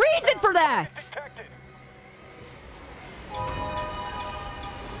no reason for that!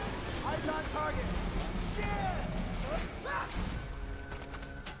 Eyes on target.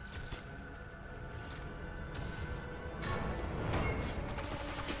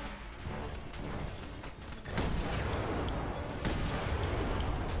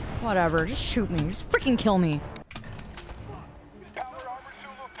 Whatever, just shoot me. Just freaking kill me. Power Armor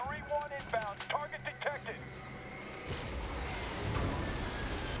Zulu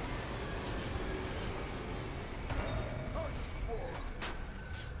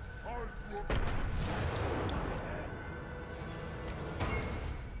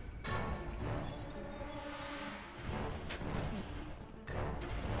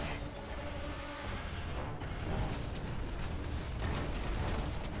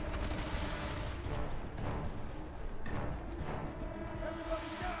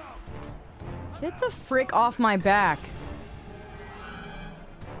Get the frick off my back.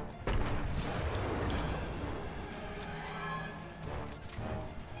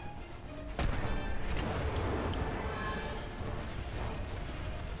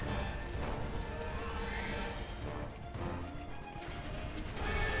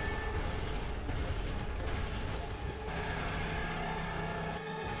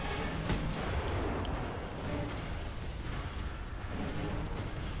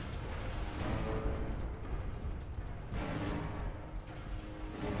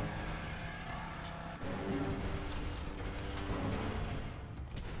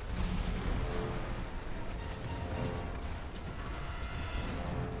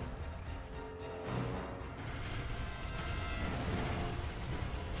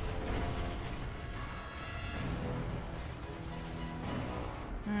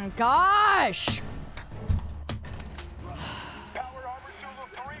 Gosh! Power Armor Zulu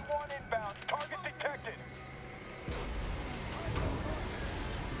 3-1 inbound. Target detected.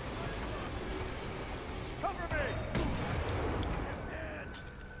 Cover me!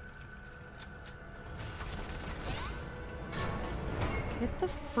 Get the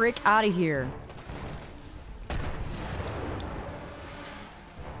frick out of here.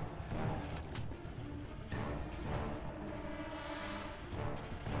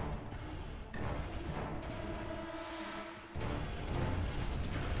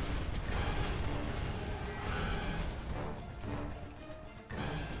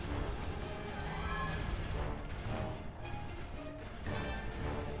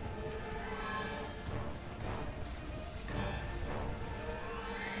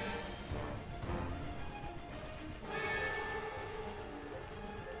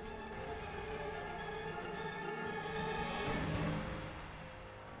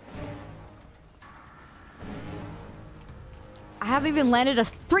 I haven't even landed a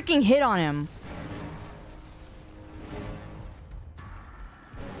freaking hit on him.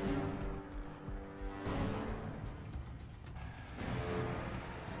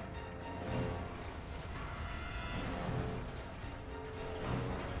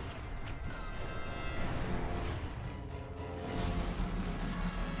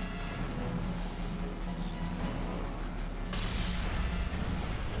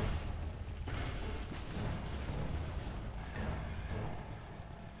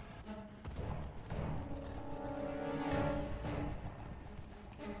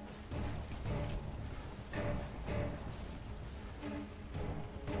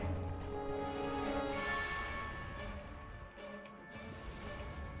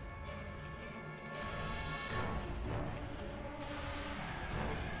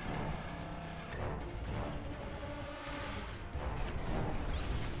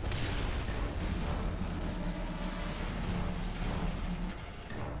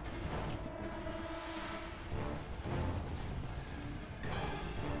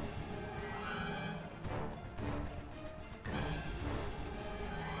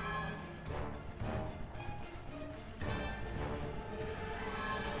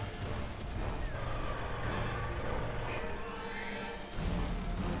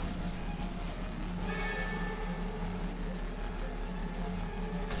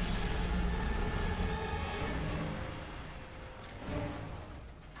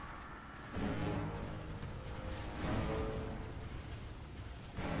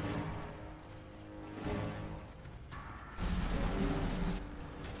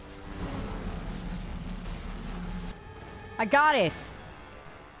 I got it.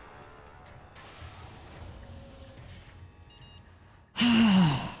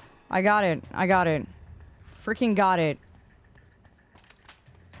 I got it. I got it. Freaking got it.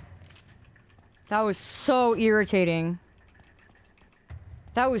 That was so irritating.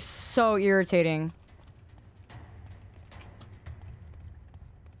 That was so irritating.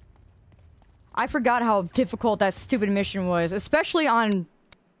 I forgot how difficult that stupid mission was, especially on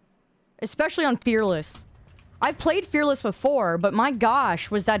Fearless. I've played Fearless before, but my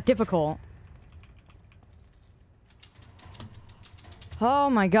gosh, was that difficult. Oh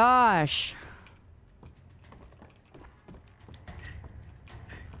my gosh.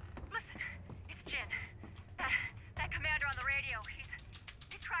 Listen, it's Jin. That commander on the radio.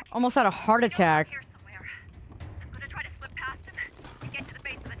 He's tracking. Almost had a heart attack. Here somewhere. I'm gonna try to slip past him and get to the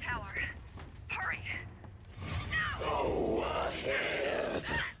base of the tower. Hurry. Go ahead.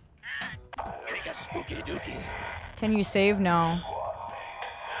 Bring a spooky dookie. Can you save? No.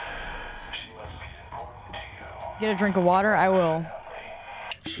 Get a drink of water? I will.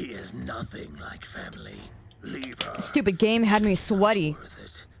 She is nothing like family. Leave her. This stupid game had me sweaty. Worth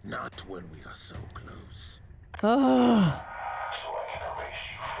it. Not when we are so close. Ugh.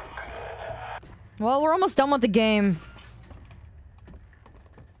 Well, we're almost done with the game.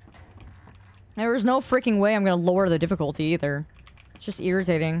 There was no freaking way I'm gonna lower the difficulty either. It's just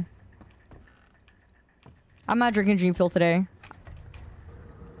irritating. I'm not drinking G Fuel today.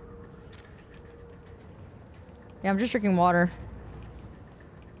 Yeah, I'm just drinking water.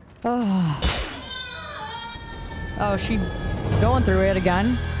 Oh. Oh, she going through it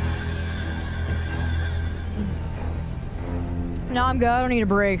again. No, I'm good. I don't need a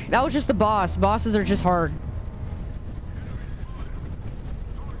break. That was just the boss. Bosses are just hard.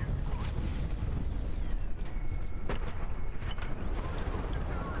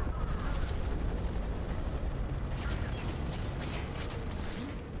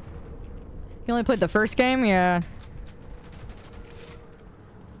 You only played the first game? Yeah.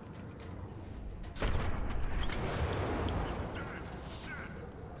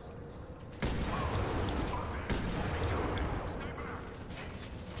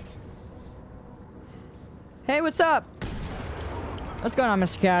 Hey, what's up? What's going on,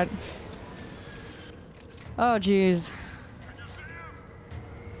 Mr. Cat? Oh, jeez.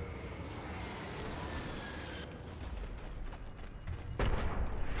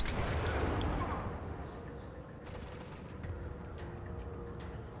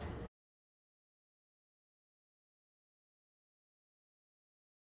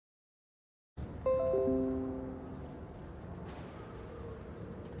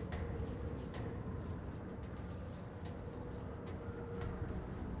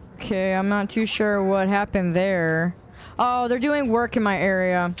 Okay, I'm not too sure what happened there. Oh, they're doing work in my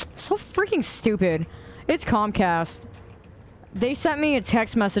area. So freaking stupid. It's Comcast. They sent me a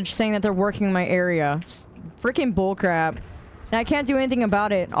text message saying that they're working in my area. It's freaking bullcrap. And I can't do anything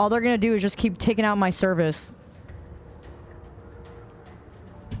about it. All they're gonna do is just keep taking out my service.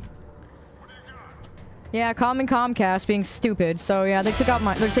 Yeah, calling Comcast being stupid. So yeah, they're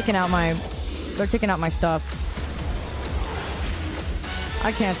taking out my stuff.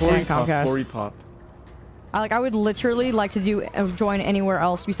 I can't stand Comcast. Kaori pop. I would literally like to join anywhere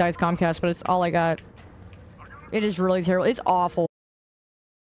else besides Comcast, but it's all I got. It is really terrible. It's awful.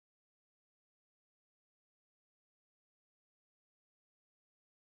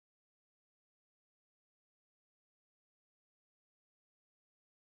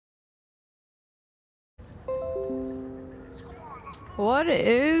 What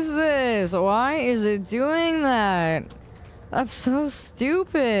is this? Why is it doing that? That's so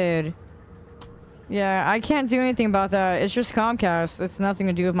stupid. Yeah, I can't do anything about that. It's just Comcast. It's nothing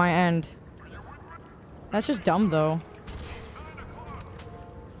to do with my end. That's just dumb, though.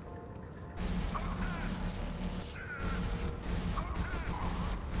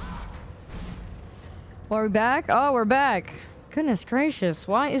 Well, are we back? Oh, we're back. Goodness gracious.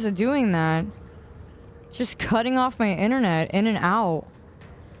 Why is it doing that? It's just cutting off my internet in and out.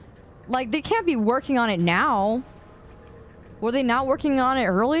 Like, they can't be working on it now. Were they not working on it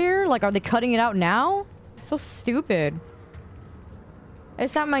earlier? Like, are they cutting it out now? So stupid.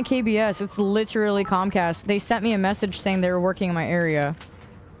 It's not my KBS. It's literally Comcast. They sent me a message saying they were working in my area.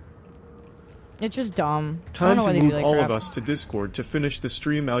 It's just dumb. Time to move all of us to Discord to finish the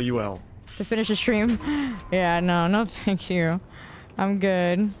stream, LUL. To finish the stream? Yeah, no, thank you. I'm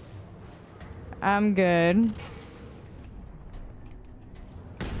good. I'm good.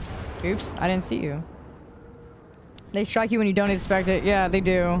 Oops, I didn't see you. They strike you when you don't expect it. Yeah, they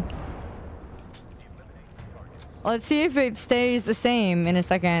do. Let's see if it stays the same in a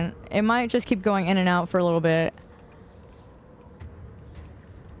second. It might just keep going in and out for a little bit.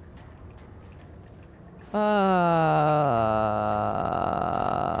 Call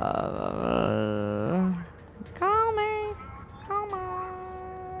me. Come on.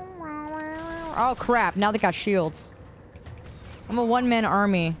 Oh crap, now they got shields. I'm a one-man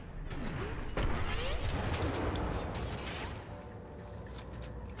army.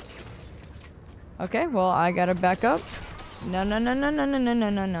 Okay, well, I gotta back up. No. No.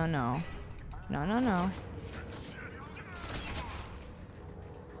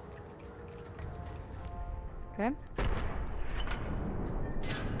 Okay.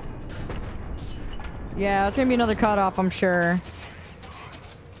 Yeah, it's gonna be another cutoff, I'm sure.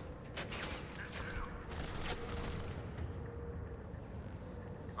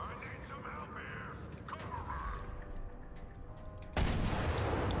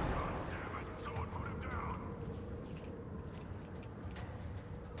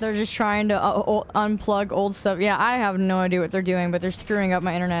 They're just trying to unplug old stuff. Yeah, I have no idea what they're doing, but they're screwing up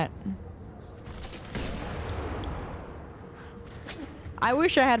my internet. I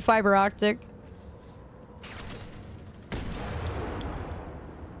wish I had fiber optic.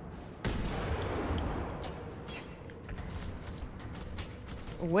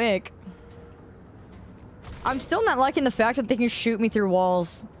 Wick. I'm still not liking the fact that they can shoot me through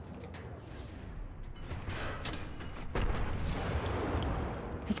walls.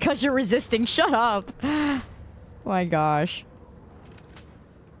 It's because you're resisting. Shut up. My gosh.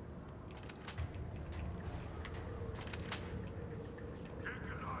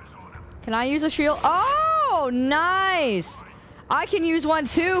 Can I use a shield? Oh, nice. I can use one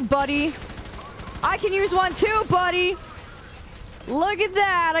too, buddy. I can use one too, buddy. Look at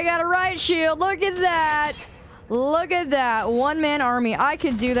that. I got a right shield. Look at that. Look at that. One-man army. I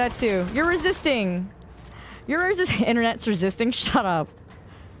can do that too. You're resisting. You're resisting. Internet's resisting. Shut up.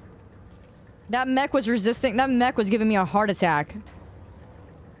 That mech was resisting. That mech was giving me a heart attack.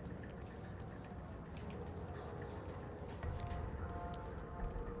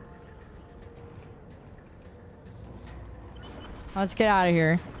 Let's get out of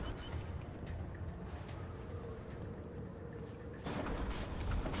here.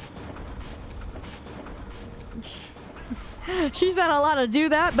 She's not allowed to do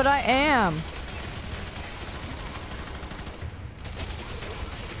that, but I am.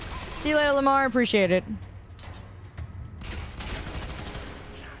 See you later, Lamar. Appreciate it.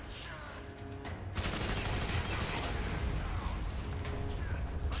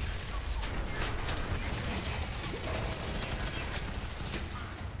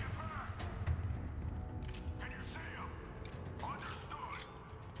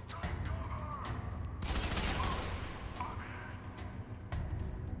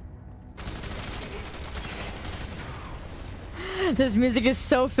 This music is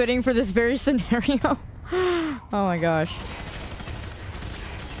so fitting for this very scenario. Oh my gosh.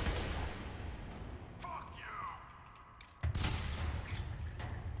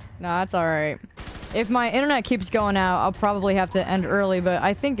 Nah, that's alright. If my internet keeps going out, I'll probably have to end early, but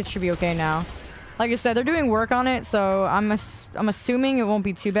I think it should be okay now. Like I said, they're doing work on it, so I'm assuming it won't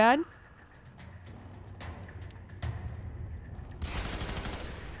be too bad.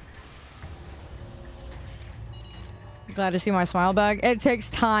 Glad to see my smile bag. It takes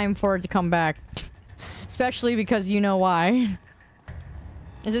time for it to come back. Especially because you know why.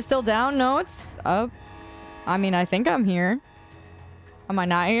 Is it still down? No, it's up. I mean, I think I'm here. Am I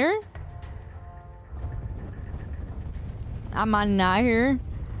not here? Am I not here?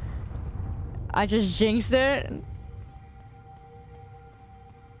 I just jinxed it.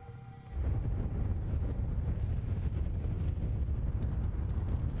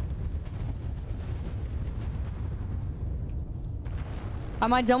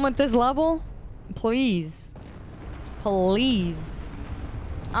 Am I done with this level? Please. Please.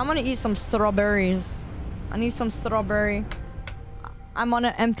 I'm gonna eat some strawberries. I need some strawberry. I'm on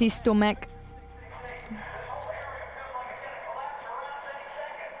an empty stomach.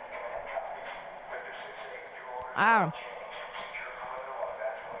 Ow.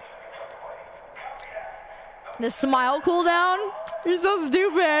 The smile cooldown? You're so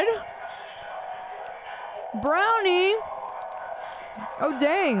stupid. Brownie. Oh,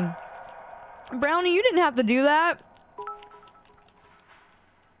 dang. Brownie, you didn't have to do that.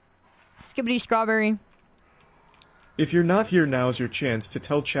 Skibbity strawberry. If you're not here, now's your chance to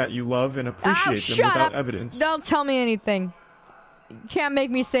tell chat you love and appreciate them without evidence. Don't tell me anything. You can't make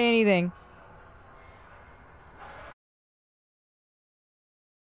me say anything.